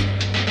 Harris,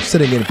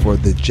 sitting in for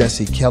the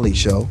Jesse Kelly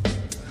Show.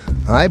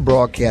 I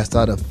broadcast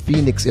out of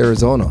Phoenix,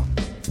 Arizona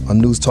on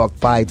News Talk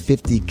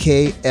 550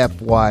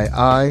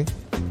 KFYI.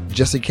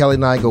 Jesse Kelly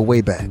and I go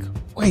way back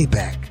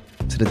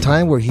to the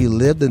time where he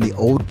lived in the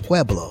old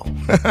Pueblo.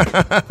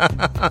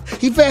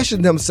 He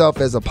fashioned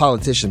himself as a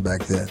politician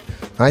back then.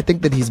 I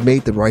think that he's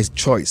made the right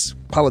choice.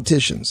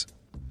 Politicians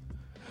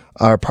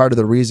are part of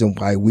the reason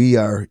why we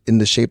are in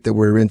the shape that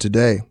we're in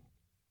today.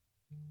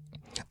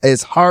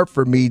 It's hard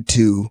for me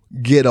to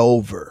get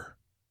over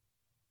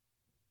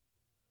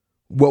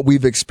what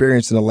we've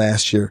experienced in the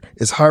last year.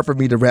 It's hard for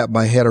me to wrap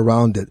my head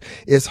around it.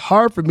 It's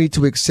hard for me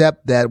to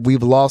accept that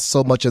we've lost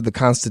so much of the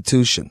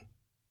Constitution.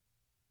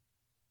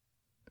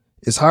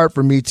 It's hard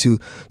for me to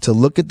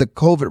look at the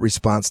COVID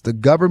response, the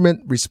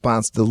government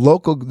response,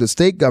 the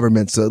state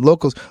governments, the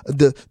locals,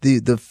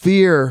 the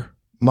fear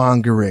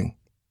mongering,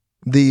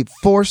 the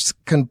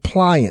forced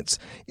compliance.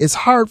 It's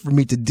hard for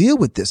me to deal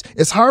with this.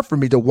 It's hard for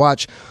me to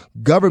watch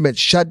government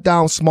shut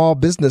down small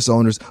business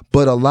owners,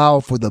 but allow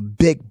for the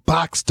big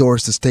box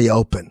stores to stay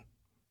open.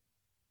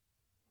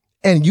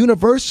 And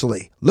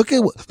universally, look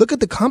at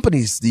the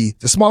companies, the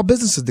small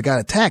businesses that got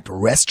attacked.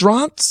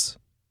 Restaurants,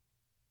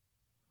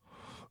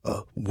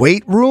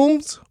 weight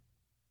rooms,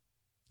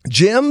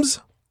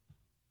 gyms,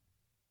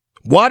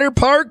 water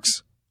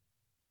parks.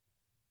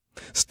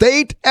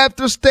 State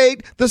after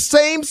state, the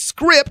same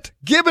script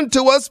given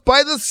to us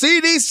by the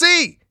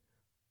CDC.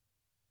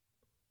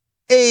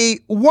 A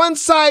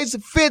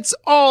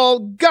one-size-fits-all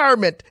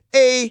garment,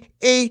 a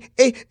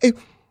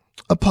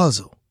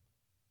puzzle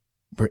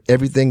where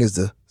everything is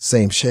the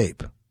same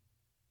shape.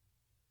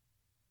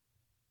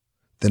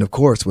 Then, of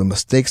course, when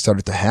mistakes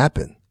started to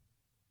happen,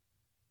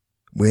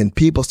 when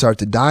people start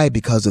to die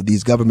because of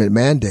these government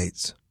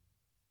mandates,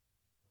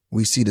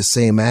 we see the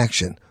same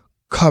action,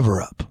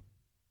 cover up.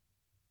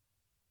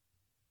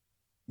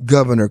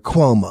 Governor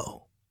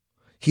Cuomo,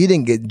 he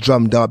didn't get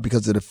drummed up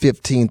because of the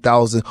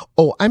 15,000.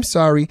 Oh, I'm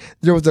sorry.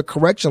 There was a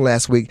correction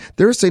last week.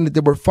 They were saying that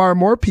there were far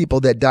more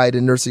people that died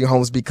in nursing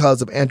homes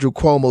because of Andrew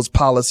Cuomo's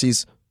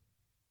policies.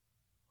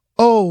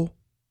 Oh,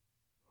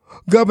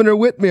 Governor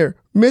Whitmer,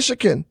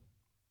 Michigan,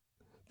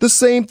 the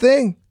same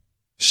thing.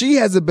 She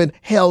hasn't been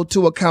held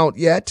to account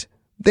yet.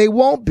 They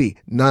won't be.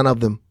 None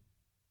of them.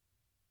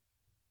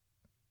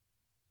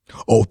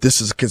 Oh,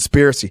 this is a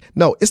conspiracy.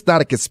 No, it's not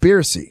a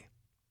conspiracy.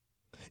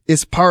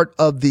 It's part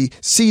of the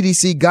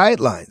CDC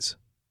guidelines.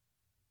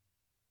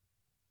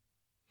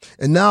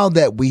 And now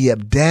that we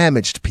have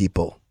damaged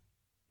people,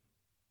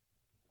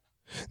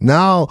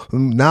 now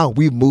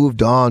we've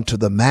moved on to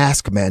the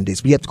mask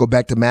mandates. We have to go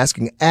back to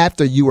masking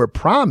after you were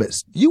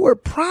promised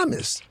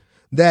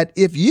that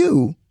if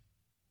you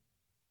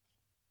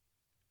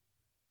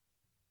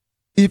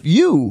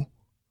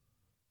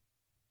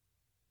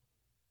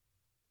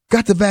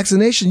got the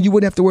vaccination, you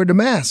wouldn't have to wear the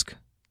mask.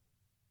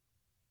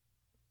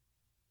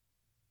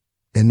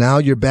 And now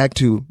you're back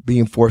to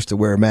being forced to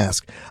wear a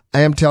mask. I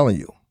am telling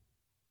you,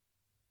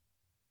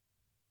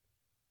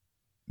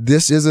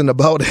 this isn't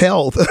about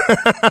health.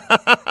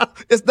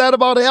 It's not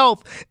about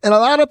health. And a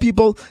lot of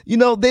people,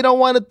 they don't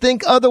want to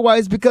think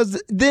otherwise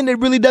because then it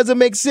really doesn't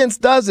make sense,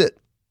 does it?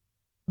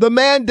 The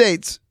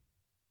mandates.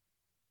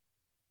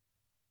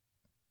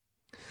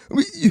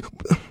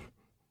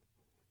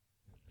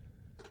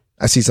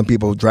 I see some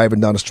people driving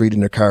down the street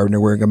in their car and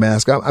they're wearing a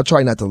mask. I'm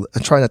trying not to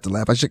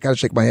laugh. I gotta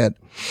shake my head.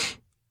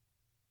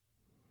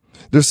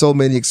 There's so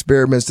many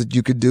experiments that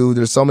you could do.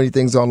 There's so many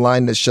things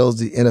online that shows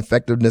the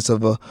ineffectiveness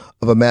of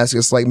a mask.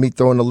 It's like me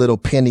throwing a little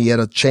penny at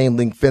a chain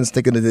link fence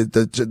thinking that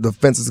the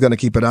fence is going to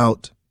keep it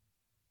out.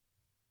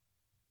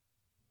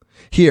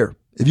 Here,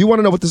 if you want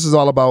to know what this is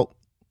all about,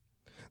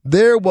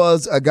 there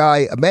was a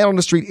man on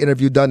the street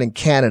interview done in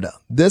Canada.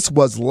 This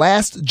was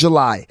last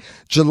July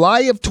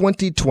of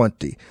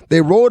 2020.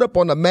 They rode up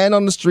on a man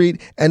on the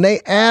street and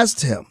they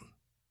asked him,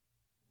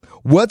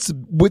 what's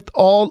with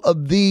all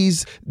of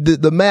these,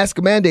 the mask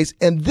mandates?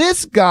 And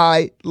this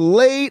guy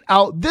laid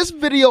out this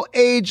video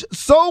aged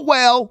so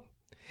well.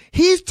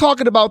 He's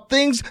talking about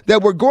things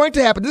that were going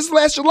to happen. This is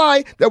last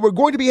July that were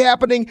going to be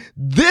happening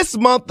this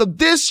month of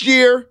this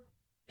year.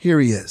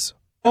 Here he is.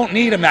 Don't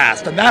need a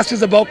mask. The mask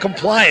is about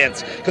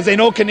compliance because they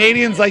know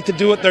Canadians like to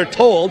do what they're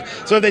told.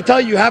 So if they tell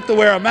you have to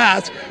wear a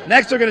mask,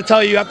 next they're going to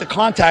tell you have to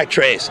contact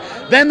trace.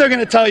 Then they're going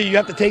to tell you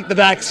have to take the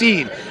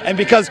vaccine. And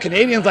because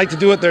Canadians like to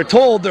do what they're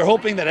told, they're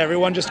hoping that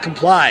everyone just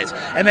complies.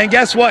 And then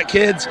guess what,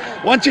 kids?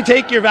 Once you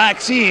take your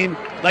vaccine,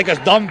 like a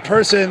dumb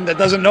person that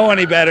doesn't know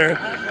any better,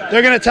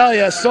 they're going to tell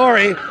you,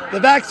 sorry, the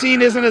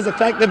vaccine isn't as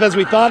effective as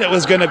we thought it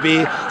was going to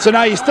be. So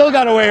now you still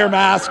got to wear your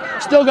mask,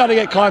 still got to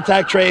get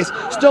contact trace,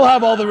 still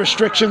have all the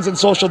restrictions and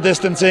social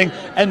distancing,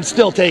 and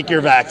still take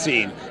your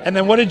vaccine. And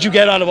then what did you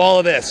get out of all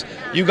of this?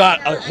 You got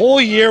a whole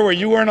year where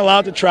you weren't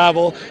allowed to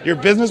travel, your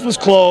business was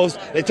closed,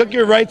 they took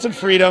your rights and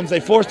freedoms,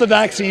 they forced a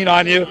vaccine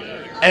on you,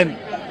 and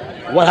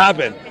what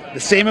happened? The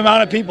same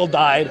amount of people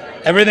died.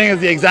 Everything is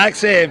the exact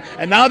same.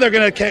 And now they're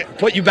going to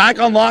put you back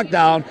on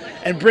lockdown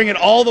and bring it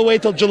all the way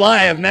till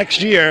July of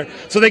next year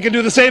so they can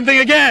do the same thing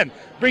again.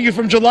 Bring you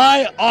from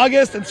July,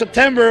 August, and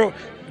September,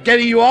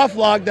 getting you off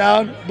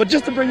lockdown, but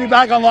just to bring you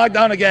back on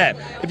lockdown again.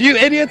 If you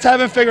idiots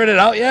haven't figured it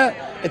out yet,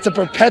 it's a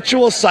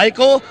perpetual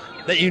cycle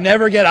that you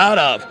never get out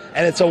of.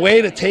 And it's a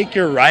way to take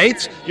your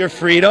rights, your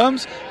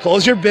freedoms,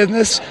 close your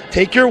business,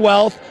 take your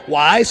wealth.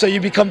 Why? So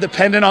you become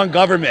dependent on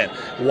government.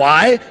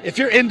 Why? If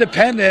you're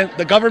independent,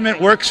 the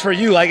government works for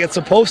you like it's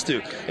supposed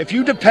to. If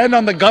you depend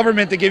on the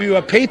government to give you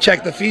a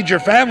paycheck to feed your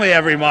family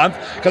every month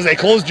because they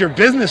closed your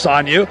business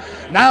on you,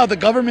 now the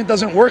government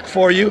doesn't work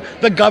for you,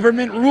 the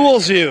government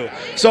rules you.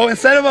 So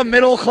instead of a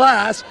middle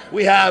class,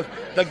 we have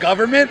the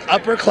government,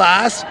 upper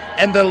class,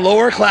 and the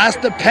lower class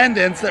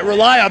dependents that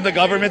rely on the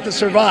government to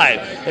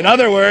survive. In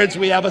other words,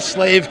 we have a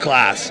slave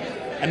class.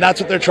 And that's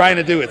what they're trying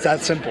to do. It's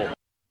that simple.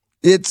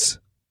 It's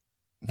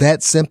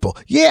that simple.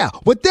 Yeah,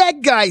 what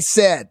that guy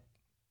said.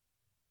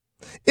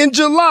 In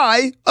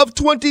July of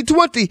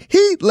 2020,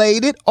 he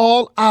laid it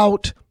all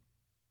out.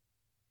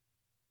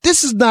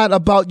 This is not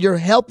about your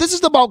health. This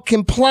is about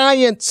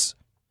compliance.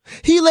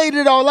 He laid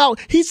it all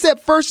out. He said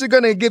first they're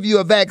going to give you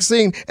a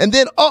vaccine and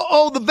then,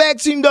 the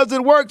vaccine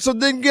doesn't work. So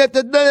then get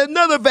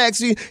another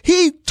vaccine.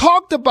 He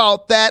talked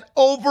about that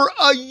over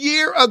a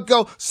year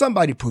ago.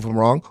 Somebody prove him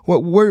wrong.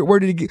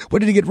 What did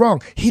he get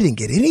wrong? He didn't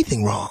get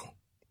anything wrong.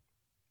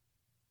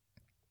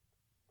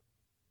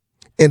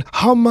 And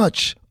how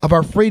much of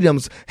our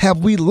freedoms have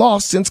we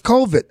lost since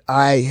COVID?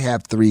 I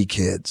have 3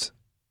 kids.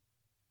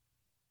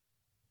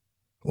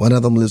 One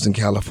of them lives in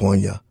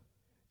California.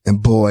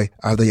 And boy,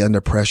 are they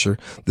under pressure.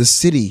 The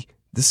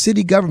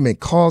city government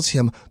calls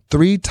him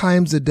 3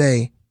 times a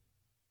day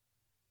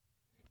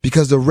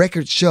because the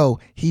records show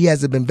he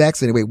hasn't been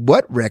vaccinated. Wait,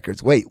 what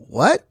records? Wait,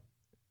 what?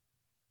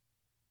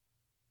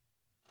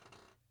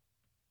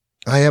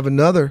 I have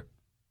another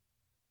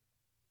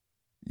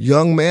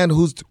young man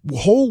whose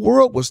whole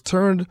world was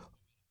turned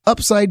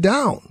upside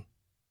down.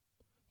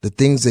 The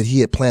things that he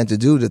had planned to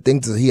do, the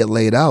things that he had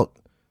laid out.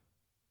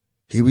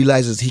 He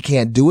realizes he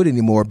can't do it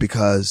anymore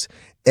because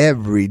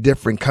every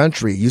different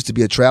country used to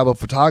be a travel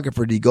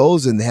photographer. He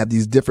goes and they have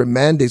these different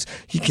mandates.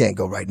 He can't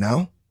go right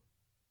now.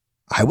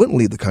 I wouldn't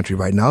leave the country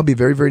right now. I'd be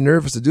very, very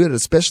nervous to do it,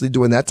 especially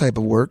doing that type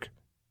of work.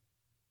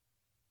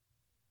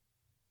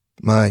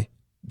 My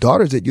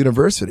daughter's at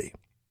university.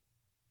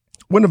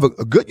 One of a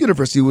good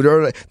university,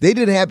 they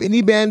didn't have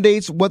any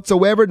mandates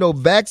whatsoever, no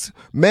vax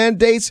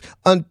mandates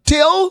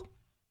until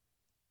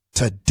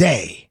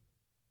today.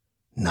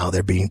 Now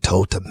they're being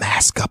told to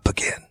mask up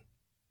again.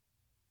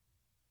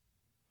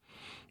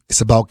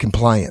 It's about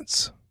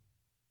compliance.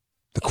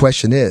 The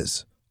question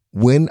is,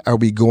 when are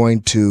we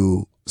going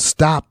to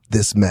stop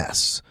this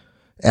mess?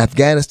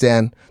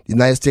 Afghanistan, the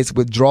United States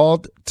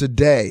withdrawal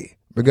today.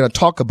 We're going to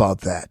talk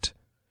about that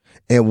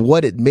and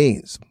what it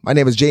means. My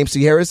name is James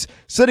C. Harris,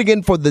 sitting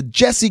in for the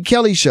Jesse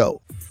Kelly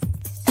Show.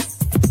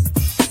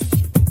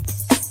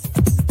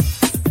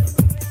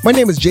 My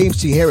name is James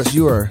C. Harris.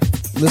 You are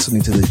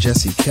listening to the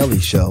Jesse Kelly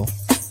Show.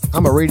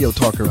 I'm a radio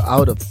talker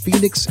out of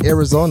Phoenix,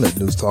 Arizona.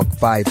 News Talk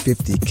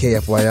 550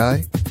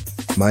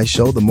 KFYI. My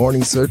show, The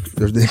Morning Circus,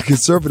 the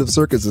Conservative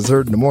Circus is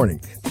heard in the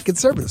morning. The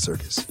Conservative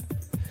Circus.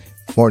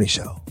 Morning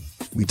show.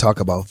 We talk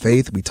about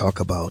faith. We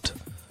talk about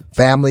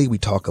family. We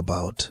talk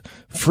about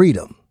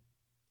freedom.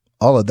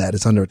 All of that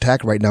is under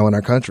attack right now in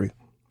our country.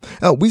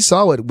 We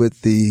saw it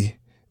with the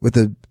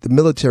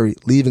military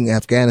leaving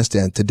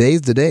Afghanistan.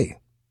 Today's the day.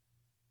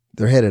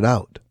 They're headed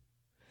out.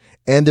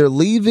 And they're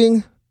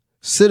leaving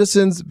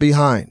citizens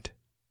behind.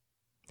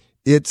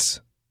 It's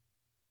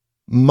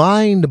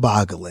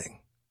mind-boggling.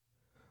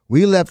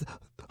 We left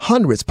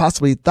hundreds,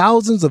 possibly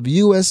thousands of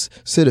U.S.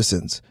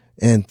 citizens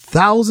and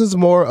thousands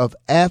more of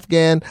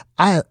Afghan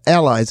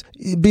allies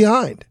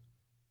behind.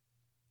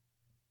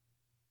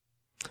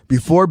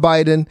 Before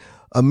Biden,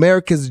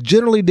 Americans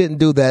generally didn't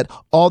do that,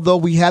 although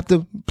we have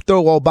to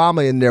throw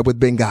Obama in there with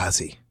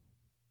Benghazi.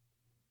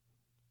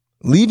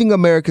 Leaving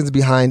Americans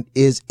behind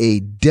is a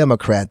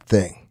Democrat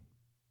thing,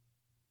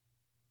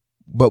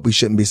 but we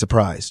shouldn't be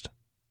surprised.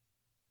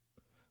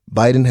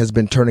 Biden has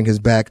been turning his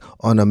back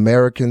on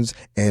Americans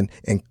and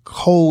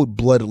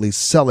cold-bloodedly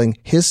selling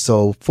his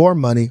soul for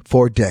money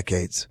for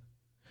decades.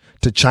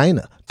 To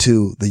China,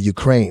 to the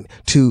Ukraine,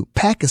 to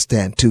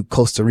Pakistan, to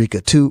Costa Rica,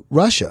 to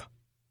Russia.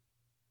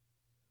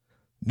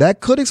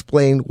 That could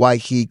explain why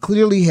he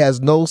clearly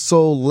has no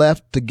soul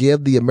left to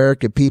give the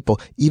American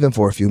people, even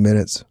for a few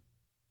minutes.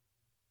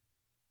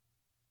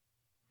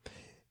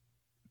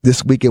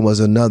 This weekend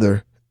was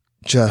another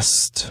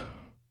just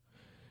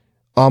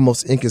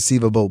almost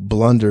inconceivable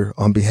blunder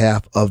on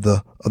behalf of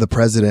the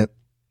president,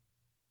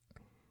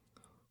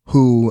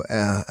 who,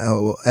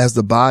 as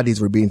the bodies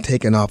were being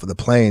taken off of the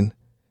plane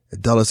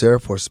at Dulles Air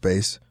Force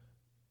Base,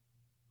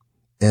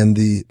 and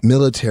the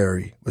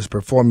military was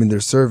performing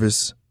their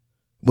service,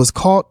 was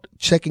caught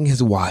checking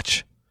his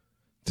watch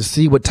to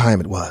see what time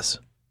it was.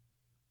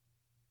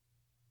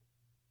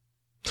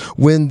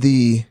 When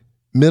the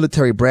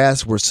military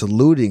brass were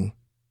saluting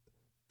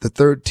the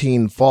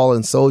 13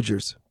 fallen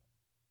soldiers,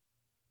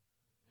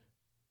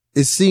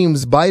 it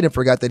seems Biden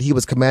forgot that he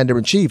was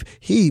commander-in-chief.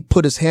 He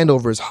put his hand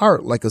over his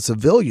heart like a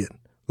civilian,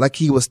 like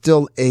he was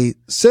still a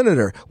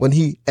senator, when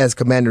he, as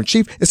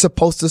commander-in-chief, is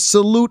supposed to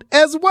salute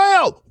as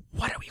well.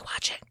 What are we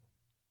watching?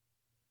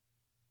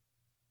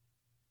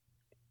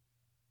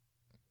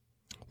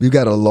 We've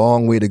got a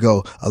long way to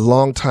go, a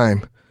long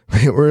time.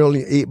 We're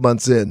only 8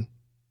 months in.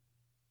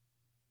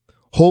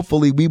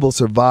 Hopefully we will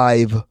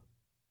survive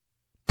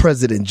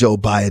President Joe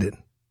Biden.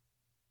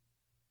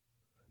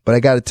 But I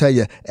got to tell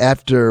you,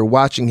 after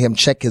watching him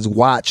check his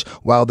watch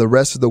while the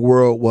rest of the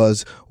world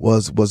was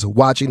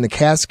watching the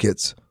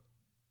caskets,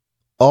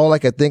 all I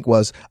could think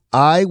was,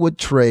 I would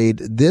trade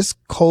this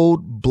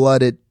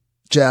cold-blooded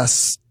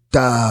trade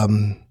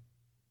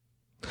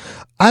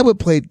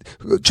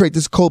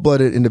this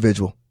cold-blooded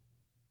individual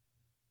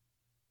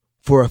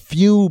for a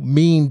few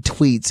mean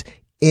tweets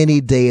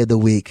any day of the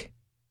week.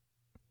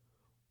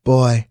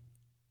 Boy,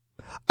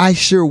 I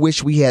sure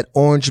wish we had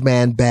Orange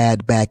Man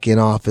Bad back in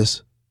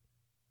office.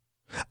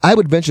 I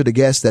would venture to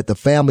guess that the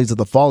families of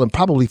the fallen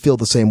probably feel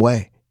the same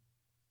way.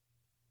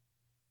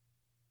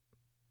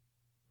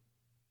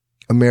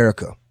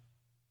 America,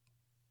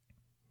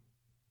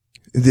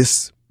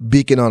 this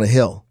beacon on a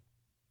hill,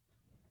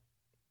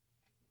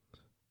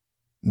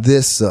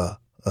 this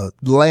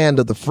land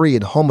of the free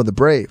and home of the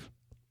brave.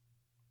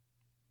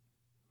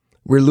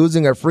 We're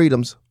losing our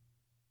freedoms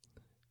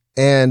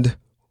and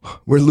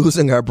we're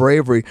losing our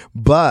bravery,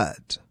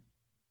 but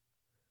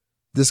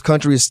this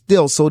country is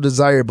still so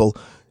desirable.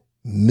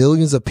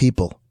 Millions of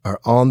people are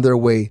on their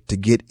way to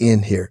get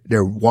in here.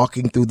 They're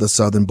walking through the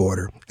southern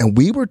border. And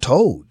we were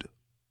told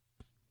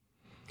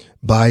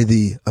by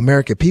the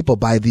American people,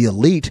 by the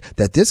elite,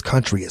 that this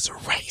country is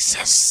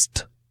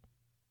racist.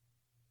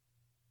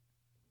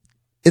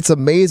 It's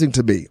amazing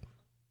to me.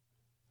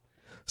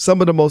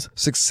 Some of the most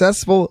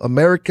successful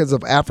Americans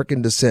of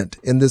African descent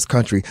in this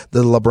country,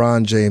 the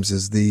LeBron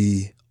Jameses,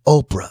 the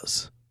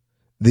Oprahs,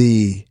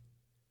 the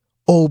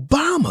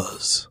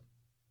Obamas,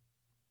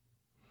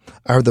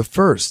 are the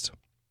first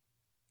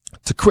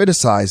to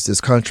criticize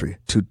this country,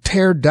 to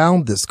tear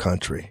down this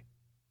country.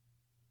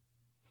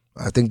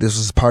 I think this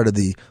was part of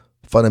the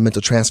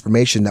fundamental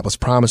transformation that was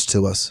promised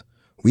to us.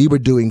 We were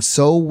doing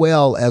so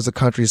well as a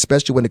country,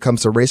 especially when it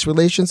comes to race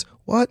relations.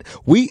 What?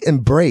 We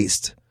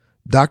embraced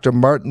Dr.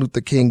 Martin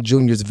Luther King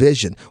Jr.'s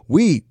vision.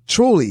 We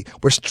truly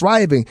were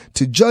striving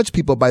to judge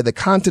people by the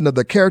content of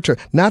their character,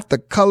 not the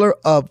color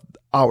of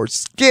our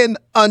skin,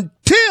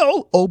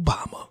 until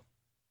Obama.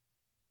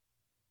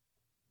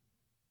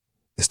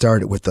 It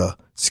started with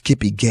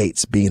Skippy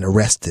Gates being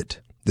arrested.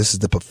 This is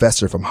the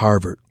professor from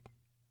Harvard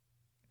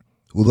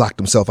who locked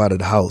himself out of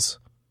the house.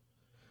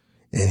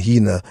 And he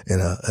and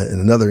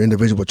another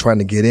individual were trying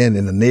to get in,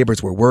 and the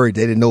neighbors were worried.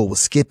 They didn't know it was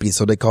Skippy,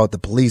 so they called the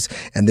police.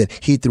 And then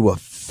he threw a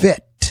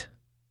fit.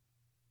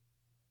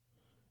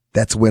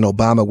 That's when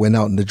Obama went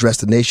out and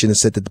addressed the nation and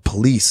said that the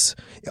police,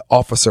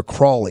 Officer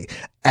Crawley,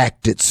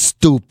 acted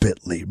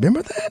stupidly.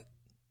 Remember that?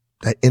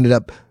 That ended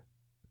up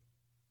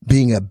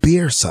being a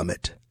beer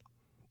summit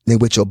in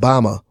which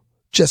Obama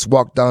just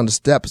walked down the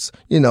steps,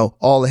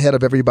 all ahead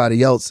of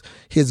everybody else.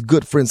 His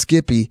good friend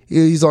Skippy,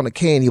 he's on a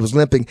cane, he was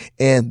limping,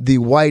 and the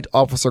white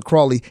Officer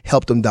Crawley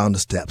helped him down the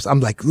steps. I'm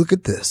like, look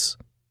at this.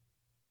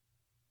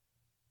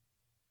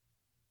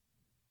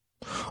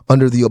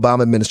 Under the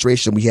Obama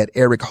administration, we had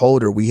Eric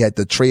Holder, we had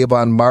the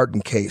Trayvon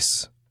Martin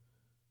case.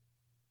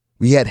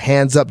 We had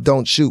Hands Up,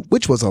 Don't Shoot,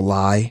 which was a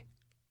lie.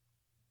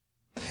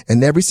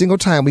 And every single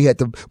time we had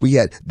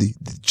the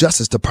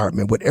Justice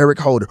Department with Eric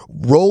Holder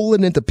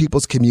rolling into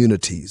people's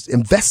communities,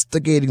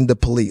 investigating the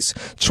police,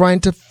 trying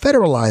to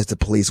federalize the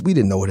police. We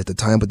didn't know it at the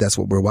time, but that's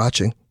what we're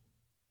watching.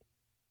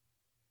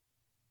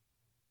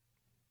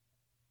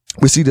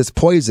 We see this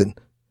poison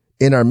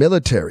in our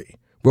military,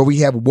 where we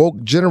have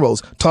woke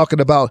generals talking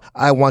about,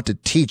 I want to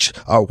teach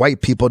our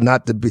white people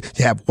not to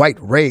have white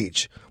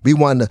rage. We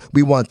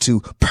want to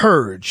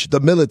purge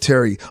the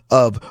military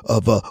of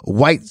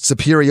white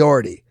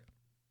superiority.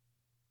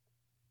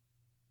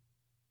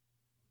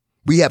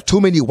 We have too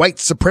many white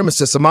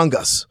supremacists among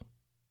us.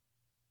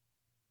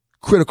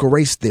 Critical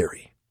race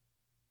theory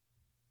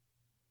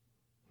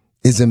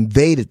is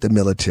invaded the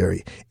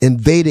military,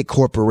 invaded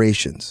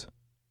corporations,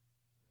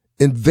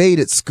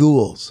 invaded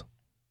schools.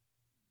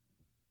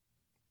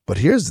 But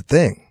here's the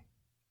thing.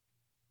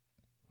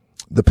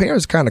 The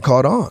parents kind of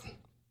caught on.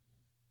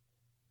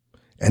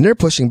 And they're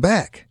pushing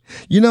back.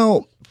 You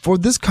know, for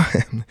this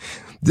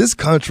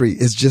country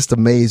is just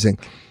amazing.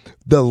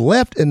 The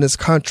left in this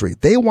country,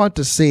 they want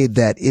to say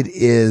that it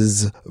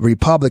is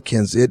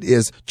Republicans, it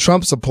is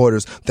Trump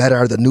supporters that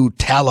are the new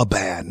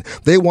Taliban.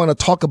 They want to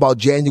talk about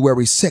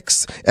January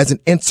 6th as an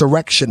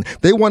insurrection.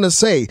 They want to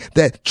say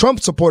that Trump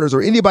supporters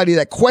or anybody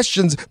that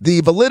questions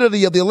the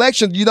validity of the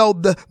election, you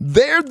know,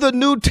 they're the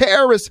new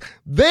terrorists.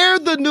 They're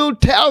the new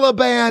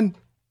Taliban.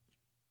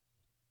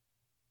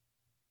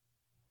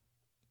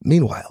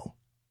 Meanwhile,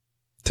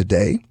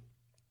 today,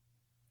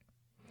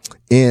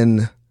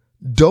 in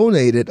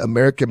donated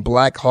American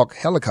Black Hawk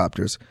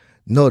helicopters,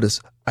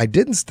 notice I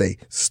didn't say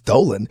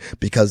stolen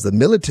because the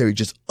military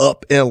just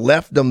up and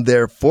left them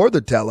there for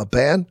the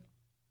Taliban.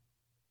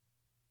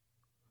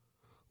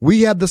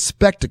 We have the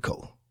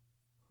spectacle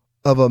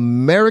of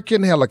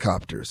American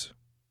helicopters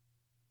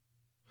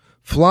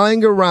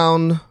flying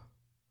around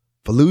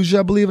Fallujah,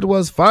 I believe it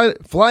was,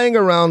 flying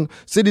around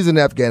cities in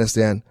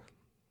Afghanistan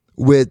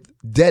with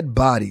dead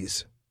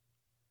bodies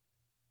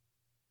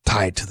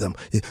tied to them.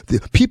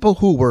 The people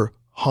who were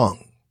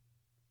hung,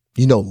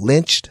 you know,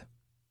 lynched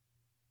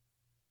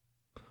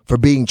for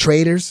being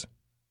traitors.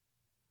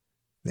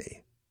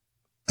 They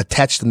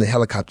attached them to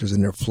helicopters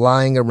and they're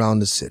flying around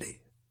the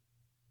city.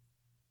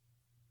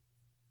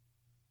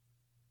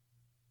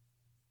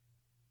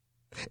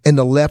 And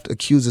the left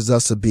accuses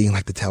us of being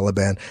like the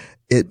Taliban.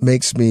 It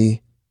makes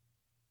me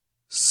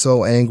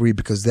so angry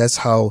because that's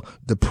how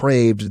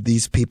depraved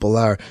these people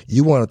are.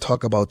 You want to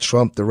talk about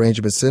Trump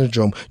derangement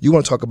syndrome. You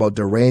want to talk about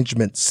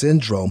derangement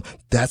syndrome.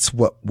 That's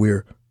what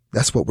we're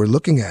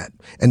looking at.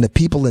 And the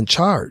people in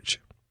charge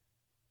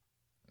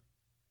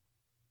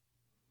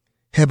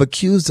have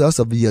accused us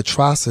of the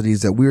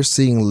atrocities that we're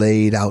seeing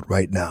laid out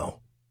right now.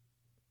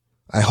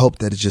 I hope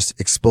that it just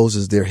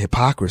exposes their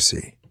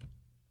hypocrisy.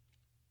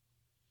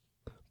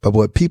 But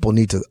what people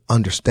need to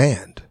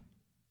understand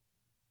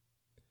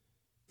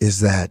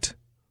is that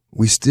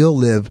we still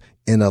live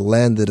in a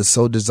land that is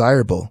so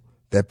desirable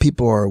that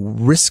people are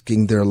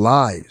risking their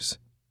lives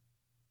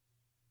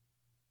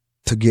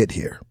to get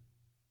here.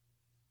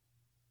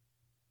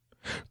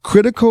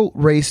 Critical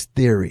race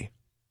theory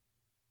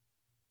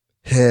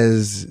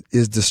is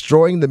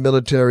destroying the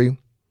military.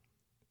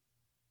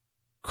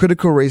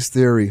 Critical race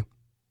theory,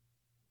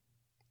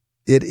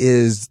 it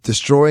is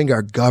destroying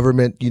our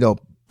government. You know,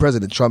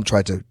 President Trump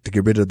tried to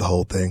get rid of the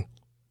whole thing.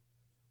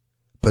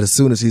 But as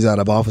soon as he's out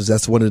of office,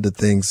 that's one of the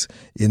things,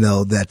 you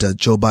know, that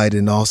Joe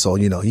Biden also,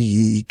 you know,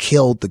 he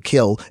killed the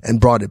kill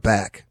and brought it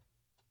back.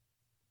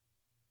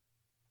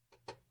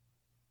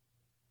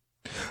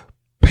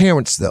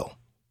 Parents, though,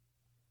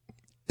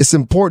 it's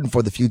important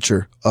for the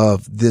future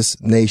of this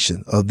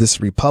nation, of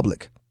this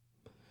republic,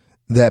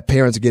 that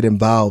parents get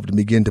involved and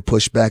begin to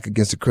push back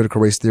against the critical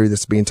race theory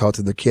that's being taught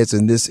to their kids.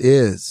 And this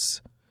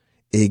is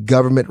a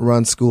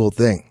government-run school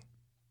thing.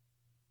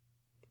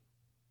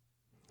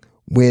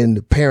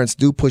 When parents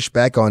do push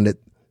back on it,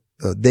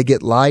 they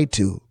get lied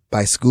to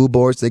by school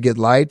boards. They get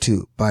lied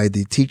to by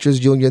the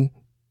teachers union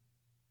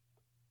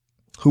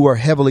who are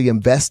heavily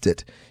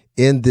invested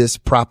in this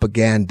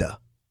propaganda.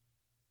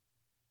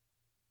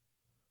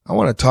 I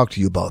want to talk to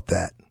you about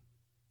that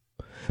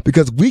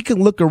because we can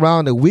look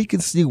around and we can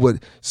see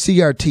what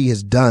CRT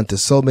has done to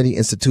so many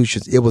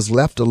institutions. It was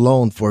left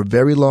alone for a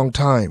very long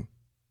time.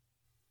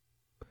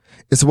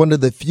 It's one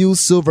of the few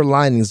silver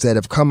linings that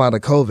have come out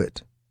of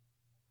COVID.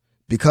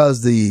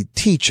 Because the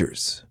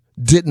teachers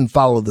didn't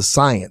follow the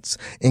science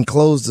and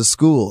closed the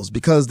schools,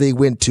 because they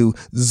went to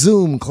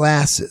Zoom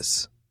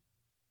classes,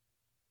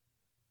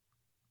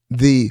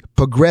 the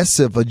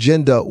progressive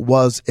agenda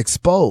was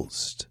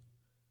exposed.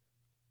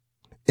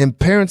 And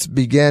parents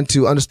began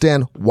to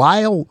understand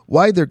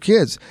why their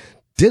kids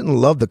didn't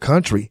love the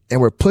country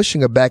and were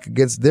pushing it back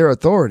against their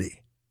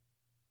authority.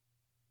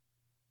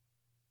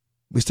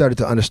 We started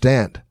to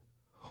understand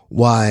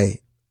why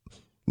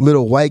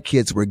little white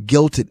kids were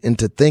guilted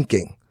into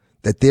thinking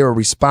that they were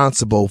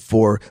responsible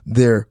for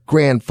their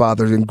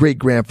grandfathers and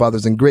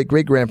great-grandfathers and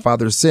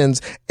great-great-grandfathers'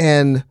 sins,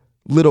 and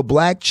little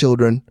black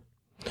children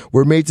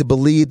were made to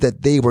believe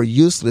that they were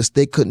useless.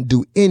 They couldn't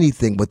do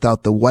anything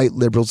without the white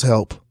liberals'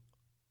 help.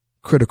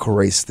 critical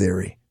race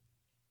theory.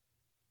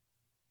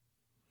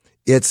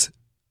 It's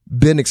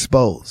been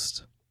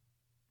exposed.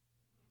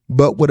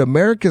 But what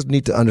Americans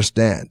need to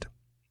understand,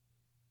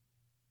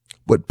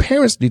 what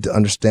parents need to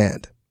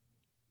understand,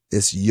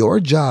 it's your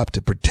job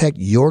to protect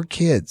your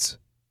kids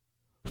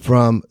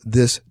from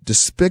this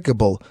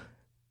despicable,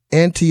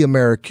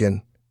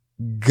 anti-American,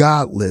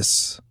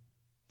 godless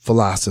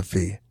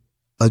philosophy,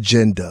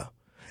 agenda.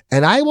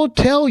 And I will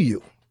tell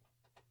you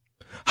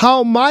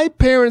how my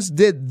parents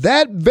did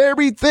that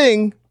very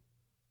thing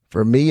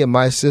for me and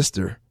my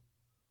sister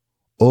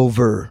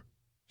over,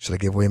 should I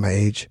give away my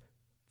age?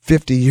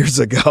 50 years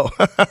ago.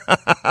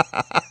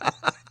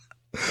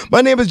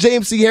 My name is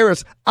James C.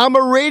 Harris. I'm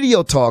a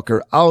radio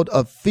talker out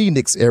of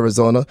Phoenix,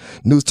 Arizona.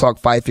 News Talk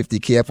 550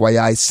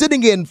 KFYI,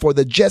 sitting in for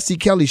the Jesse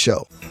Kelly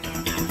Show.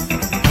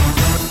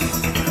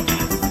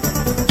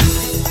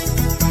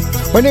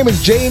 My name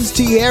is James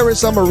T.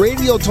 Harris. I'm a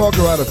radio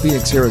talker out of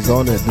Phoenix,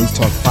 Arizona at News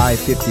Talk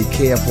 550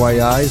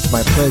 KFYI. It's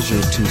my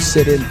pleasure to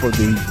sit in for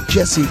the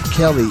Jesse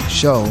Kelly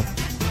Show.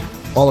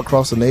 All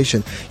across the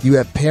nation, you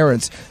have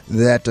parents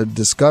that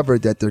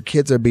discovered that their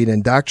kids are being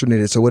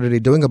indoctrinated. So what are they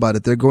doing about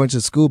it? They're going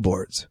to school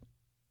boards.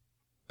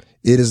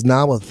 It is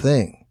now a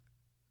thing.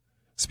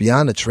 It's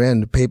beyond a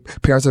trend.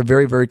 Parents are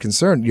very, very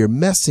concerned. You're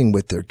messing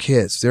with their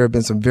kids. There have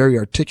been some very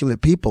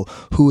articulate people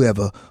who have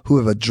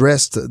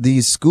addressed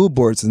these school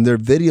boards, and their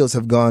videos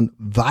have gone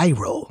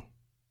viral.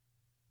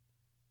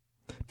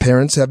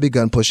 Parents have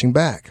begun pushing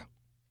back.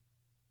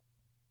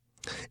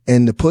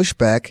 And the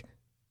pushback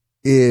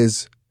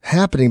is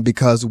happening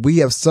because we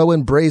have so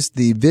embraced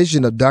the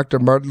vision of Dr.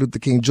 Martin Luther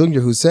King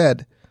Jr., who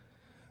said,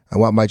 I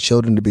want my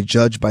children to be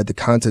judged by the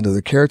content of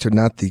their character,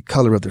 not the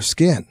color of their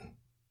skin.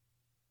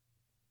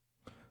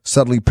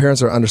 Suddenly,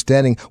 parents are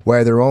understanding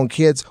why their own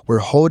kids were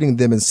holding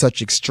them in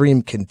such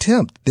extreme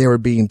contempt they were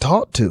being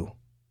taught to.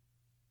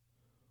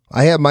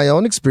 I had my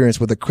own experience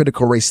with a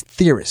critical race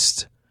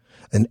theorist,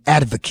 an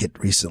advocate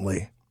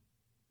recently.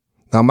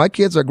 Now, my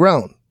kids are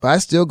grown, but I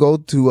still go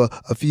to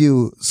a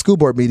few school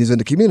board meetings in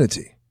the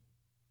community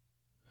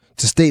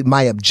to state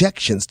my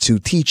objections to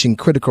teaching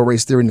critical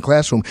race theory in the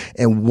classroom.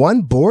 And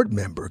one board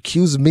member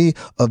accused me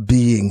of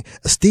being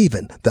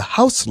Stephen, the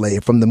house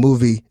slave from the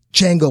movie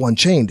Django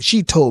Unchained.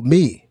 She told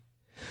me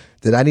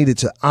that I needed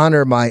to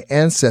honor my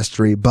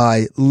ancestry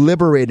by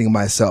liberating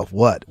myself.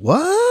 What?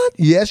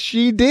 Yes,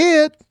 she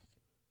did.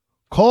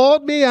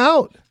 Called me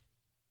out.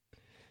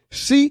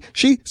 She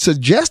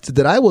suggested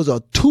that I was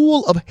a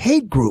tool of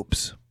hate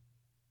groups.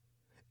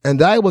 And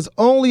I was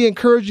only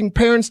encouraging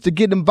parents to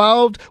get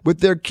involved with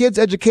their kids'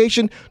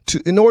 education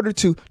in order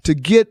to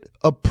get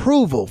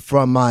approval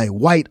from my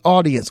white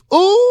audience.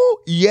 Ooh,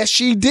 yes,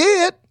 she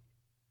did.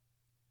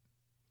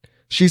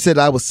 She said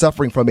I was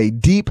suffering from a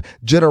deep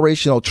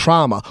generational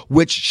trauma,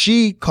 which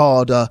she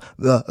called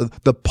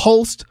the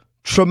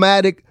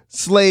post-traumatic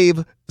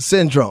slave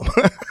syndrome.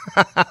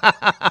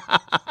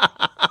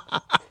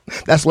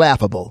 That's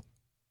laughable.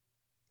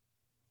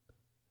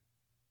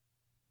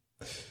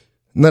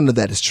 None of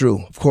that is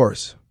true, of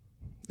course.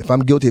 If I'm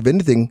guilty of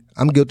anything,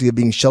 I'm guilty of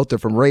being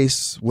sheltered from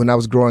race when I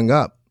was growing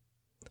up.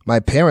 My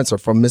parents are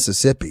from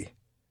Mississippi.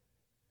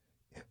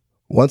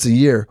 Once a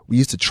year, we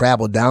used to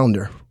travel down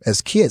there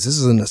as kids. This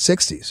is in the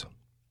 60s.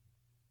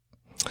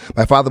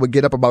 My father would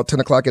get up about 10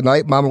 o'clock at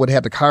night. Mama would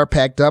have the car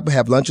packed up,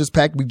 have lunches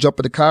packed. We'd jump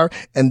in the car.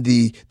 And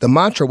the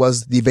mantra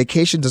was, the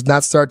vacation does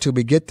not start till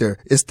we get there.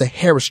 It's the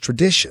Harris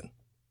tradition.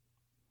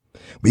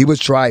 We would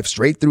drive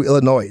straight through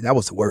Illinois. That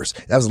was the worst.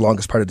 That was the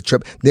longest part of the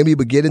trip. Then we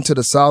would get into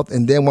the South,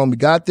 and then when we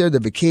got there, the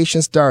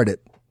vacation started.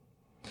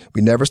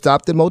 We never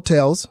stopped in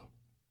motels.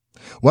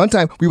 One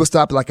time, we would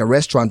stop at like a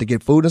restaurant to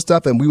get food and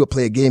stuff, and we would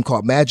play a game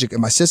called Magic,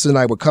 and my sister and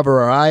I would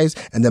cover our eyes,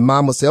 and then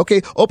Mom would say,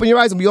 okay, open your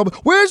eyes, and we open.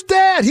 Where's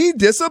Dad? He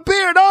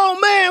disappeared. Oh,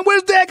 man,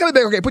 where's Dad coming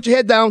back? Okay, put your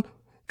head down,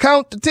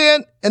 count to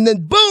 10, and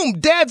then boom,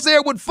 Dad's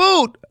there with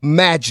food.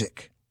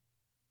 Magic.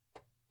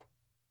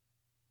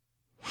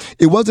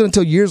 It wasn't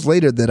until years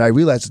later that I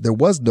realized that there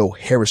was no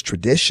Harris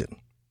tradition.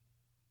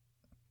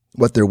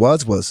 What there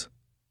was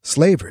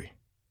slavery.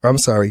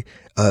 What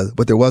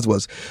there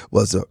was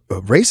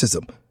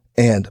racism.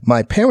 And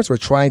my parents were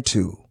trying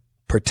to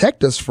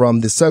protect us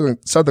from the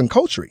Southern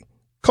culture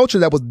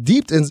that was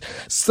steeped in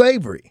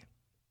slavery.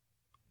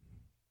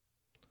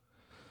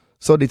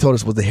 So they told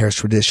us what the Harris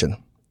tradition.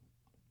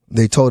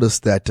 They told us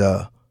that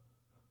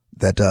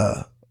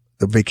the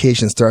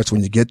vacation starts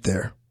when you get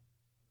there.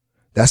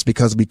 That's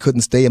because we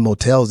couldn't stay in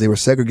motels. They were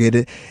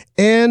segregated.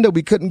 And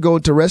we couldn't go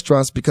to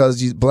restaurants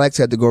because blacks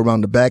had to go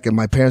around the back, and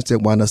my parents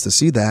didn't want us to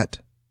see that.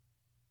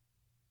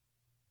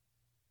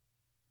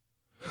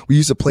 We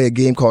used to play a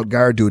game called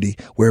Guard Duty,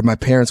 where my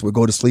parents would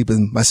go to sleep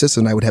and my sister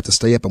and I would have to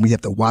stay up, and we'd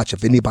have to watch.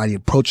 If anybody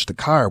approached the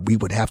car, we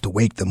would have to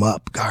wake them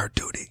up. Guard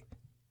Duty.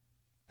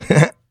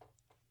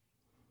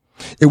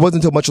 It wasn't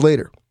until much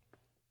later,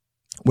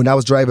 when I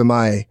was driving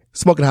my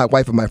smoking hot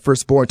wife and my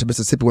firstborn to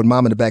Mississippi with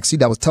Mom in the back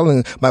seat, I was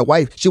telling my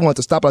wife she wanted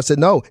to stop. I said,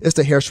 no, it's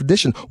the Harris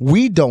tradition.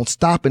 We don't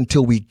stop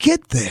until we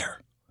get there.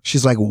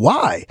 She's like,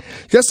 why?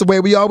 That's the way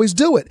we always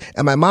do it.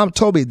 And my mom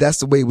told me that's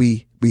the way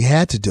we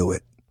had to do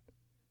it.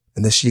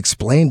 And then she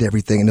explained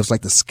everything, and it was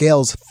like the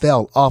scales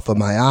fell off of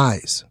my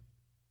eyes.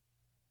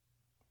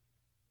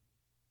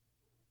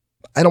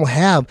 I don't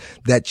have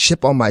that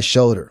chip on my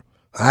shoulder.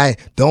 I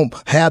don't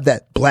have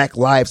that Black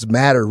Lives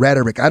Matter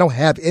rhetoric. I don't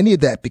have any of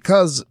that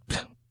because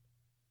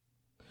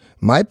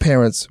my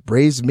parents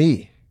raised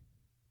me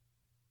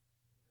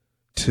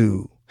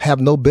to have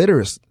no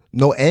bitterness,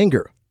 no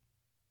anger,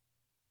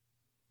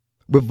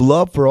 with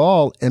love for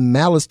all and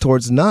malice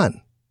towards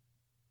none.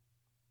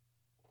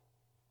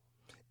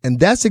 And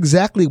that's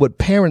exactly what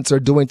parents are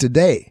doing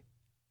today.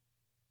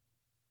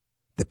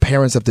 The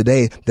parents of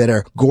today that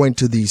are going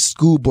to these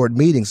school board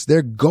meetings,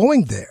 they're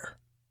going there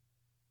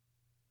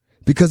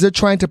because they're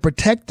trying to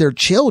protect their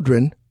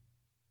children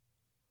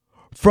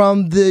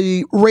from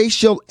the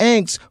racial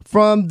angst,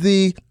 from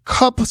the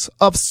cups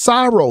of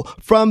sorrow,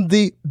 from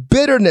the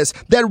bitterness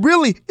that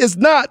really is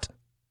not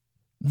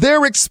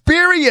their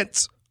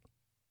experience.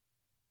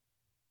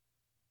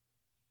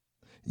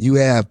 You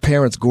have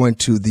parents going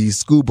to these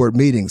school board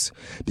meetings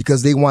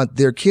because they want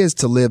their kids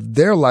to live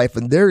their life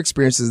and their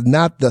experiences,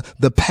 not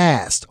the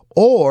past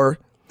or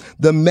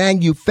the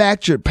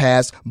manufactured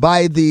past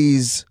by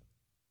these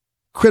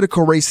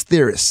critical race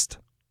theorists.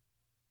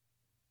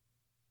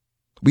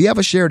 We have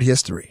a shared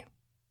history.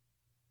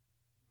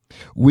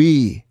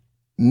 We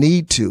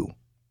need to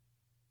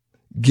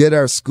get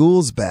our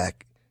schools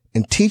back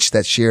and teach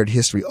that shared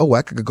history. Oh,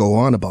 I could go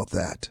on about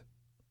that.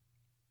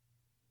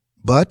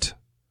 But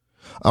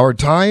our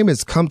time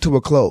has come to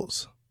a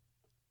close.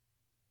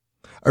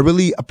 I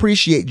really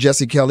appreciate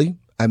Jesse Kelly.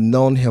 I've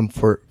known him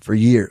for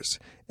years,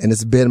 and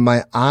it's been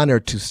my honor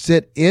to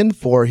sit in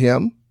for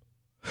him.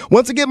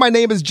 Once again, my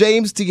name is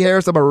James T.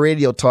 Harris. I'm a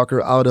radio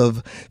talker out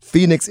of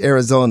Phoenix,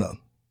 Arizona.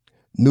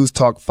 News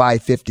Talk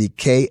 550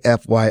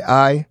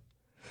 KFYI.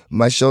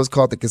 My show is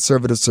called The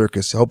Conservative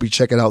Circus. I hope you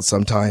check it out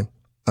sometime.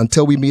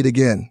 Until we meet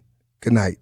again, good night.